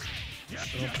 Oh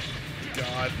my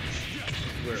god.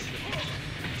 Where?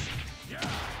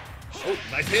 Oh,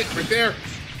 nice hit right there.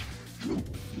 Oh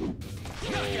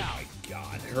my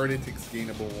god. Hernan takes game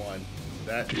number 1.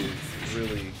 That is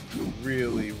really,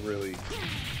 really, really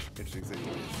interesting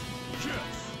situation.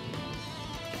 Yes.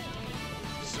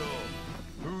 So,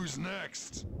 who's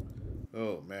next?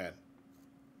 Oh man.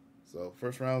 So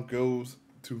first round goes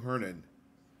to Hernan.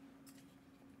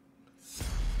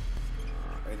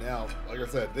 Right now, like I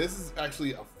said, this is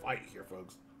actually a fight here,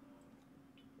 folks.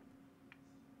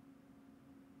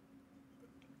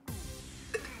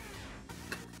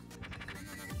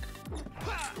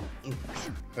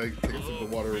 Take a sip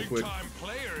of water real quick. Big-time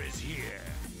player is here.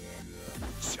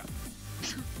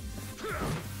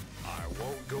 I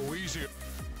won't go easy.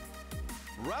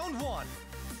 Round one.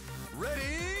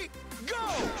 Ready, go!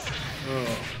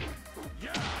 Oh.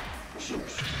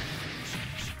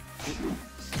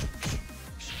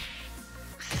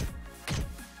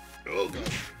 Oh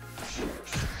god.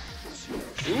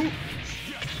 Ooh.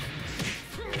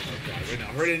 Oh my god. Right now,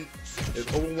 Hernan is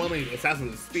overwhelming Assassin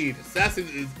with speed. Assassin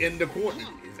is in the corner.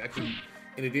 He's actually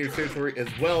in the dangerous territory as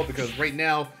well because right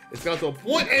now it's gone to a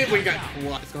point and we got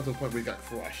crushed. It's gone to a point where we got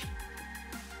crushed.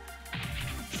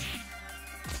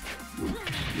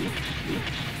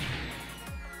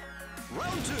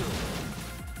 Round two.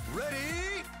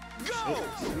 Ready, go!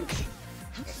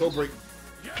 So break.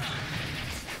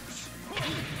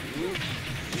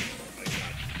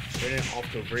 Hernan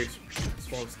off to a very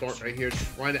strong start right here.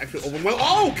 Trying to actually overwhelm.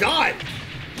 Oh god!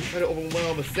 Trying to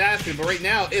overwhelm Assassin, but right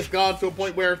now it's gone to a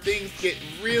point where things get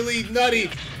really nutty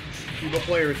for the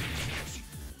players.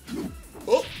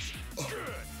 Oh!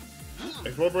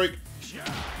 Next one break.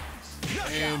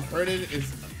 And Hernan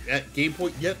is at game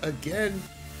point yet again.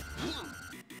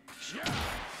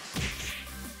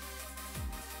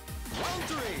 Round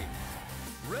three.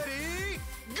 Ready,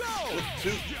 go!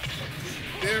 Two.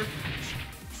 There.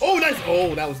 Oh, nice.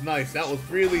 Oh, that was nice. That was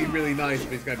really, really nice.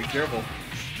 But he's got to be careful.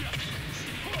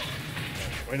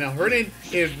 Right now, Hernan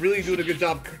is really doing a good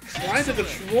job trying to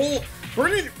control.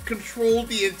 Hernan controlled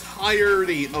the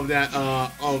entirety of that,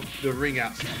 of the ring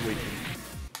out situation.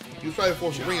 He was trying to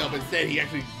force the ring out, but instead he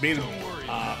actually made him,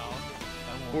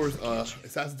 force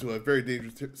Assassin to a very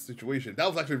dangerous situation. That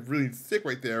was actually really sick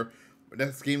right there. But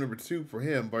that's game number 2 for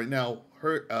him. But right now,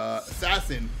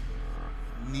 Assassin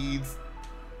needs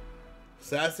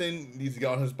to get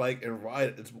on his bike and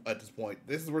ride at this point.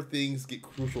 This is where things get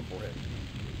crucial for him.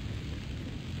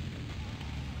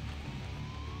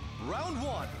 Round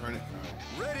one.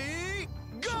 Ready,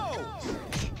 go!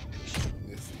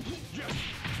 This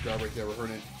job right there with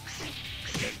Hernan.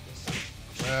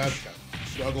 Grab,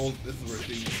 struggled. This is where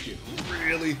things get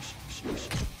really.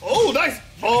 Oh, nice!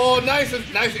 Oh, nice!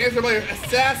 Nice answer by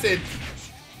Assassin.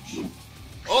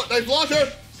 Oh, nice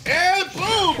launcher! And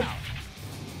boom!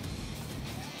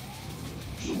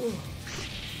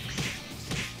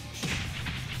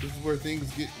 This is where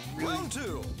things get really. Round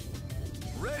two.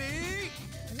 Ready,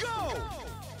 go!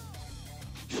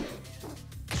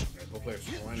 Both players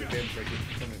trying to damage right here.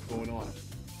 Something's going on.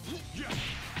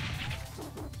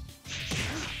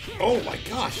 Oh my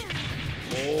gosh!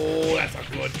 Oh, that's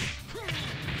not good.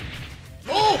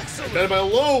 Oh! Better by a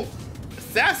low.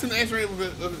 Assassin answering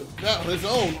with his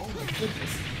own. Oh my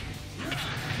goodness.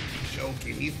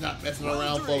 Joking. He's not messing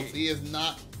around, folks. He is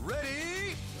not.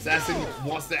 Ready, Assassin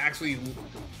wants to actually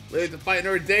live to fight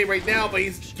another day right now, but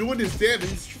he's doing his damage.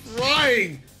 He's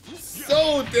trying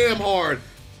so damn hard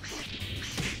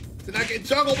to not get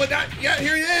juggled, but not yet.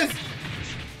 Here he is.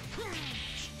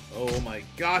 Oh my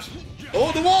gosh.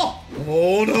 Oh, the wall.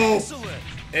 Oh no. excellent.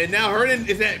 And now Hernan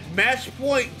is at match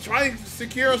point, trying to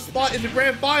secure a spot in the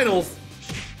grand finals.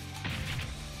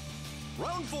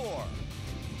 Round four.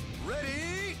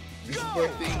 Ready, This is go! where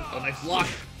things. A nice block.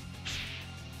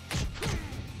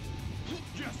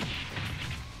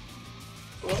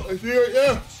 Oh, I see it,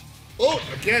 yeah. Oh,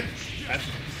 again. That's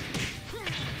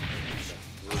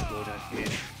really going on in.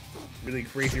 Really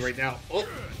crazy right now. Oh,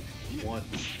 1,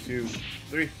 2,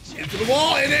 3. Into the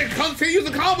wall, and then continues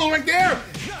the combo right there.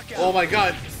 Oh my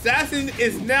god. Assassin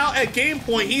is now at game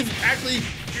point. He's actually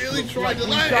really trying to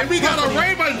land. And we got a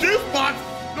rainbow juice box.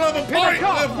 Another point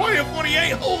of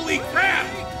 48. Holy crap.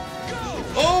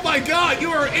 Oh my god, you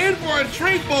are in for a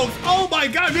treat, folks. Oh my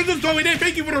god, this is going in.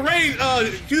 Thank you for the rain,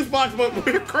 juice box, but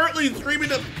we're currently streaming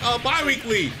the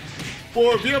bi-weekly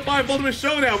for VF5 Ultimate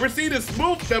Showdown. We're seeing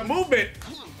the movement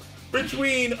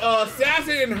between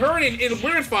Assassin and Hernan in the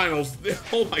winners finals.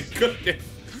 Oh my goodness.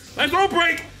 Nice rope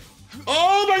break.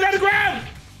 Oh my god, the grab.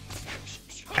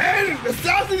 And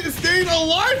Assassin is staying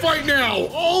alive right now.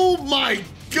 Oh my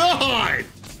god.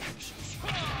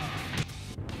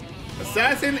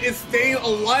 Assassin is staying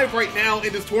alive right now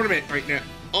in this tournament right now.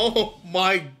 Oh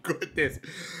my goodness.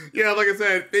 Yeah, like I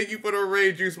said, thank you for the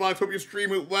raid, Juice Box. Hope you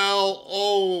stream it well.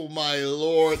 Oh my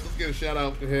lord. Let's get a shout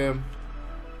out to him.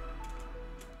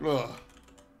 Ugh.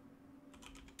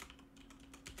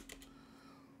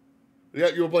 Yeah,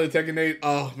 you were playing Tekken 8.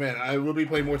 Oh man, I will be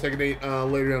playing more Tekken 8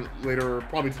 later,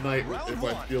 probably tonight if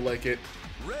I feel like it.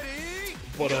 Ready?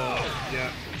 But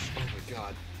yeah. Oh my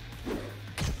god.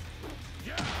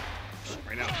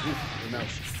 Right now,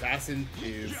 Assassin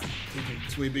is taking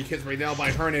 2 big hits right now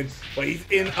by Hernan, but he's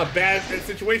in a bad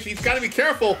situation. He's got to be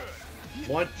careful.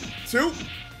 1, 2,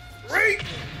 3.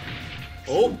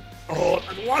 Oh,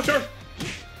 the launcher.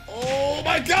 Oh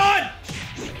my god.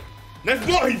 Nice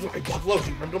blow. He's like, block low.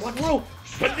 He remembered to block low.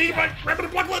 But he remembered to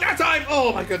block low that time.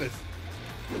 Oh my goodness.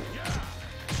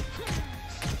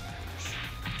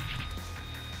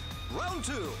 Round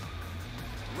 2.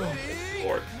 Ready?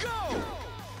 Lord. Go!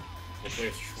 The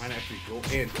player's trying to actually go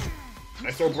in.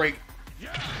 Nice throw break.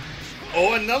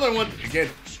 Oh, another one. Again.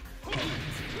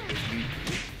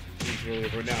 He's really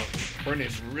over now. Hernan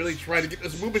is really trying to get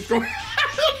this movement going.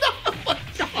 Oh my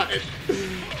god.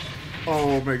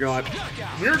 Oh my god.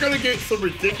 We're gonna get some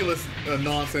ridiculous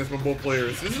nonsense from both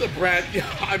players. This is a Brad.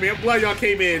 I mean, I'm glad y'all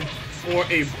came in for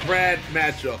a Brad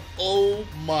matchup. Oh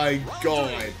my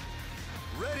god.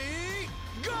 Ready?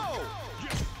 Go!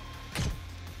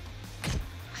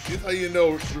 This is how you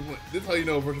know. This is how you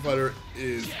know Virtua Fighter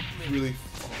is really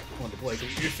fun to play.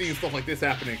 Cause you're seeing stuff like this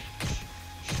happening.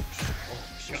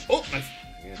 Oh, nice.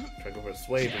 Yeah, try to go for a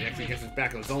sway, but he actually gets his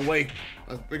back in his own way.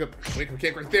 Bring up, wake up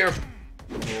kick right there.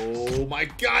 Oh my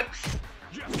god!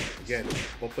 Again,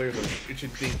 both players are itching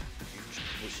things.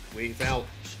 Waves out.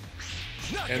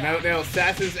 And now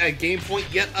Assassin's at game point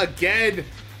yet again.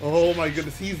 Oh my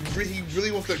goodness, he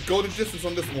really wants to go the distance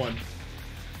on this one.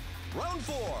 Round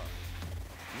 4.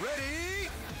 Ready?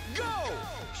 Go!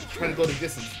 He's trying to go the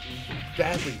distance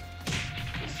badly.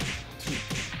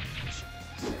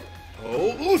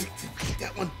 Oh,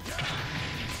 that one.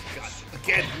 God,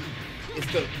 again. It's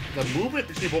the movement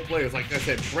between both players. Like I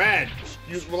said, Brad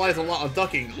relies a lot on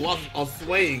ducking, a lot on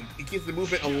swaying. He keeps the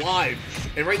movement alive.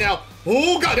 And right now,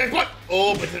 oh god, that's what?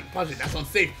 Oh, but that's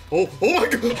unsafe. Oh my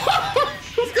god!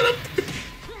 Who's gonna?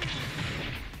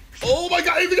 Oh my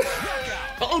god!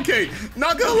 Okay,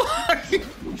 not gonna lie.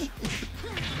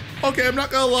 Okay, I'm not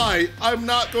gonna lie. I'm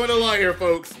not going to lie here,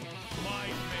 folks.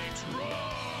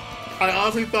 I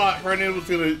honestly thought Hernan was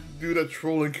gonna do the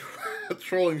trolling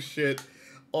shit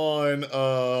on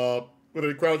with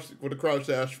a crouch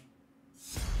dash.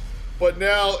 But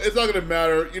now it's not gonna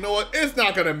matter. You know what? It's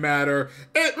not gonna matter.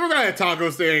 We're gonna have taco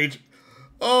stage.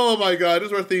 Oh my god, this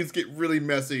is where things get really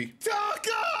messy.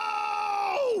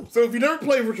 Taco! So if you never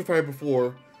played Virtua Fighter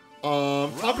before,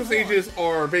 taco stages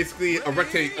are basically a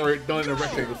rectangle or done in a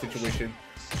rectangle situation.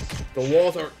 The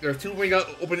walls there's 2 ring out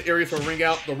open areas for a ring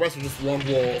out. The rest are just long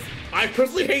walls. I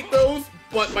personally hate those,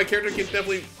 but my character can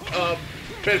definitely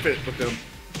benefit with them.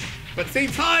 But at the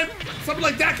same time, something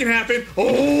like that can happen.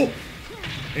 Oh!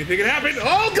 Anything can happen.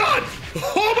 Oh, God!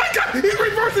 Oh, my God! He's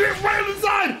reversing it right on the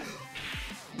side!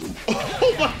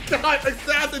 Oh, my God!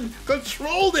 Assassin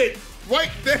controlled it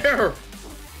right there!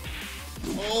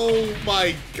 Oh,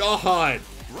 my God!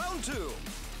 Round 2.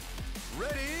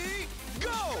 Ready?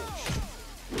 Go!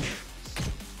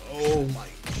 Oh, my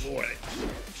Lord.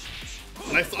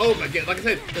 Nice. Oh, again, like I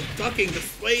said, the ducking, the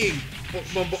swaying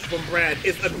from Brad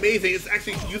is amazing. It's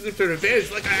actually using it to their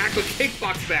advantage, like an actual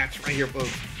kickbox match right here,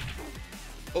 folks.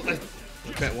 Oh, nice.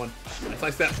 That one.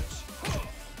 Nice step.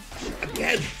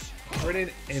 Again, Hernan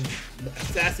and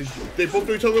Assassin, they both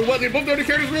do each other well. They both know the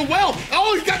characters real well.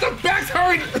 Oh, he got the back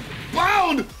turn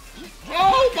bound.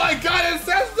 Oh my God,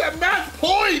 Assassin's at match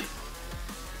point.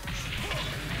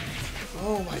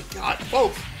 Oh my God,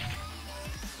 folks.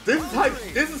 This is hype.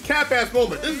 This is Cat-Ass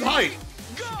moment. This is hype.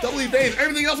 Double evades,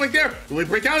 everything else right there. Will he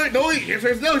break out of it? No, the answer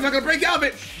is no. He's not gonna break out of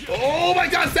it. Oh my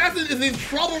God, Assassin is in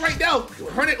trouble right now.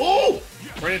 Hernan, oh!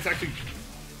 Hernan's actually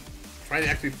trying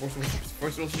to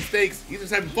force those mistakes. He's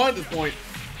just having fun at this point.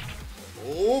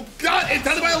 Oh God, it's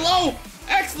done by a low.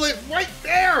 Excellent, right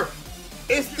there.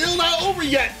 It's still not over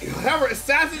yet. However,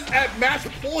 Assassin's at match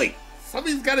point.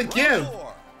 Something's gotta give.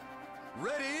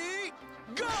 Ready?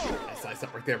 Go! Nice side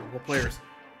step right there for both players.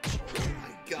 Oh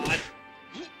my God.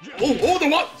 Oh, the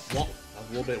wall. That was a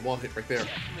little bit of wall hit right there.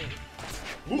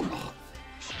 Ooh.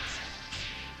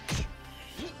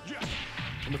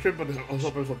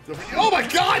 Oh my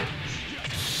God!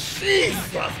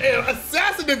 Jesus!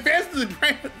 Assassin advances to the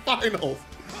grand finals.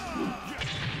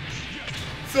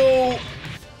 So,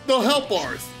 the health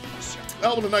bars.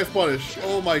 That was a nice punish.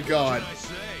 Oh my God.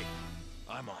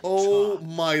 Oh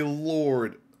my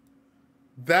Lord.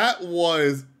 That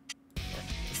was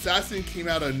assassin came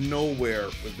out of nowhere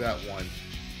with that one.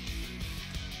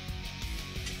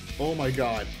 Oh my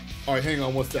god. Alright, hang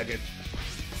on 1 second.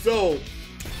 So,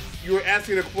 you were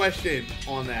asking a question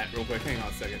on that real quick. Hang on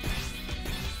a second.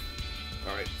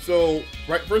 Alright, so,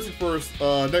 right, first and first,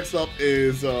 next up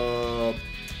is, we're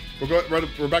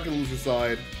back on the loser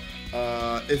side.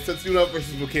 It's Setsuna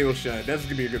versus Volcano Shen. That's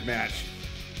gonna be a good match.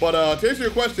 But, to answer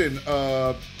your question,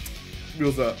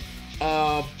 wheels up.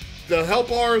 The health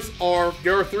bars are,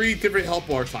 there are 3 different health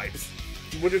bar types.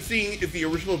 What you're seeing is the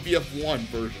original VF1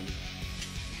 version.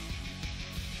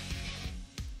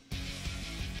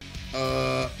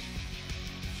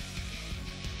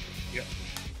 Yep.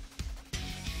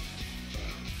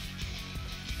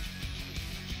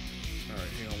 Alright,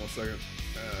 hang on 1 second.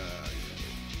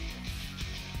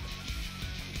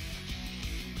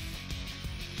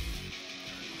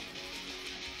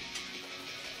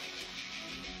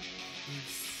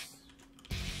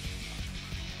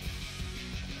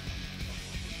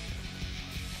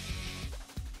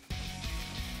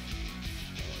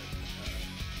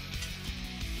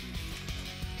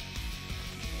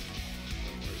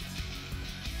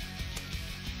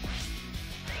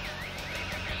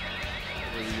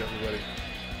 Everybody.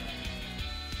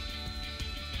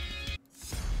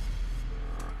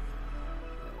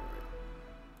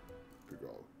 We're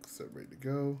all set, ready to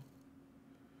go.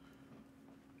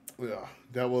 Yeah,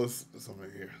 that was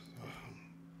something here.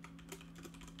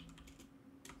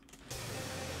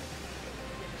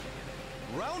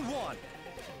 Round 1.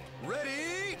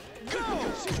 Ready, go!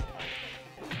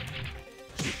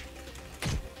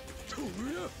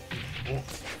 Oh.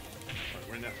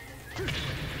 Right now.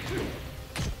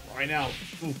 Right now.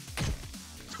 Ooh.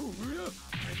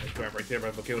 Right, grab right there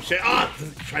by Volcano Shen. Ah!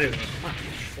 Try to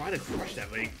crush that,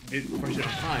 but he didn't crush it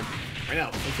on time. Right now,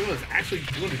 Setsuna's actually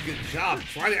doing a good job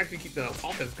trying to actually keep the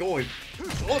offense going.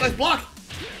 Oh, nice block!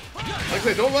 Like I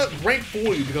said, don't let rank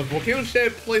fool you because Volcano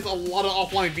Shen plays a lot of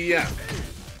offline VF.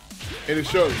 And it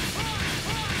shows.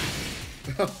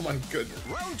 Oh my goodness.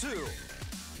 Round 2.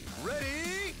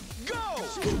 Ready, go!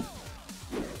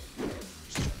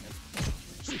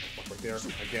 There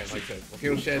again, like I said,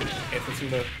 Volcano Shen and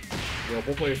Setsuna, you know,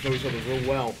 both players know each other real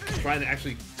well. Trying to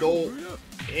actually go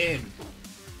in.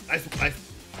 Nice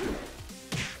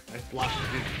block.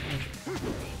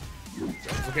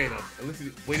 It's okay though. At least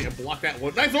he's waiting to block that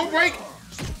one. Nice zone break.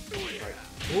 Right.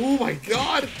 Oh my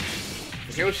god.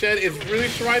 Volcano Shen is really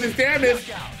trying his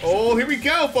damage. Oh, here we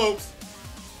go, folks.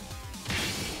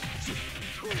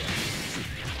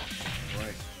 All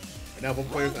right. Right now, both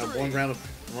players have one round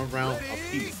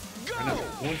apiece. Right now,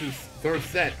 going to third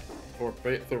set, or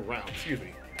third round, excuse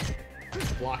me.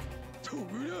 Block. This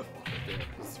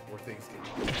is where things get.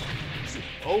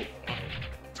 Oh!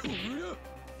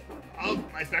 Oh,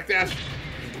 nice backdash.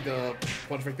 The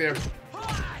punch right there. He's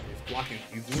blocking.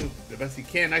 He's doing the best he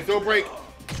can. Nice throw break.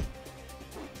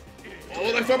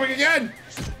 Oh, nice throw break again!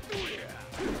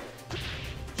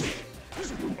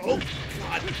 Oh,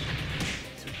 God.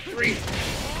 2, 3.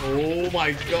 Oh,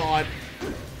 my God.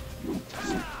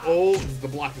 Oh, the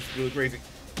block is really crazy.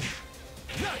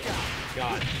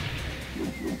 God.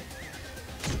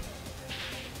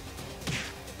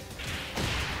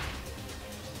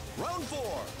 Round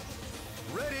 4.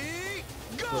 Ready,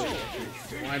 go!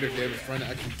 Slider damage trying to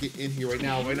actually get in here right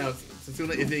now. Right now,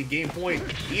 Setsuna is a game point.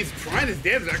 He's trying his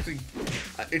damage to actually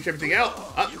inch everything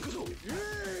out.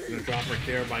 Gonna drop right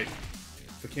there by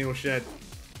Volcano Shen.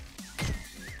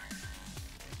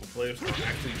 Players are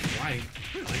actually trying.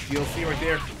 Nice DLC right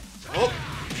there. Oh!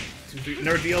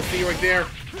 Another DLC right there.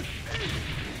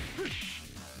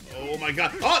 Oh my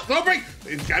god. Oh, throw break!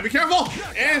 He's gotta be careful!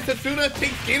 And Setsuna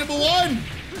takes game number 1!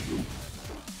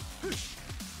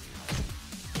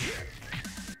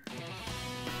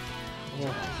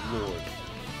 Oh lord.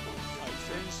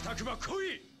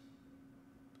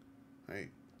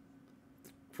 Alright.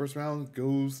 First round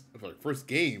goes, first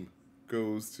game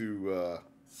goes to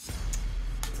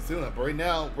Setsuna, but right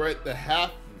now we're at the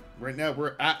half. Right now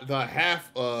we're at the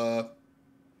half. Well,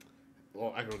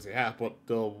 I don't say half, but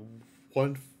the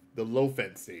low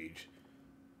fence stage.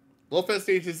 Low fence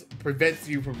stages prevents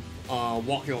you from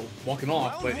walking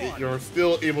off, but you're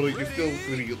still able to. You're still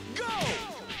going to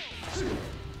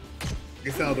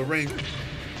get out of the ring.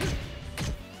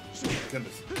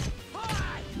 Goodness.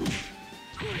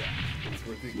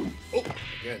 Oh,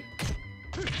 again.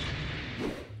 The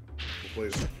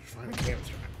players trying to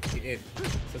damage get in.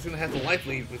 Setsuna has the life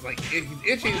lead, but it's like he's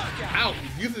itching out.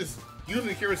 He's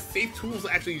using Kira's safe tools to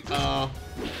actually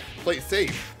play it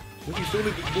safe. Which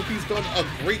he's done a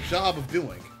great job of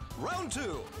doing. Round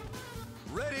 2.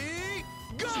 Ready,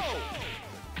 go!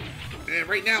 And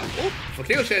right now, oh,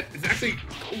 Volcano Shed is actually,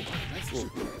 oh, nice little,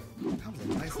 that was a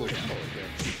nice little combo right there.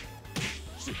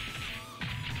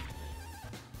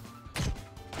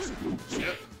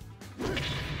 Yep.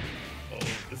 Oh,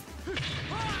 this,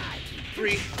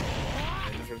 3.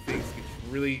 And this where things get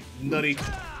really nutty.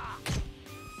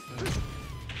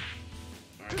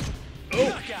 Alright. Oh!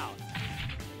 Knockout.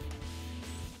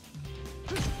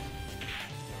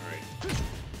 Alright.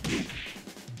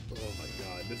 Oh my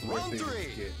god, this is where Round things 3.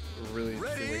 get really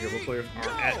Ready, interesting right here. What players are go.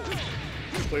 at.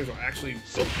 What players are actually.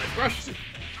 Oh, nice rush!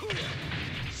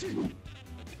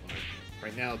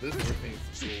 Right now, this is where things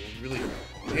go really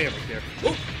damn right there.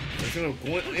 Oh! They're gonna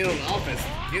go in on the offense.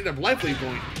 Get their life lead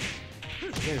going.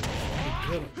 Man,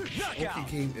 good.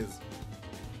 This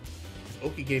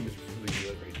Oki game is really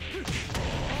good right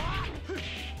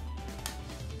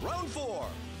now. Round 4.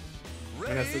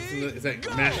 And that's is that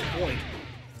match point.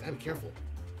 Gotta be careful.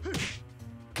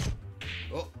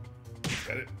 Oh,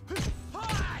 got it.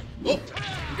 Oh, here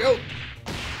we go.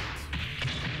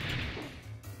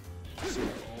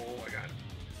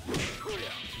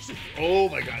 Oh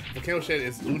my god. Volcano Shed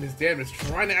is doing his damage,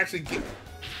 trying to actually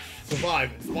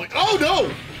survive. It's point. Oh no!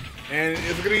 And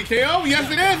is it gonna be KO? Yes,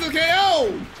 it is a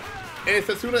KO! And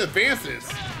Setsuna advances.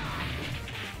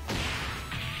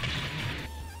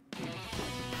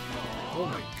 Oh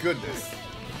my goodness.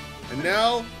 And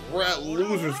now we're at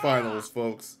losers finals,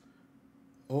 folks.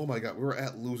 Oh my god, we're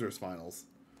at losers finals.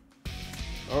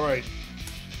 Alright.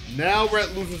 Now we're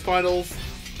at losers finals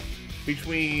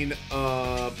between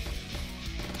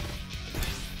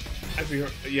actually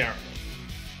yeah.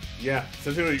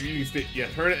 Setsuna, you need to stay. Yeah,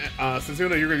 turn it.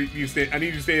 Setsuna, you're gonna you stay. I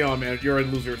need you to stay on, man. You're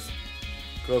in losers.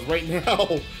 Because right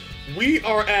now we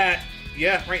are at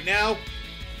right now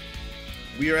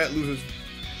we are at losers.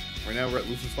 Right now we're at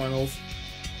losers finals.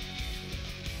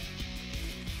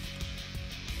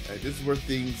 And this is where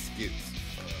things get.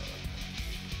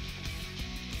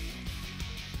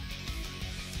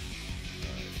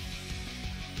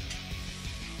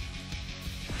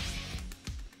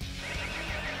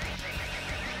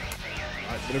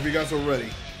 Whenever you guys are ready.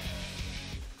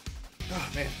 Oh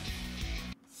man.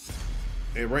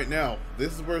 And right now,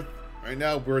 this is where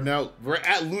we're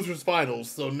at losers finals.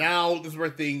 So now this is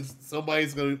where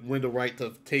somebody's gonna win the right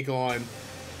to take on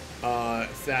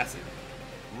Assassin.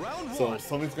 Round 1. So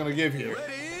something's gonna give here.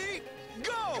 Ready,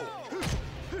 go.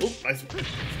 Oh, nice.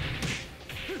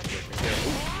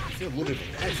 See a little bit of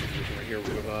a bad situation right here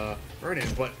with Vernon,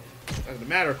 but doesn't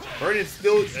matter. Vernon is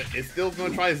still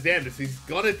gonna try his damnedest. He's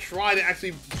gonna try to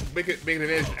actually make an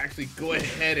advantage. Actually, go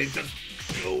ahead and just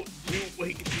go do what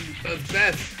he does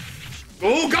best.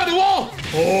 Oh, got the wall!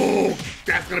 Oh,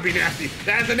 that's gonna be nasty.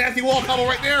 That's a nasty wall combo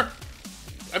right there.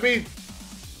 I mean,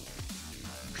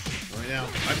 right now,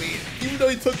 even though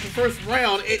he took the first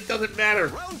round, it doesn't matter.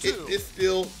 Round 2. It's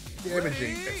still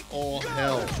damaging. It's all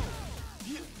hell.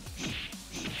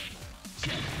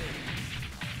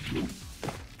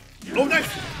 Oh, nice!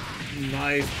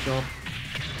 Nice jump.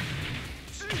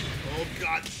 Oh,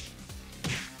 God.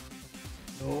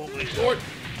 Oh, my Lord.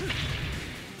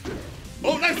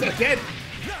 Oh, nice! Again!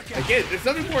 Again, there's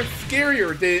nothing more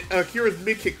scarier than Akira's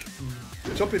mid-kick,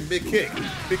 jumping mid-kick.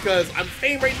 Because I'm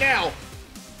saying right now,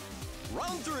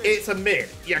 Round 3. it's a mid.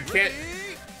 You can't,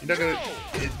 you're not gonna,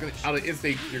 it's gonna, out of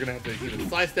instinct, you're gonna have to either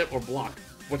sidestep or block.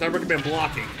 Which I recommend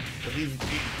blocking. But he's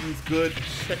good.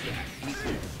 Check that.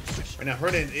 Right now,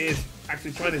 Hernan is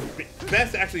actually trying his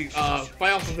best to actually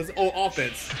fight off of his own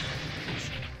offense.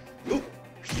 Ooh,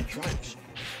 he tried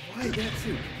that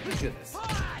too. My goodness.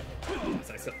 Alright,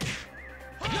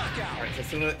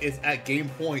 Setsuna is at game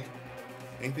point.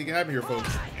 Anything can happen here,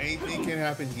 folks. Anything can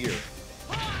happen here.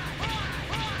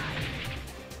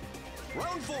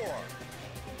 Round 4.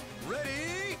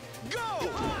 Ready, go.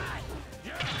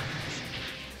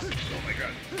 Oh my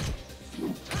god.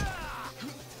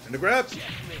 And the grab.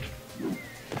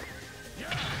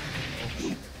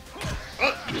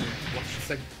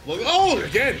 Oh,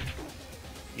 again!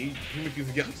 He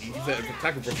uses that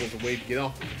Takeover as a way to get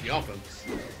off him.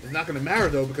 It's not going to matter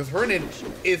though because Hernan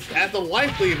is at the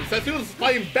life lead. Setsuna's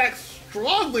fighting back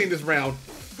strongly in this round.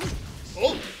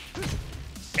 Oh!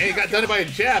 And he got done by a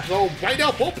jab. So right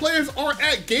now, both players are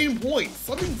at game point.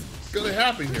 Something's going to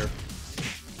happen here.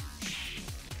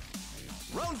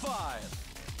 Round 5.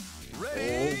 Oh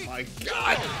Ready, my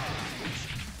god!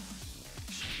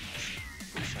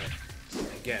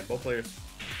 Again, both players.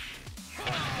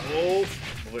 Both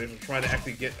players are trying to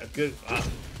actually get a good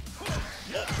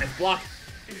nice block.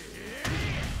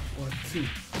 1, 2,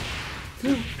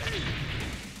 2.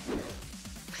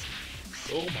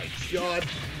 Oh my god!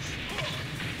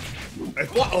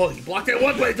 Nice block. Oh, he blocked it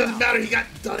one, but it doesn't matter. He got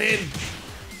done in.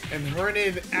 And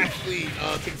Hernan actually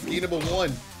takes game number 1.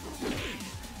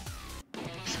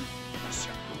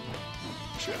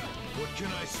 What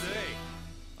can I say?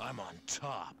 I'm on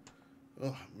top.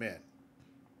 Oh, man.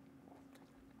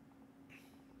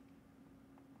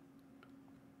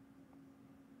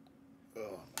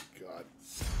 Oh, my God.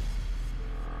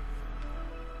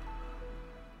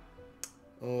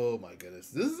 Oh, my goodness.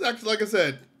 This is actually, like I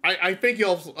said, I thank you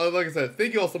all, like I said,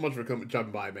 thank you all so much for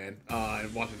jumping by, man,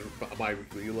 and watching the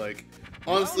bi-weekly. Like,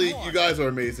 honestly, you guys are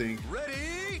amazing.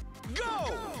 Ready,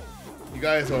 go! You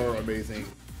guys are amazing.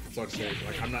 So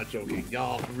like, I'm not joking.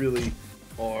 Y'all really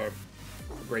are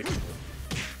great people.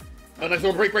 A nice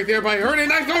little break right there by Hernan.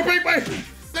 Nice little break by...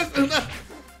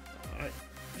 Alright.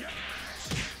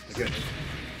 Again,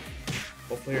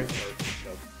 both players are,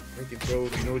 making throws.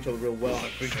 They know each other real well. I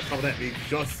think on top of that, they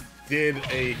just did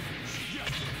a...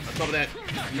 On top of that,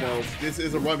 this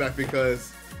is a run back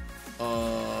because...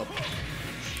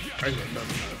 Actually, no,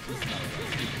 this is not a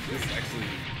run. This is actually...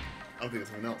 I don't think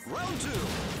it's something else. Round 2.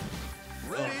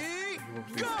 Ready,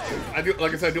 go! I do,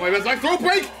 like I said, I do my best. Nice throw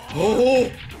break!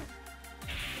 Oh!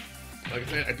 Like I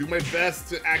said, I do my best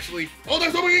to actually... Oh,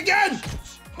 there's something again!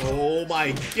 Oh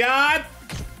my God!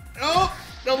 Oh,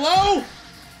 the low!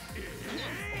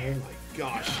 Oh my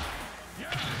gosh.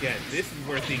 Again, this is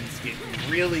where things get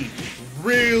really,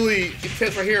 really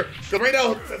intense right here. Because right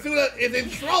now, Sasuna is in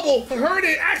trouble.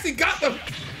 Hernan actually got the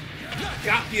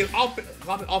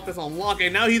offense on lock,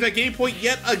 and now he's at game point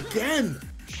yet again.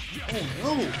 Oh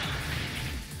no.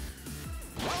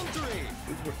 Round 3.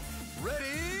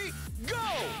 Ready, go!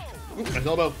 Ooh, nice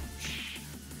elbow.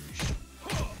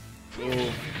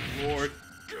 Oh, Lord.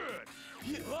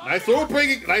 Nice throw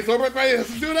break by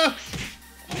Sasuna.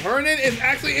 Hernan is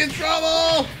actually in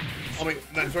trouble. Oh, wait,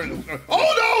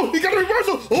 oh no! He got a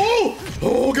reversal!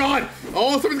 Oh God!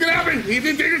 Oh, something's gonna happen! He's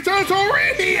in dangerous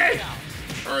territory! He is!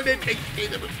 Hernan takes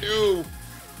game number 2.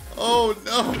 Oh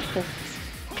no!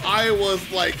 I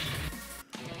was like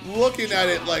looking at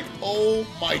it like, oh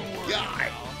my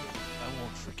God! I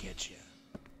won't forget you.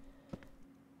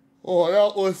 Oh,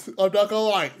 that was, I'm not gonna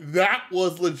lie, that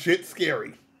was legit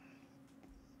scary.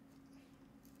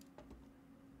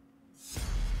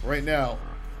 Right now.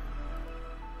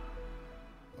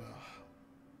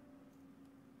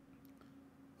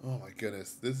 Oh my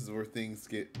goodness, this is where things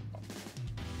get,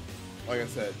 like I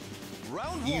said,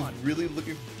 Round he's 1. really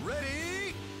looking,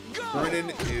 Ready, go! Hernan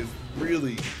is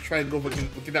really trying to go for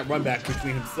get that run back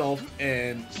between himself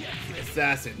and the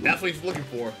Assassin. That's what he's looking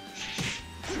for.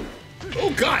 Oh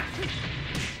God!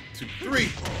 2, 3.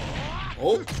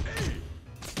 Oh.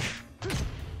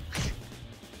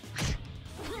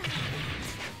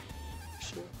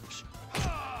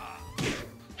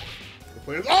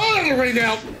 Oh, that's a ring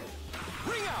out!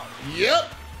 Ring out!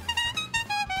 Yep!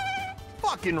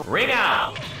 Fucking ring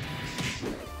out!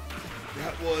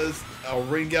 That was a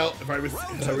ring out if I've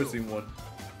ever seen one.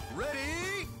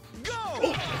 Ready, go!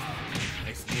 Oh,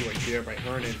 nice knee right there by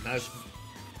Hernan. Nice.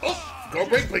 Oh, go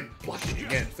break, blocked it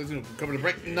again. Sasuna coming to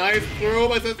break. Nice throw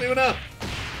by Sasuna.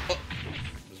 Oh,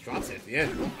 just drops it at the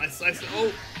end. Oh, nice.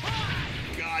 Oh,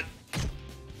 God.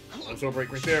 Nice throw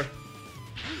break right there.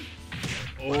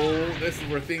 Oh, this is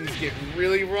where things get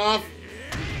really rough.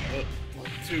 1,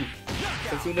 2.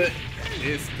 Sasuna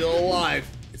is still alive.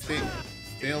 It's staying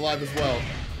alive as well.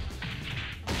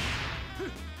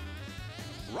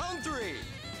 Round 3.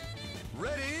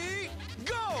 Ready,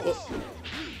 go! Oh,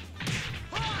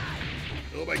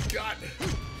 oh my God.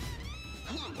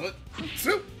 1,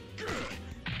 2.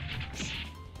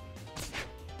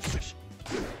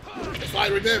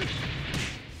 Slide right there.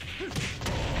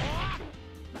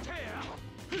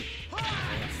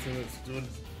 Doing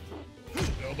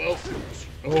elbow.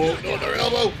 Oh, no, another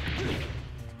elbow.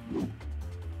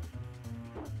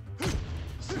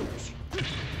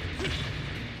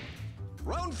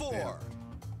 Round 4.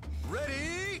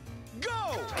 Ready,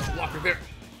 go! Block right there.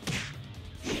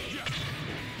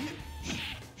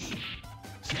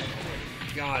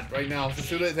 God, right now,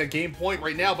 Sasuna is at game point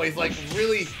right now, but he's like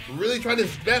really trying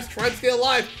his best, trying to stay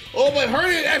alive. Oh, but Hernan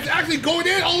is actually going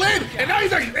in, all in, and now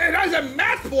he's at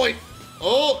match point.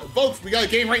 Oh, folks, we got a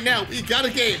game right now. We got a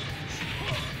game.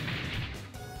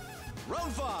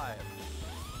 Round 5.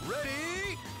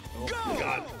 Ready, Oh, go!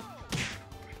 God.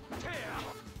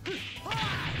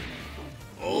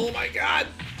 Oh, my God.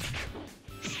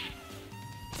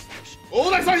 Oh,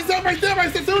 that's how he's up right there by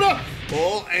Sasuna.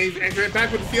 Oh, and he's entering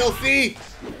back with the CLC.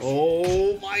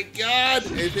 Oh, my God.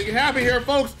 Anything can happen here,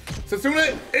 folks.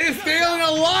 Sasuna is staying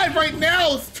alive right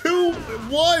now. It's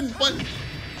 2-1, but...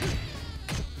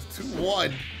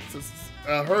 2-1.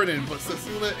 Hernan, but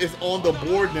Sasuna is on the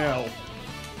board now.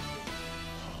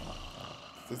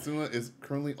 Setsuna is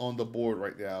currently on the board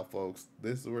right now, folks.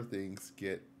 This is where things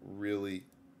get really,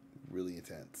 really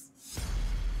intense.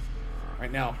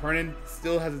 Right now, Hernan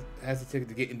still has a ticket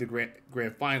to get into grand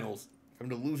finals from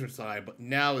the loser side, but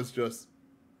now it's just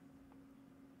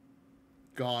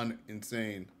gone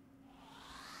insane.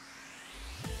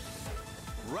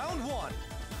 Round 1.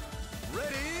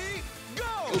 Ready, go!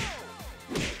 Oh.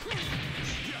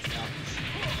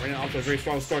 Right now, off to a very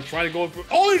strong start, trying to go for.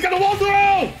 Oh, he got a wall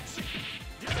throw!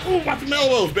 Oh, watch the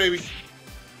elbows, baby.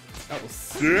 That was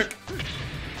sick.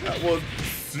 That was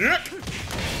sick.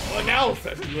 Oh, now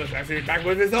Setsuna's actually back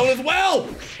with his own as well.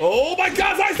 Oh my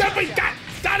God, I said we got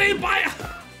him by.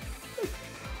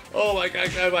 Oh my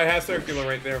God, I have circular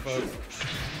right there, folks.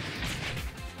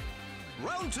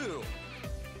 Round 2.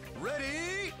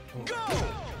 Ready, go!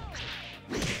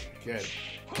 Again,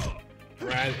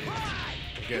 Brad.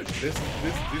 Again, these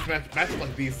matches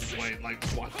like these is like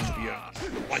watching VF,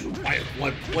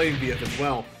 playing VF as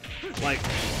well. Like,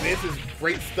 this is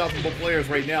great stuff from both players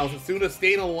right now. Setsuna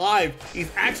staying alive.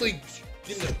 He's actually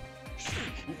getting the.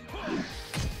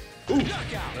 Ooh!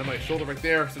 And my shoulder right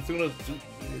there. Setsuna is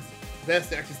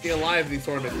best to actually stay alive in these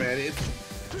tournaments, man. It's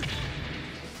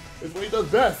what he does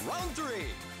best. Round 3.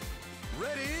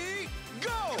 Ready,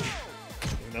 go!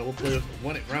 And now we'll play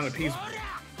one round apiece.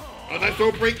 A nice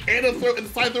throw break and a throw and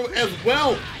side throw as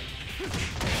well.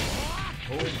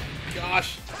 Oh my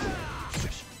gosh.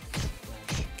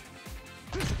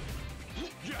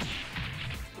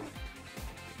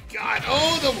 God,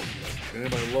 oh the and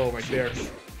then my low right there.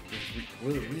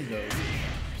 Really knows.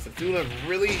 Setsuna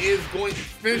really is going to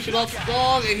finish it off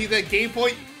strong, and he's at game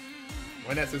point.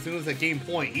 Why not? Setsuna's at game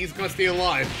point. He's gonna stay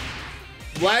alive.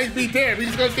 Flags be damned,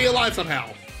 he's gonna stay alive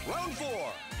somehow. Round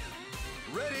 4.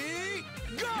 Ready,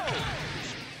 go!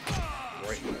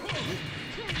 Right.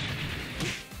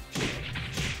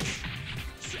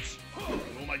 Oh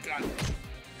my God.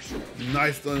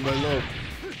 Nice done by low.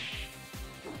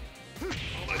 Oh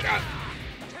my God.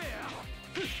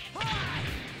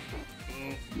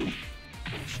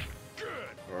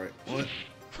 Alright, 1,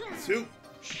 2.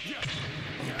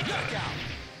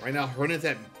 Right now, Hernan's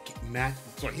at match.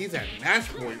 Sorry, he's at match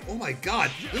point. Oh my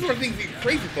God. This is where things get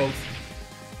crazy, folks.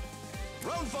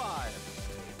 Round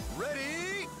 5.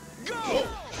 Ready, go!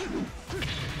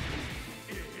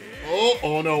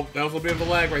 Oh no. That was a bit of a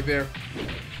lag right there.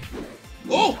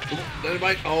 Oh!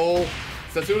 Oh!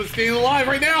 Setsuna's staying alive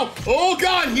right now! Oh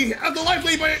God! He has the life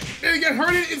lead, but then again,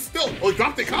 Hernan is still. Oh, he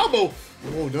dropped the combo!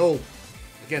 Oh no.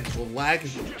 Again, the lag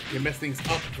can mess things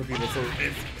up for people, so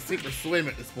it's sink or swim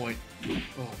at this point.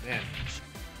 Oh man.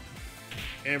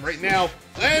 And right now,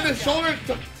 and the shoulder!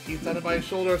 He's done it by his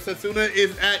shoulder. Setsuna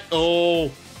is at. Oh!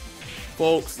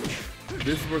 Folks,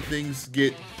 this is where things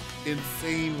get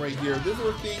insane right here. This is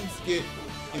where things get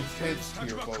intense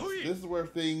here, folks. This is where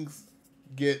things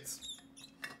get.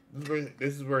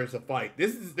 This is where it's a fight.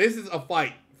 This is a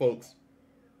fight, folks.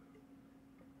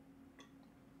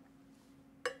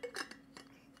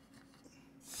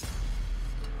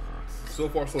 So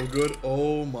far, so good.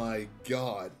 Oh my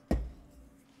God.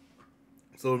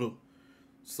 So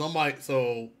something's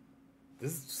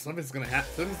gonna happen.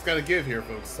 Something's gotta give here,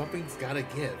 folks. Something's gotta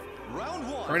give.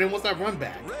 Round 1. Hernan wants that run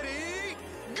back. Ready,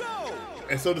 go!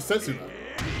 And so does Setsuna.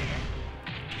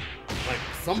 Like,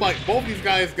 both these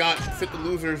guys got sent to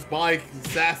losers by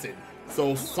Assassin.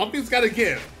 So something's gotta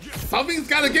give. Something's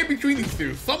gotta give between these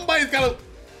two. Somebody's.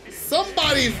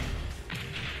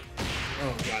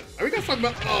 Oh God. Are we guys talking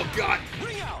about? Oh God.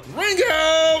 Ring out! Ring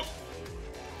out!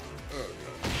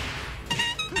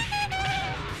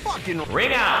 Fucking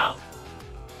Ring out!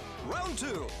 Round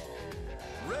 2.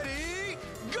 Ready,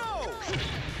 go!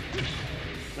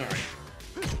 Alright.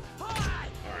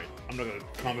 Alright. I'm not gonna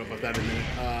comment about that in a minute.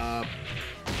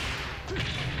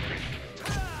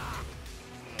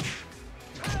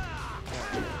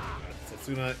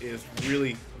 Setsuna is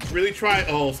really trying.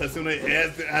 Oh, Setsuna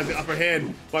has the upper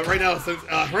hand. But right now,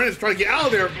 Hernan's trying to get out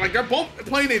of there. Like, they're both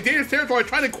playing in dangerous territory,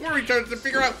 trying to corner each other to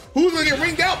figure out who's going to get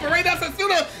ringed out. But right now,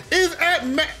 Setsuna is at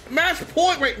match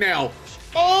point right now.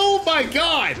 Oh, my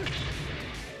God.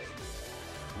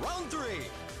 Round 3.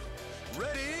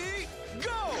 Ready,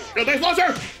 go! Oh, nice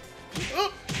launcher.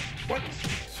 Oh, what?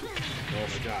 Oh,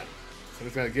 my God.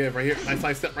 Somebody's got to give right here. Nice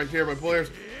side step right here by players.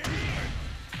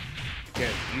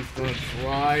 Again, he's gonna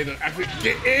try to actually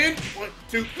get in. 1,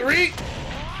 2, 3.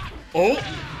 Oh,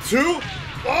 2.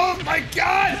 Oh my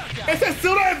God! And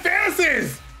Setsuna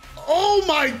advances! Oh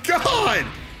my God!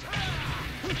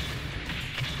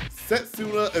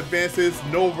 Setsuna advances,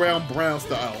 no round Brown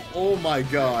style. Oh my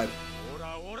God.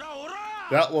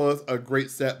 That was a great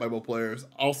set by both players.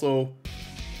 Also,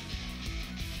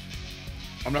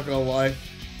 I'm not gonna lie,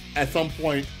 at some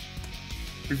point,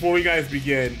 before we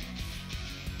begin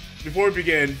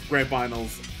Grand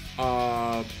Finals,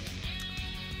 both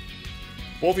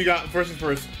of you got, first and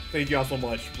first, thank you all so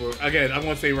much for, again, I'm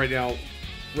going to say right now,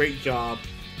 great job,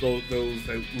 those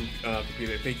that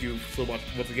competed. Thank you so much,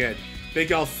 once again. Thank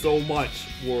y'all so much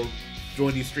for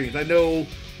joining these streams. I know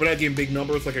we're not getting big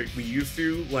numbers like we used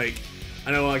to, like,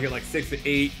 I know I get like 6 to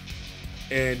 8,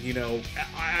 and, you know,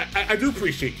 I do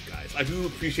appreciate you guys. I do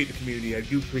appreciate the community. I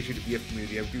do appreciate the VF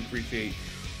community. I do appreciate,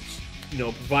 you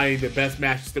know, providing the best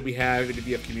matches that we have in the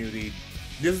VF community.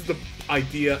 This is the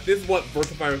idea. This is what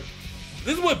Virtua.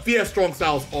 This is what VF Strong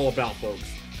Style is all about, folks.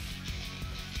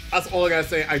 That's all I gotta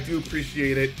say. I do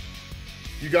appreciate it.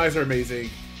 You guys are amazing.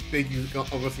 Thank you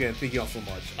once again. Thank you all so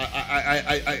much.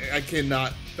 I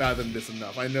cannot fathom this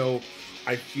enough. I know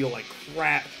I feel like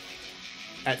crap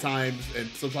at times, and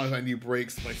sometimes I need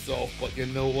breaks myself. But you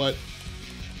know what?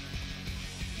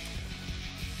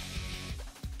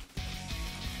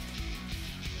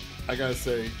 I gotta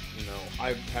say, you know,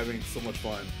 I'm having so much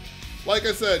fun. Like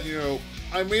I said, you know,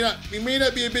 we may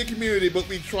not be a big community, but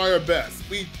we try our best.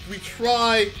 We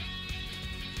try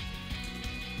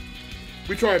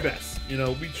our best. You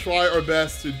know, we try our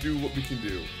best to do what we can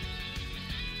do.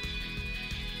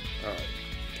 All right,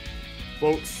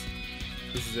 folks,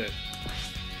 this is it.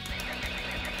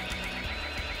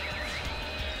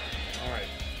 All right,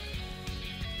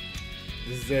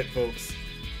 this is it, folks.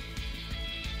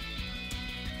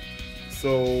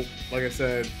 So, like I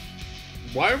said,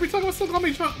 why are we talking about Still Call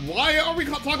Me Johnny? Why are we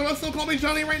talking about Still Call Me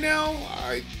Johnny right now?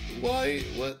 Why?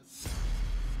 What?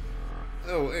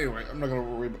 Oh, anyway, I'm not gonna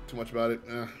worry too much about it.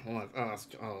 I'll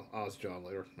ask John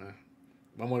later.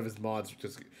 I'm one of his mods.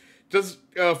 Just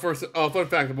first, fun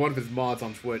fact: I'm one of his mods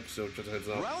on Twitch. So just a heads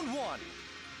up. Round 1.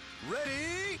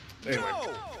 Ready? Anyway.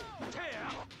 Go!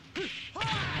 All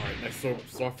right, nice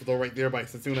soft throw right there by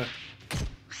Satsuna.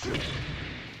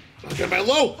 Got by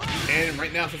low, and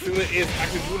right now Satsuna is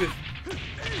actually doing it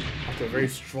after a very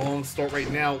strong start right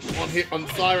now. One hit on the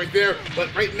side right there,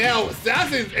 but right now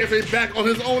Assassin's actually back on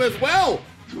his own as well.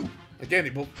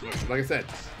 Again, like I said,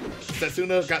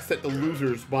 Satsuna got set to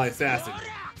losers by Assassin,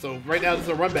 so right now this is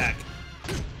a run back.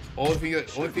 Only thing that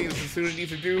Satsuna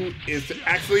needs to do is to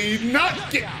actually not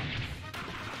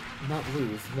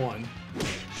lose one.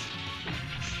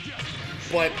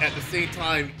 But at the same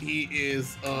time, he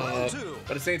is, at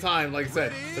the same time, like I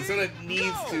said, Satsuna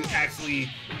needs to actually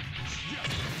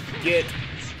get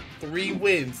 3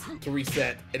 wins to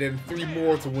reset, and then 3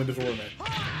 more to win the tournament.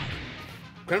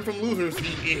 Coming from losers,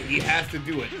 he has to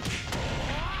do it.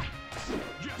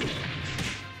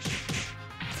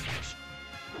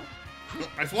 Oh,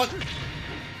 nice one.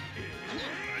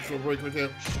 Nice little break right there.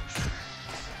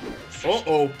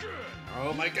 Uh-oh.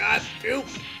 Oh my god. 2,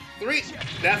 3.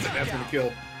 That's it. That's gonna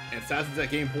kill. And Assassin's at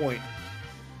game point.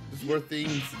 This is where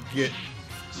things get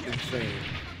insane.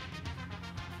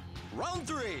 Round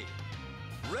 3.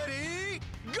 Ready?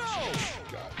 Go!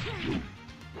 God.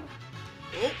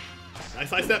 Oh, nice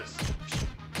side step.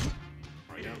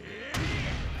 Right now.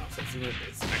 Satsuna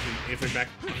is actually answering back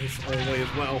on his own way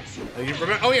as well.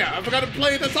 Oh yeah, I forgot to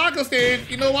play the taco stage.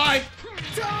 You know why?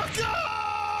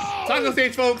 Taco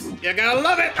stage, folks. You gotta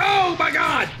love it. Oh my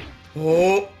god.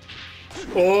 Oh.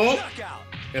 Oh.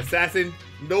 Assassin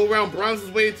no round Browns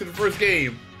his way to the first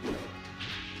game.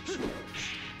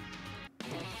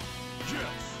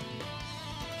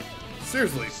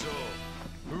 Seriously. So,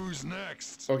 who's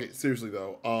next? Okay, seriously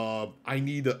though. I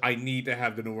need to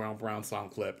have the no round Brown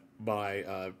sound clip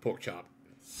by Pork Chop.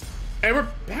 And we're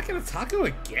back in a taco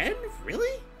again?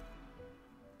 Really?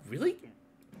 Really?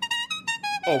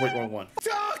 Oh wait, wrong one.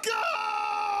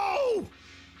 Taco!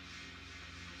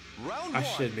 Round 1. I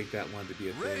should make that one to be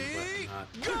a thing, but I'm not.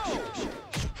 Go!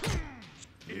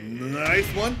 Nice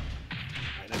one.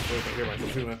 Alright, nice work right here by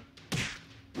Satsuna.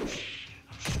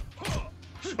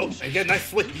 Oh, again, nice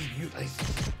sway.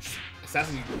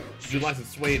 Assassin utilizes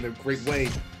sway in a great way.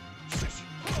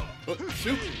 Oh,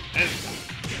 shoot! And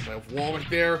my wall right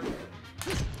there.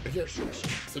 Again,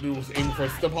 Sadu was aiming for a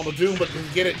stump on the Doom, but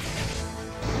didn't get it.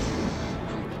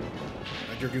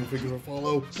 You're getting quicker to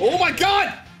follow. Oh my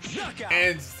god!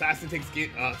 And Assassin takes the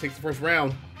first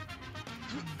round.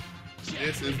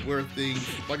 This is where things,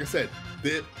 like I said,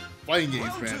 the fighting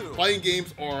games, man. Fighting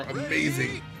games are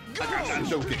amazing. Like, I'm not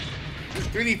joking.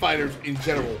 3D fighters in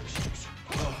general.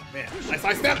 Oh man, nice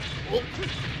side step. Oh.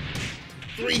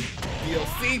 3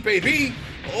 DLC, baby.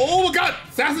 Oh my god,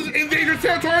 Assassin's in dangerous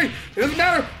territory. It doesn't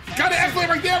matter. Got to escalate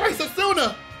right there by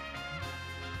Satsuna.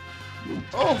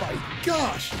 Oh my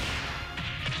gosh.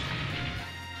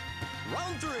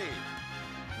 Round 3.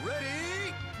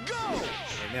 Ready? Go!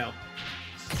 Right now,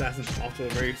 Assassin's off to a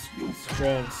very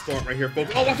strong start right here,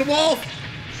 folks. Oh, watch the wall!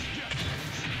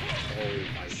 Oh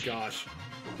my gosh.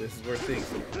 This is where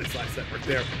things. Nice side step right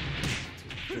there.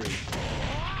 2, 3.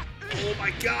 Oh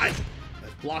my god!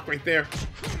 Nice block right there.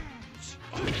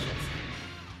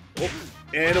 Oh,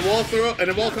 and a wall throw and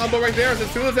a wall combo right there. So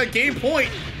as soon as that game point,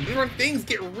 this is where things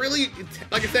get really,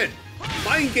 like I said,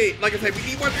 mind game. Like I said, we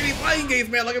need more 3D mind games,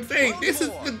 man. Like I'm saying, this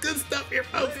is the good stuff here,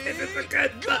 folks. This is the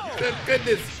good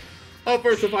goodness. Oh,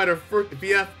 Virtua Fighter,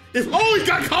 VF is. Oh, he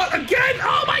got caught again!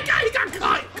 Oh my god, he got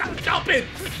caught! He got jumping!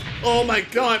 Oh my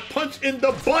god, punch in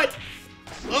the butt!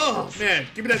 Oh man,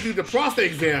 give me that dude the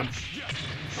prostate exam.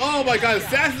 Oh my god,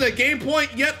 Assassin's at game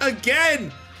point yet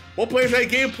again! One player's at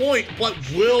game point, but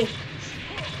will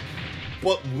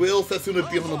Setsuna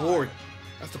be on the board?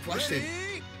 That's the question.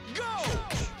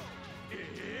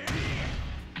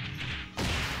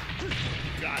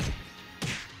 God.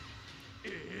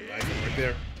 Nice one right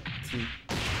there. 2.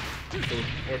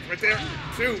 Right there.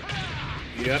 2.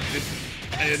 Yep.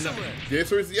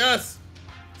 This is yes.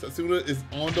 Setsuna is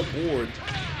on the board.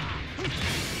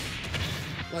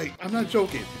 Like, I'm not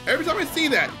joking. Every time I see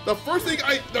that, the first thing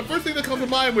that comes to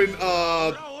mind when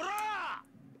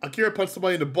Akira punched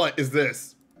somebody in the butt is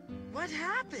this. What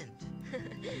happened?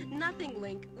 Nothing,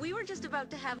 Link. We were just about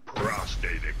to have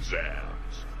Prostate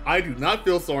exams. I do not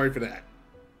feel sorry for that.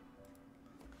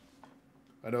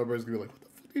 I know everybody's gonna be like, what the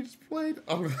fuck you just played?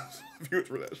 I'm gonna viewers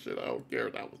for that shit. I don't care.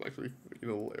 That was actually freaking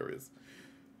hilarious.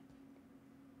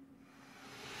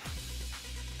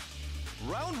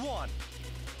 Round 1.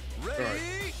 Ready,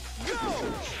 Right.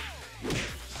 go!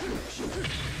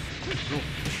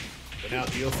 But now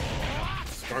DLC.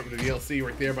 Start with the DLC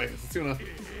right there by Setsuna.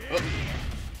 Oh.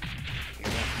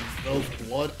 Those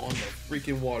blood on the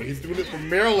freaking water. He's doing it for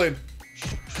Maryland.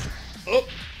 Oh.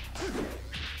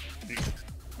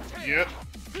 Yep.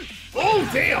 Oh,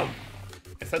 damn!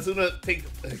 And Setsuna takes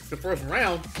the first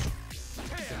round.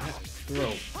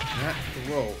 That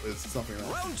throw is something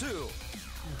else. Round 2.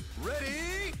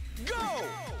 Ready, go!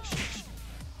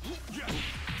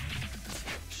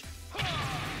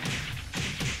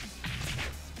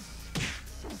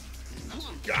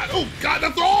 God, oh God,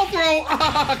 that's all throw!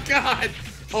 Oh God!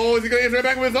 Oh, is he gonna answer it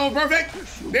back with his own perfect?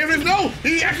 There it is, no!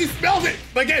 He actually spells it!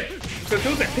 But again,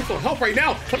 Setsuna takes some help right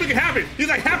now. Something can happen. He's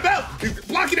like half out. He's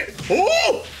blocking it.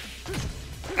 Oh!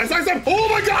 I saw him. Oh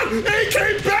my God! He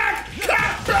came back!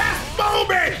 That fast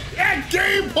moment at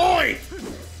game point!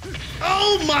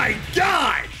 Oh my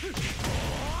God!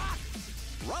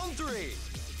 Round 3.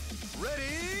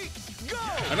 Ready, go!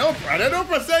 I know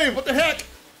for a save. What the heck?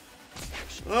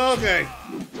 Okay.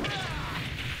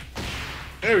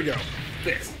 There we go.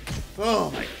 This. Oh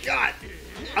my God.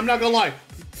 I'm not gonna lie.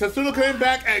 Setsuna came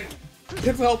back and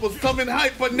Pixel Help was something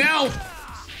hype, but now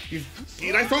he's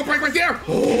nice throw break right there.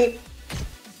 Oh.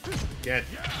 Again.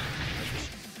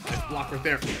 Nice block right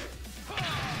there.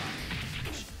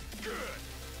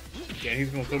 Again, he's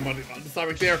gonna throw him on the side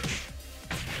right there.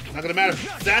 Not gonna matter.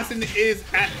 Assassin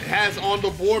has on the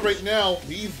board right now.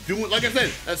 He's doing, like I said,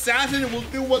 Assassin will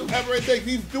do whatever it takes.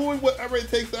 He's doing whatever it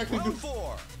takes to actually do. Round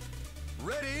 4.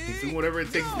 Ready, He's doing whatever it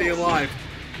takes to stay alive.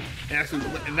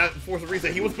 And not force a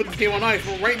reset. He wants to put this game on ice.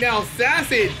 But right now,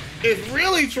 Assassin is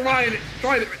really trying it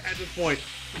at this point.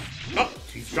 Oh,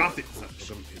 he's dropped it. It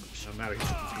doesn't matter. He's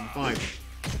gonna be fine.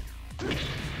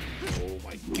 Oh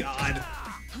my God.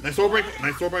 Nice sword break.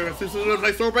 Nice sword break.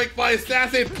 Nice sword break by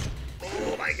Assassin.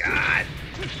 Oh my God.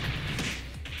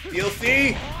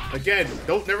 DLC. Again,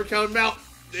 don't never count him out.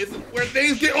 This is where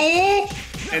things get. Oh!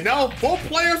 And now both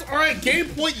players are at game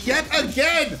point yet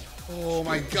again. Oh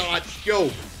my God.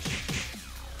 Yo.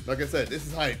 Like I said, this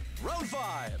is hype. round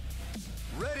 5.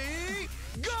 Ready,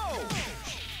 go!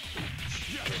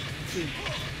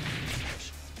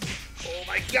 Oh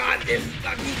my God, this is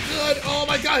not good. Oh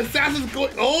my God, Assassin's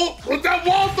going. Oh, with that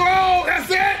wall throw. That's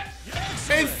it.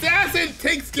 And Assassin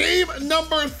takes game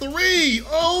number 3.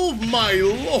 Oh my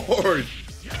Lord.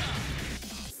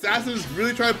 Assassin's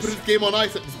really trying to put his game on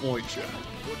ice at this point.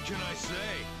 What can I say?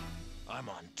 I'm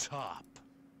on top.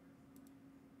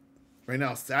 Right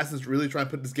now, Assassin's really trying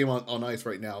to put this game on ice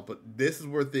right now, but this is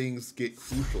where things get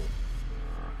crucial.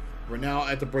 We're now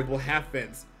at the breakable half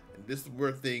fence, and this is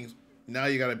where things, now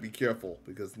you gotta be careful,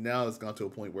 because now it's gone to a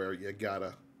point where you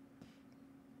gotta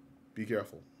be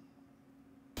careful.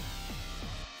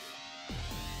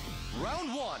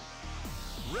 Round 1.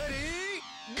 Ready,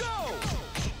 go!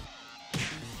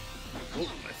 Oh,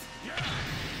 nice.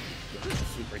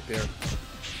 Sweep right there.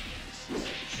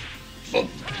 Oh,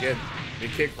 again,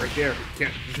 big kick right there.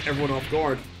 Can't just everyone off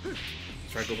guard.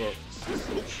 Try to go over.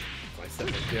 I step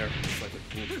right there. It's like a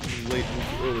move too late, move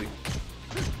too early.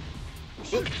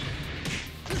 Oh.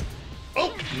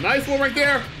 Oh, nice one right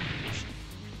there.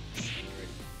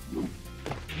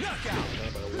 Knockout.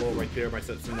 A low right there by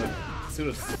Setsuna.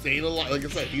 Setsuna staying alive. Like I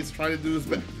said, he's trying to do his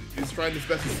best. He's trying his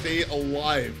best to stay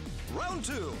alive. Round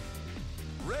 2.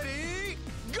 Ready,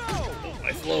 go! Oh,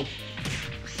 nice low.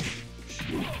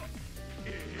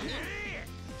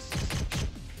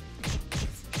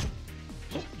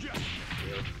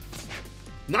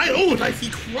 Nice. Oh, nice. He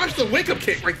crushed the wake up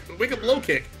kick, right? The wake up low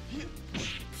kick.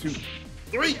 2,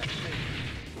 3.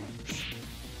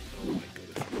 Oh my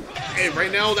goodness. Hey,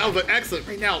 right now that was an excellent.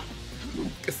 Right now,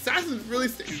 Assassin's really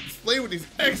slaying with these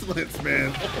excellence,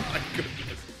 man. Oh my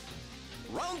goodness.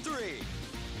 Round 3.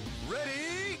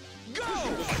 Ready, go!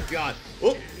 Oh my god.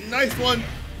 Oh, nice one.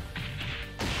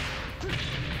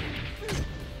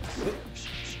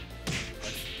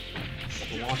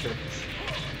 Launcher.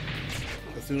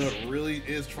 Kazama really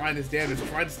is trying his damage,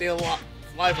 trying to stay alive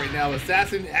right now.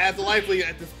 Assassin has a life lead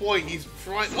at this point. He's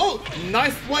trying. Oh,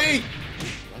 nice play.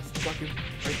 Nice fucking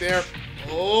right there.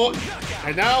 Oh,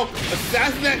 and now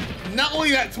Assassin that not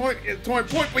only that torn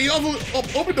point, but he also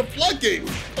opened the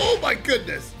floodgates. Oh my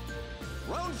goodness.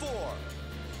 Round 4.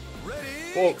 Ready,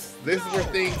 Folks, this is where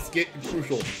things get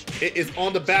crucial. It is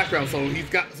on the background, so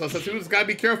Satsuna's got to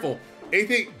be careful.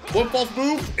 Anything, one false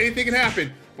move, anything can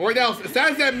happen. But right now,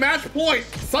 Assassin's at match point.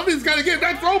 Somebody's got to get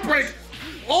that throw break.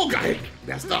 Oh, God,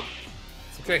 messed up.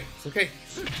 It's okay, it's okay.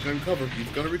 He's gonna recover. He's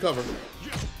gonna recover.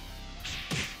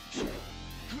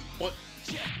 What?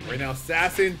 Right now,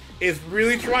 Assassin is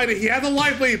really trying to. He has a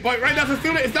life lead, but right now,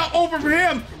 Satsuna, it's not over for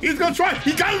him. He's gonna try.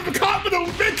 He got him the caught with a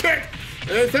mid kick.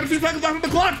 17 seconds left on the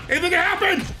clock. Anything can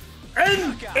happen.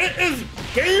 And it is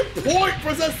game point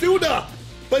for Satsuna.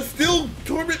 But still,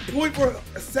 tournament point for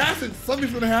Assassin.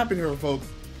 Something's gonna happen here, folks.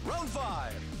 Round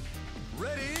 5.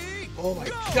 Ready, Oh my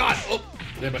go! god. Oh,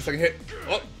 then my second hit.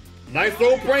 Oh, nice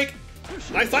low break.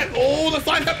 Nice side. Oh, the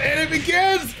side step, and it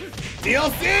begins.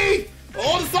 DLC.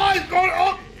 Oh, the side going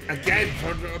up. Again,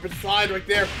 turn up his side right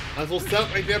there. Nice little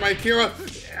step right there by Akira.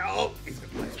 Oh, he's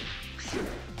gonna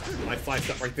nice side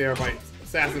step right there by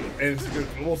Assassin. And it's good.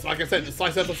 Almost, like I said, the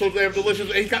side steps are so damn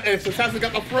delicious. And Assassin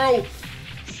got the throw.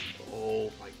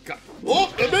 Oh my god.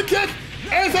 Oh, the mid kick.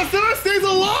 And Satsuna stays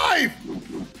alive.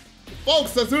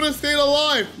 Folks, Satsuna stayed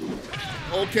alive.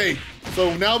 Okay,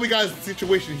 so now we got a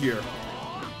situation here.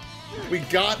 We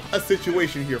got a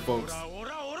situation here, folks.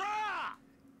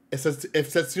 If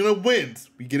Satsuna wins,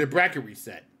 we get a bracket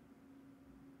reset.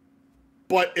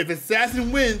 But if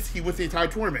Assassin wins, he wins the entire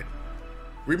tournament.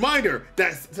 Reminder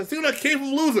that Satsuna came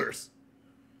from losers.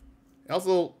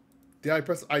 Also, did I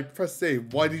press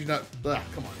save? Why did you not?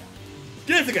 Come on.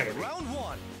 Get it together. Round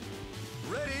 1.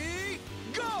 Ready,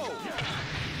 go!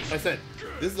 Like I said,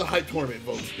 this is a hype tournament,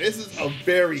 folks. This is a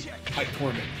very hype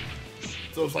tournament.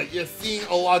 So it's like you're seeing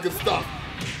a lot of good stuff.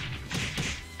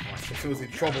 Satsuna's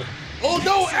in trouble. Oh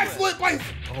no, excellent by.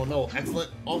 Oh no,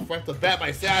 excellent off right the bat by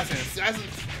Assassin. Assassin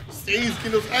stays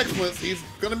in those excellence. He's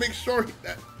gonna make sure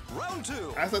that Round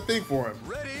 2. that's a thing for him.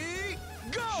 Ready,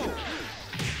 go! Oh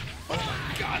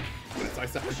my god. That's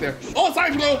nice right there. Oh,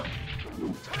 side blow!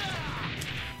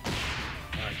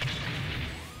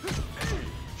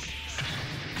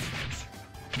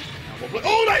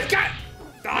 Oh, nice cut!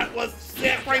 That was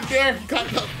sick right there. Got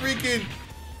the freaking.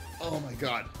 Oh my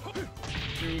god.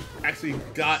 Dude actually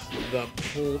got the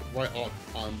pull right on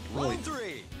point. Round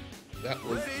 3. That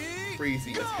was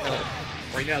crazy as hell.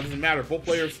 Right now, it doesn't matter. Both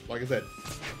players, like I said,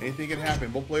 anything can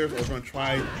happen. Both players are going to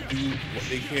try to do what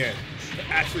they can to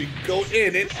actually go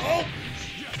in. And oh!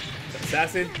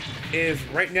 Assassin is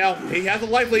right now, he has a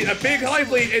life lead, a big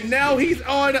life lead, and now he's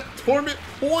on tournament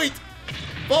point.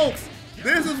 Folks,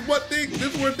 this is where things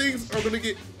are going to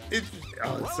get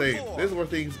insane. This is where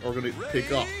things are going to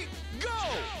pick up. Go!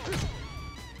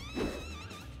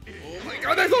 Oh my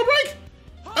god, there's no break!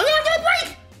 There's no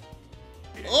break!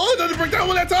 Oh, it doesn't break that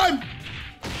one that time!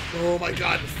 Oh my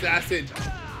god, Assassin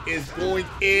is going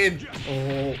in.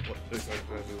 Oh,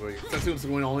 Satsuna's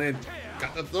going all in.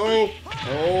 Got the throw.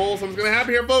 Oh, something's gonna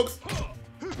happen here, folks.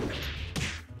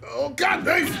 Oh god,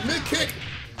 nice mid kick.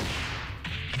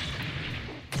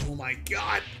 Oh my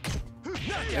god.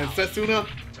 And Satsuna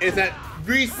is at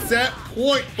reset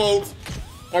point, folks.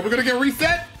 Are we gonna get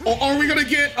reset, or are we gonna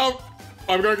get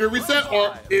reset,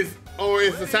 or is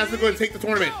Assassin going to take the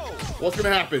tournament? What's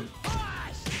gonna happen?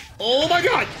 Oh my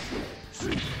god!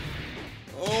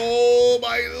 Oh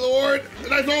my lord!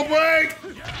 Nice little break!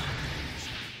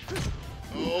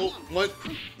 Oh, 1,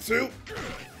 2.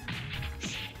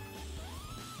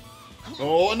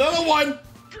 Oh, another one!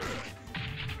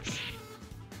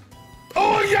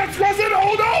 Oh yes, cross it!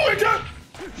 Oh no! It just...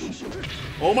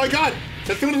 Oh my god!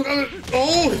 Satsuna's gonna...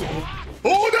 Oh!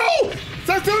 Oh no!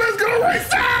 Satsuna's gonna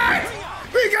reset!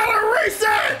 We gotta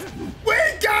reset! We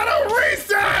gotta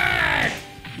reset!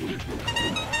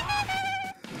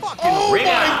 Oh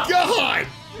my god!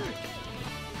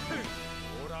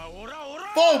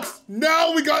 Folks,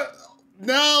 now we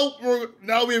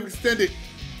have extended.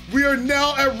 We are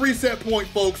now at reset point,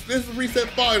 folks. This is reset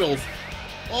finals.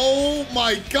 Oh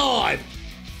my god.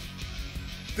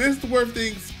 This is where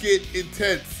things get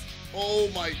intense. Oh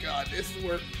my god, this is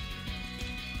where...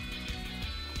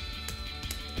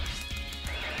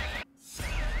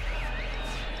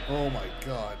 Oh my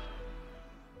god.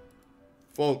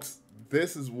 Folks,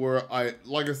 this is where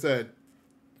like I said,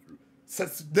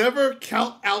 never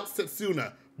count out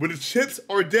Setsuna. When the chips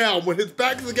are down, when his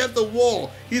back is against the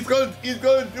wall, he's gonna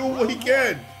do what he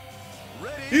can.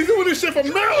 He's doing this shit for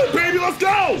Maryland, baby. Let's go!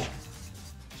 All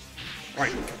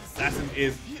right, Assassin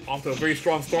is off to a very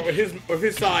strong start with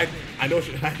his side. I know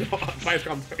Vice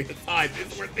comes to his side.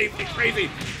 This is where things get crazy.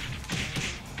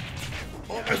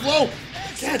 Oh, that's low.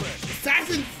 Again,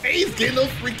 Assassin stays getting those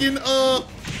freaking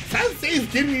Assassin stays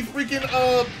getting these freaking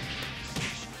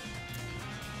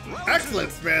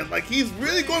excellence, man. Like, he's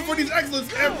really going for these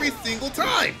excellence every single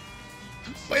time.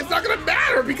 But it's not gonna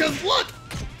matter because look.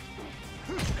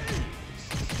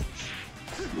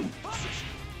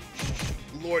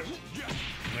 Lord.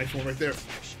 Nice one right there.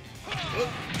 Oh,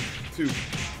 2.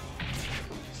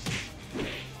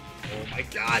 Oh my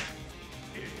god.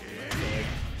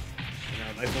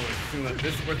 Nice one.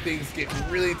 This is where things get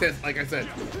really intense. Like I said,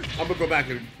 I'm gonna go back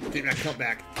and get that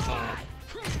comeback.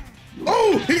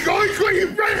 Oh, he read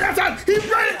it that time. He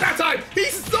read it that time. He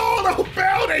saw the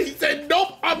bounty. He said,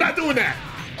 nope, I'm not doing that.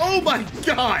 Oh my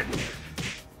god.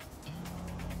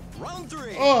 Round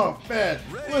 3. Oh man,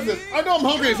 listen, I know I'm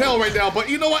hungry as hell right now, but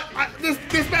you know what?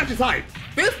 This match is hype.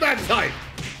 This match is hype.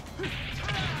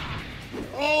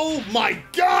 Oh my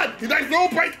god. Nice roll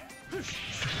break.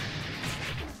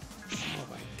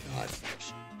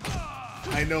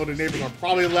 I know the neighbors are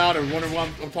probably loud and wondering what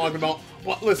I'm talking about.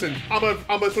 But listen, I'm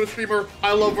a Twitch streamer.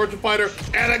 I love Virtua Fighter,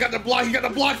 and I got the block. He got the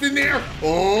blocks in there.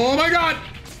 Oh my god!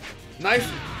 Nice.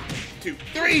 2,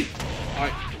 3. All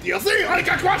right, DLC. I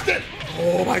got crushed it.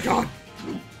 Oh my god!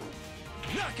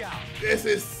 Knockout. This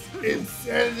is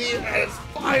insanity at its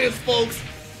finest, folks.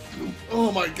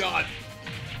 Oh my god!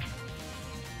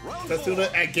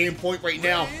 Setsuna at game point right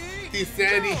now. The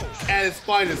insanity at its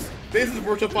finest. This is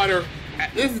Virtua Fighter.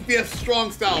 This is VF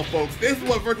strong style, folks. This is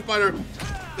what Virtua Fighter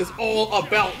is all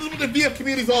about. This is what the VF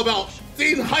community is all about.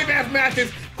 Seeing hype-ass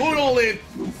matches, going all in.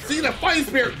 Seeing a fighting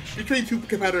spirit between two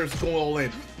competitors going all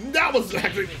in. That was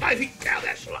actually nice. He got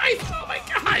that slice. Oh my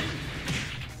god.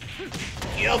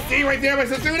 DLC right there by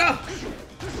Setsuna.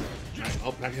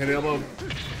 Oh, backhand elbow.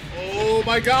 Oh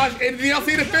my gosh. And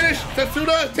DLC to finish.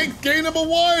 Setsuna takes game number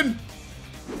 1.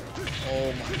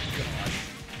 Oh my god.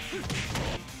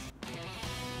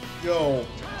 Yo,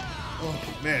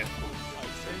 oh man,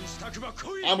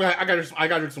 I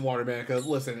gotta drink some water, man. Cause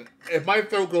listen, if my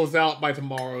throat goes out by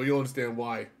tomorrow, you'll understand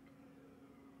why.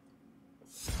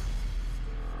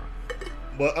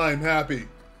 But I'm happy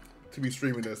to be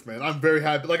streaming this, man. I'm very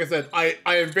happy. Like I said, I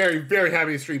am very, very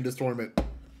happy to stream this tournament.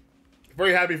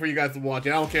 Very happy for you guys to watch it.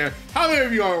 I don't care how many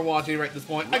of you are watching right at this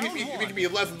point. It can be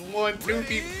less than 1, 2,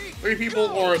 3 people,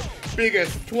 or big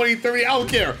as 20, 30. I don't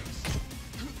care.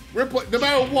 No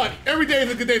matter what, every day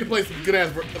is a good day to play some good ass.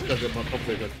 Every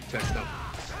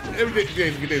day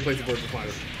is a good day to play some Virtua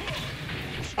Fighter.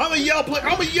 I'm a yell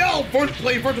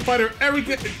play Virtua Fighter every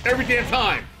damn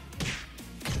time.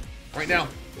 Right now,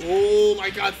 oh my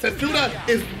god, Setsuna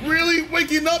is really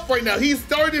waking up right now. He's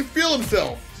starting to feel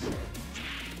himself.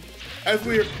 As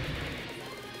we're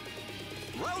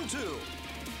round 2.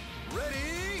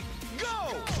 Ready,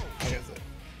 go!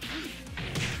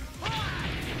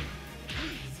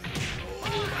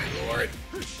 Oh my lord.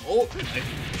 Oh, nice.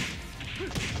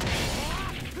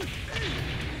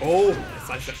 Oh,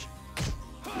 side step.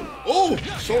 Oh,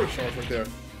 shoulder charge right there.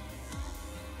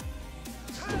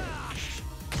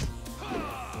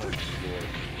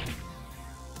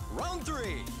 Round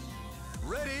 3.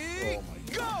 Ready, Oh my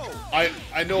go!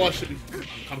 I know I should be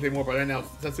commentating more, but right now,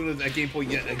 Setsuna is at game point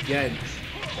yet again.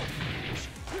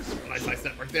 Nice side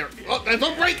step right there. Oh, that's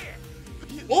no break!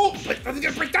 Oh, but doesn't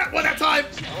get break that one that time!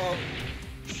 Oh.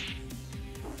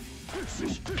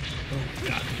 Oh,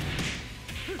 God.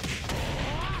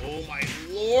 Oh, my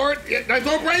lord. Yeah, nice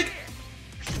no break!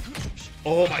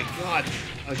 Oh, my God.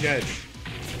 Again,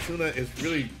 Setsuna is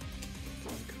really...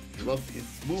 He loves his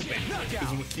movement. This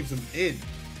is what keeps him in.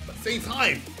 But at the same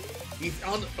time, he's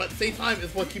on. But at the same time,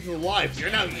 it's what keeps him alive. You're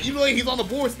now, even though he's on the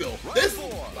board still. This is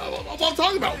what I'm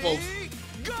talking about, folks.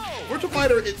 Virtua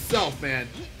Fighter itself, man.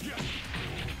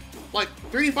 Like,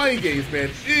 3D fighting games, man.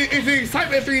 It's the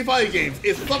excitement of 3D fighting games.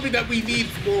 It's something that we need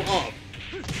more of.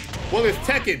 Whether it's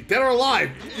Tekken, Dead or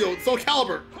Alive, you know, Soul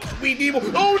Calibur, we need more.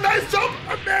 Oh, nice jump!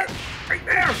 Man, right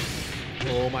there!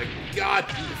 Oh my god,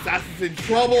 Assassin's in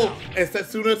trouble, and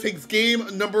Setsuna takes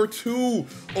game number 2.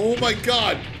 Oh my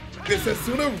god, is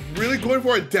Setsuna really going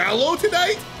for a download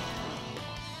tonight?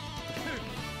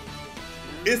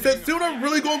 Is Setsuna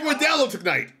really going for a download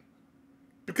tonight?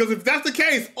 Because if that's the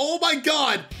case, oh my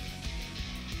god.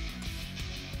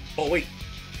 Oh wait,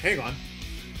 hang on.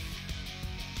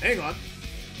 Hang on.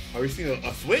 Are we seeing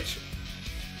a switch?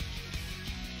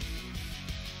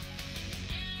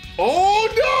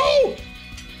 Oh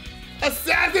no!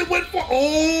 Assassin went for,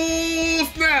 oh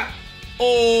snap!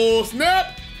 Oh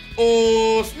snap!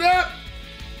 Oh snap!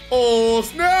 Oh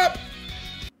snap!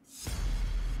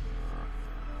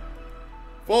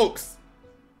 Folks,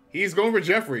 he's going for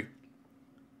Jeffrey.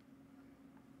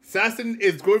 Assassin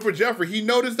is going for Jeffrey. He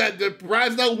noticed that the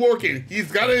Brad's not working.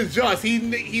 He's got to adjust.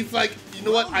 He's like, you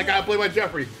know what? I gotta play my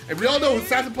Jeffrey. And we all know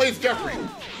Assassin plays Jeffrey.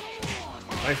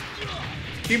 Nice.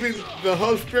 Keeping the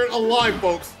hub spirit alive,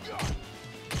 folks.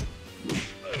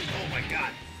 Oh my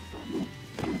god.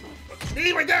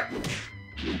 Knee right there.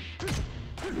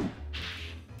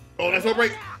 Oh, nice low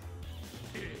break.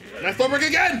 Nice low break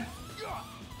again.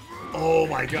 Oh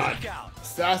my god.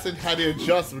 Assassin had to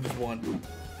adjust with this one.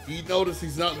 He noticed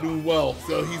he's not doing well,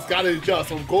 so he's got to adjust.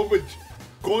 So going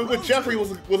with Jeffrey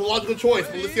was a logical choice.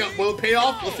 But let's see how will it pay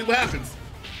off. Let's see what happens.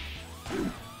 All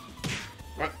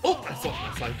right. Oh, I saw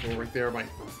that side four right there by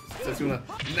Setsuna.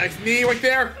 Next knee right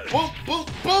there. Boom, boom,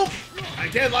 boom.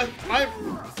 Again, I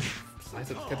get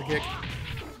the kick.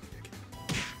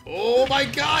 Oh my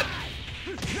god.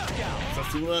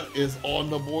 Setsuna is on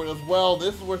the board as well.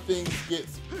 This is where things get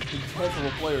intense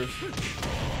for players.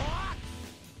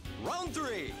 Round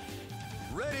 3.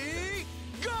 Ready,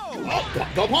 go!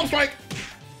 Oh, double palm strike.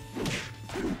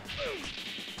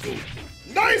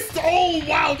 Nice! Oh,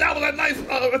 wow, that was a nice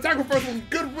attack reversal.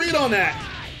 Good read on that.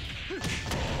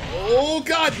 Oh,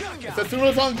 God.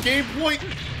 Setsuna's on game point.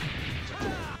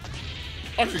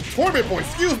 Actually, tournament point.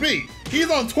 Excuse me.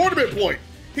 He's on tournament point.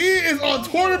 He is on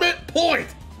tournament point.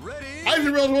 I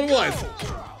didn't realize what it was.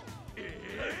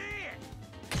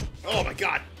 Oh, my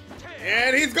God.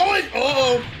 And he's going.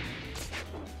 Uh-oh.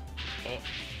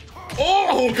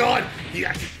 Oh, God. He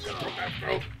actually broke that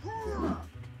throat.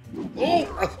 Oh,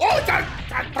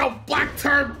 black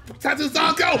turn,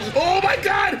 Tatsuzanko. Oh my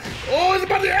god. Oh, it's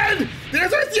about to end.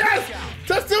 There's it, yes.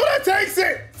 Setsuna takes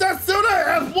it. Setsuna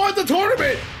has won the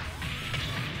tournament.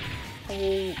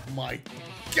 Oh my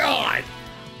god.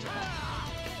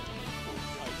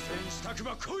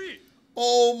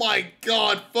 Oh my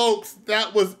god, folks.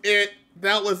 That was it.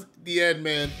 That was the end,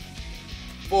 man.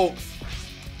 Folks,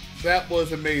 that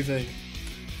was amazing.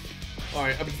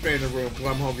 Alright, I'm expanding the room because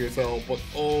I'm hungry as hell, but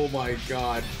oh my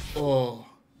god. Oh.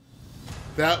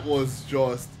 That was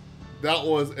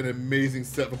an amazing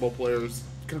set for both players.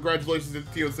 Congratulations to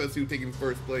Tio Setsu taking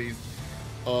first place.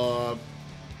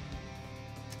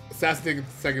 Assassin taking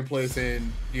second place,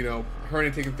 and, you know,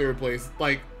 Hernan taking third place.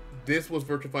 Like, this was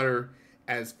Virtua Fighter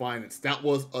as finest. That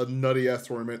was a nutty-ass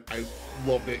tournament. I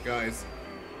loved it, guys.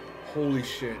 Holy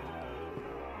shit.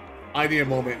 I need a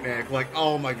moment, man. Like,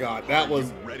 oh my god, that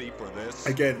was. Ready for this?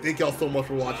 Again, thank y'all so much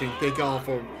for watching. Thank y'all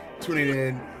for tuning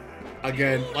in.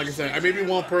 Again, like I said, I may be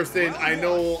one person. I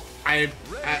know, I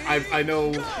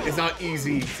know it's not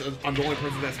easy. So I'm the only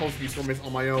person that's hosting these tournaments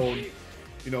on my own.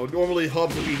 You know, normally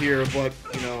Hubs will be here, but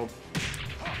you know,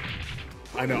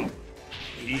 I know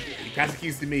he passed the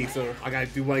keys to me, so I gotta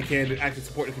do what I can to actually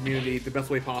support the community the best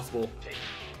way possible,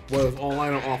 whether it's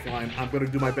online or offline. I'm gonna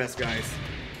do my best, guys.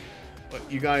 But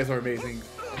you guys are amazing.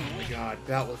 Oh my god,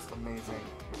 that was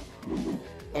amazing.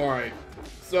 Alright,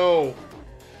 so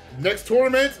next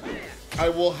tournament, I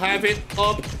will have it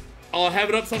up. I'll have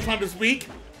it up sometime this week.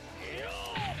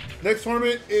 Next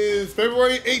tournament is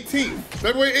February 18th.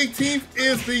 February 18th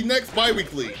is the next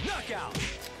bi-weekly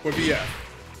for VF.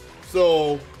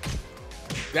 So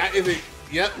that is it.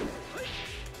 Yep.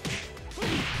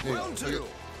 Round 2.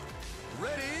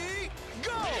 Ready,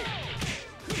 go!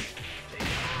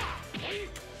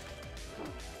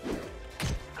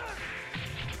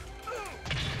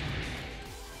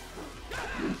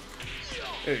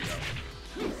 There you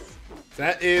go.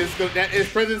 That is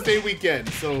President's Day weekend.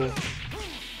 So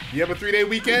you have a 3-day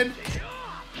weekend.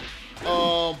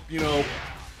 You know,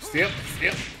 stay up,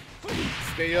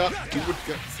 stay up, do what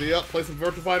you got, stay up, play some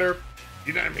Virtua Fighter.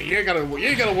 You know what I mean? You ain't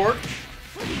gotta work.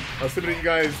 Assuming that you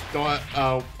guys don't.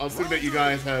 Assuming that you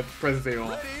guys have President's Day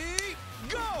off.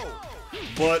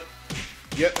 But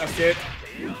yep, that's it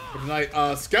for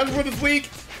tonight. Schedule for this week.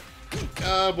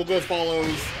 we'll go as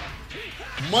follows.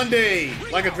 Monday,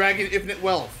 Like a Dragon, Infinite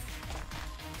Wealth.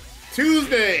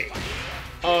 Tuesday,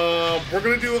 we're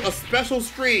gonna do a special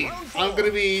stream. I'm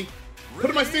gonna be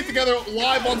putting my stick together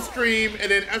live on stream, and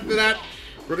then after that,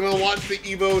 we're gonna watch the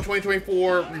EVO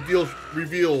 2024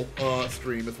 reveal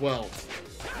stream as well.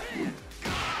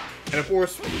 And of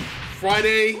course,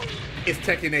 Friday is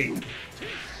Tekken 8.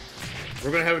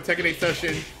 We're gonna have a Tekken 8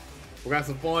 session. We're gonna have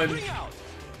some fun.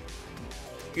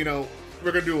 You know,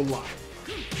 we're gonna do a lot.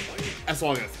 That's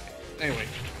all I gotta say. Anyway.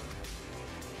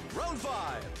 Round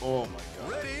 5. Oh my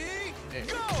god. Ready,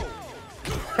 go!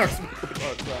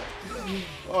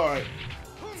 Alright.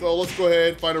 So let's go ahead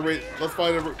and find a raid. Let's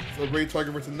find a raid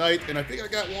target for tonight. And I think I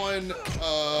got one.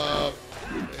 I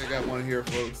got one here,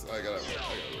 folks. I got a raid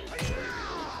target.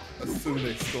 Assuming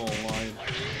they're still online.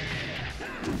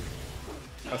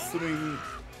 Assuming.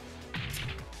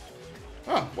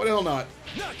 Ah, what the hell not?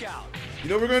 Knockout. You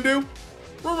know what we're gonna do?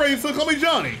 We're ready, so call me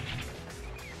Johnny.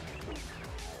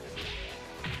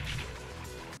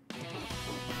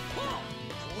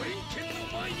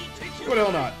 What the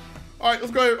hell not? Alright,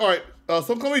 let's go ahead. Alright,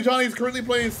 so call me Johnny is currently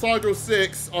playing Saga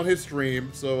 6 on his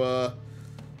stream, so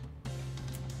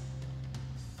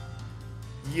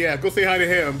yeah, go say hi to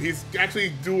him. He's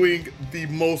actually doing the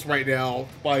most right now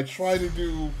by trying to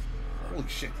do, holy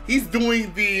shit, he's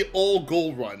doing the all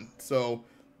gold run. So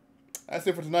that's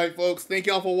it for tonight, folks. Thank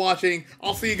y'all for watching.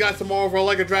 I'll see you guys tomorrow for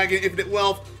Like a Dragon, Infinite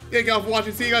Wealth. Thank y'all for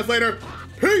watching. See you guys later.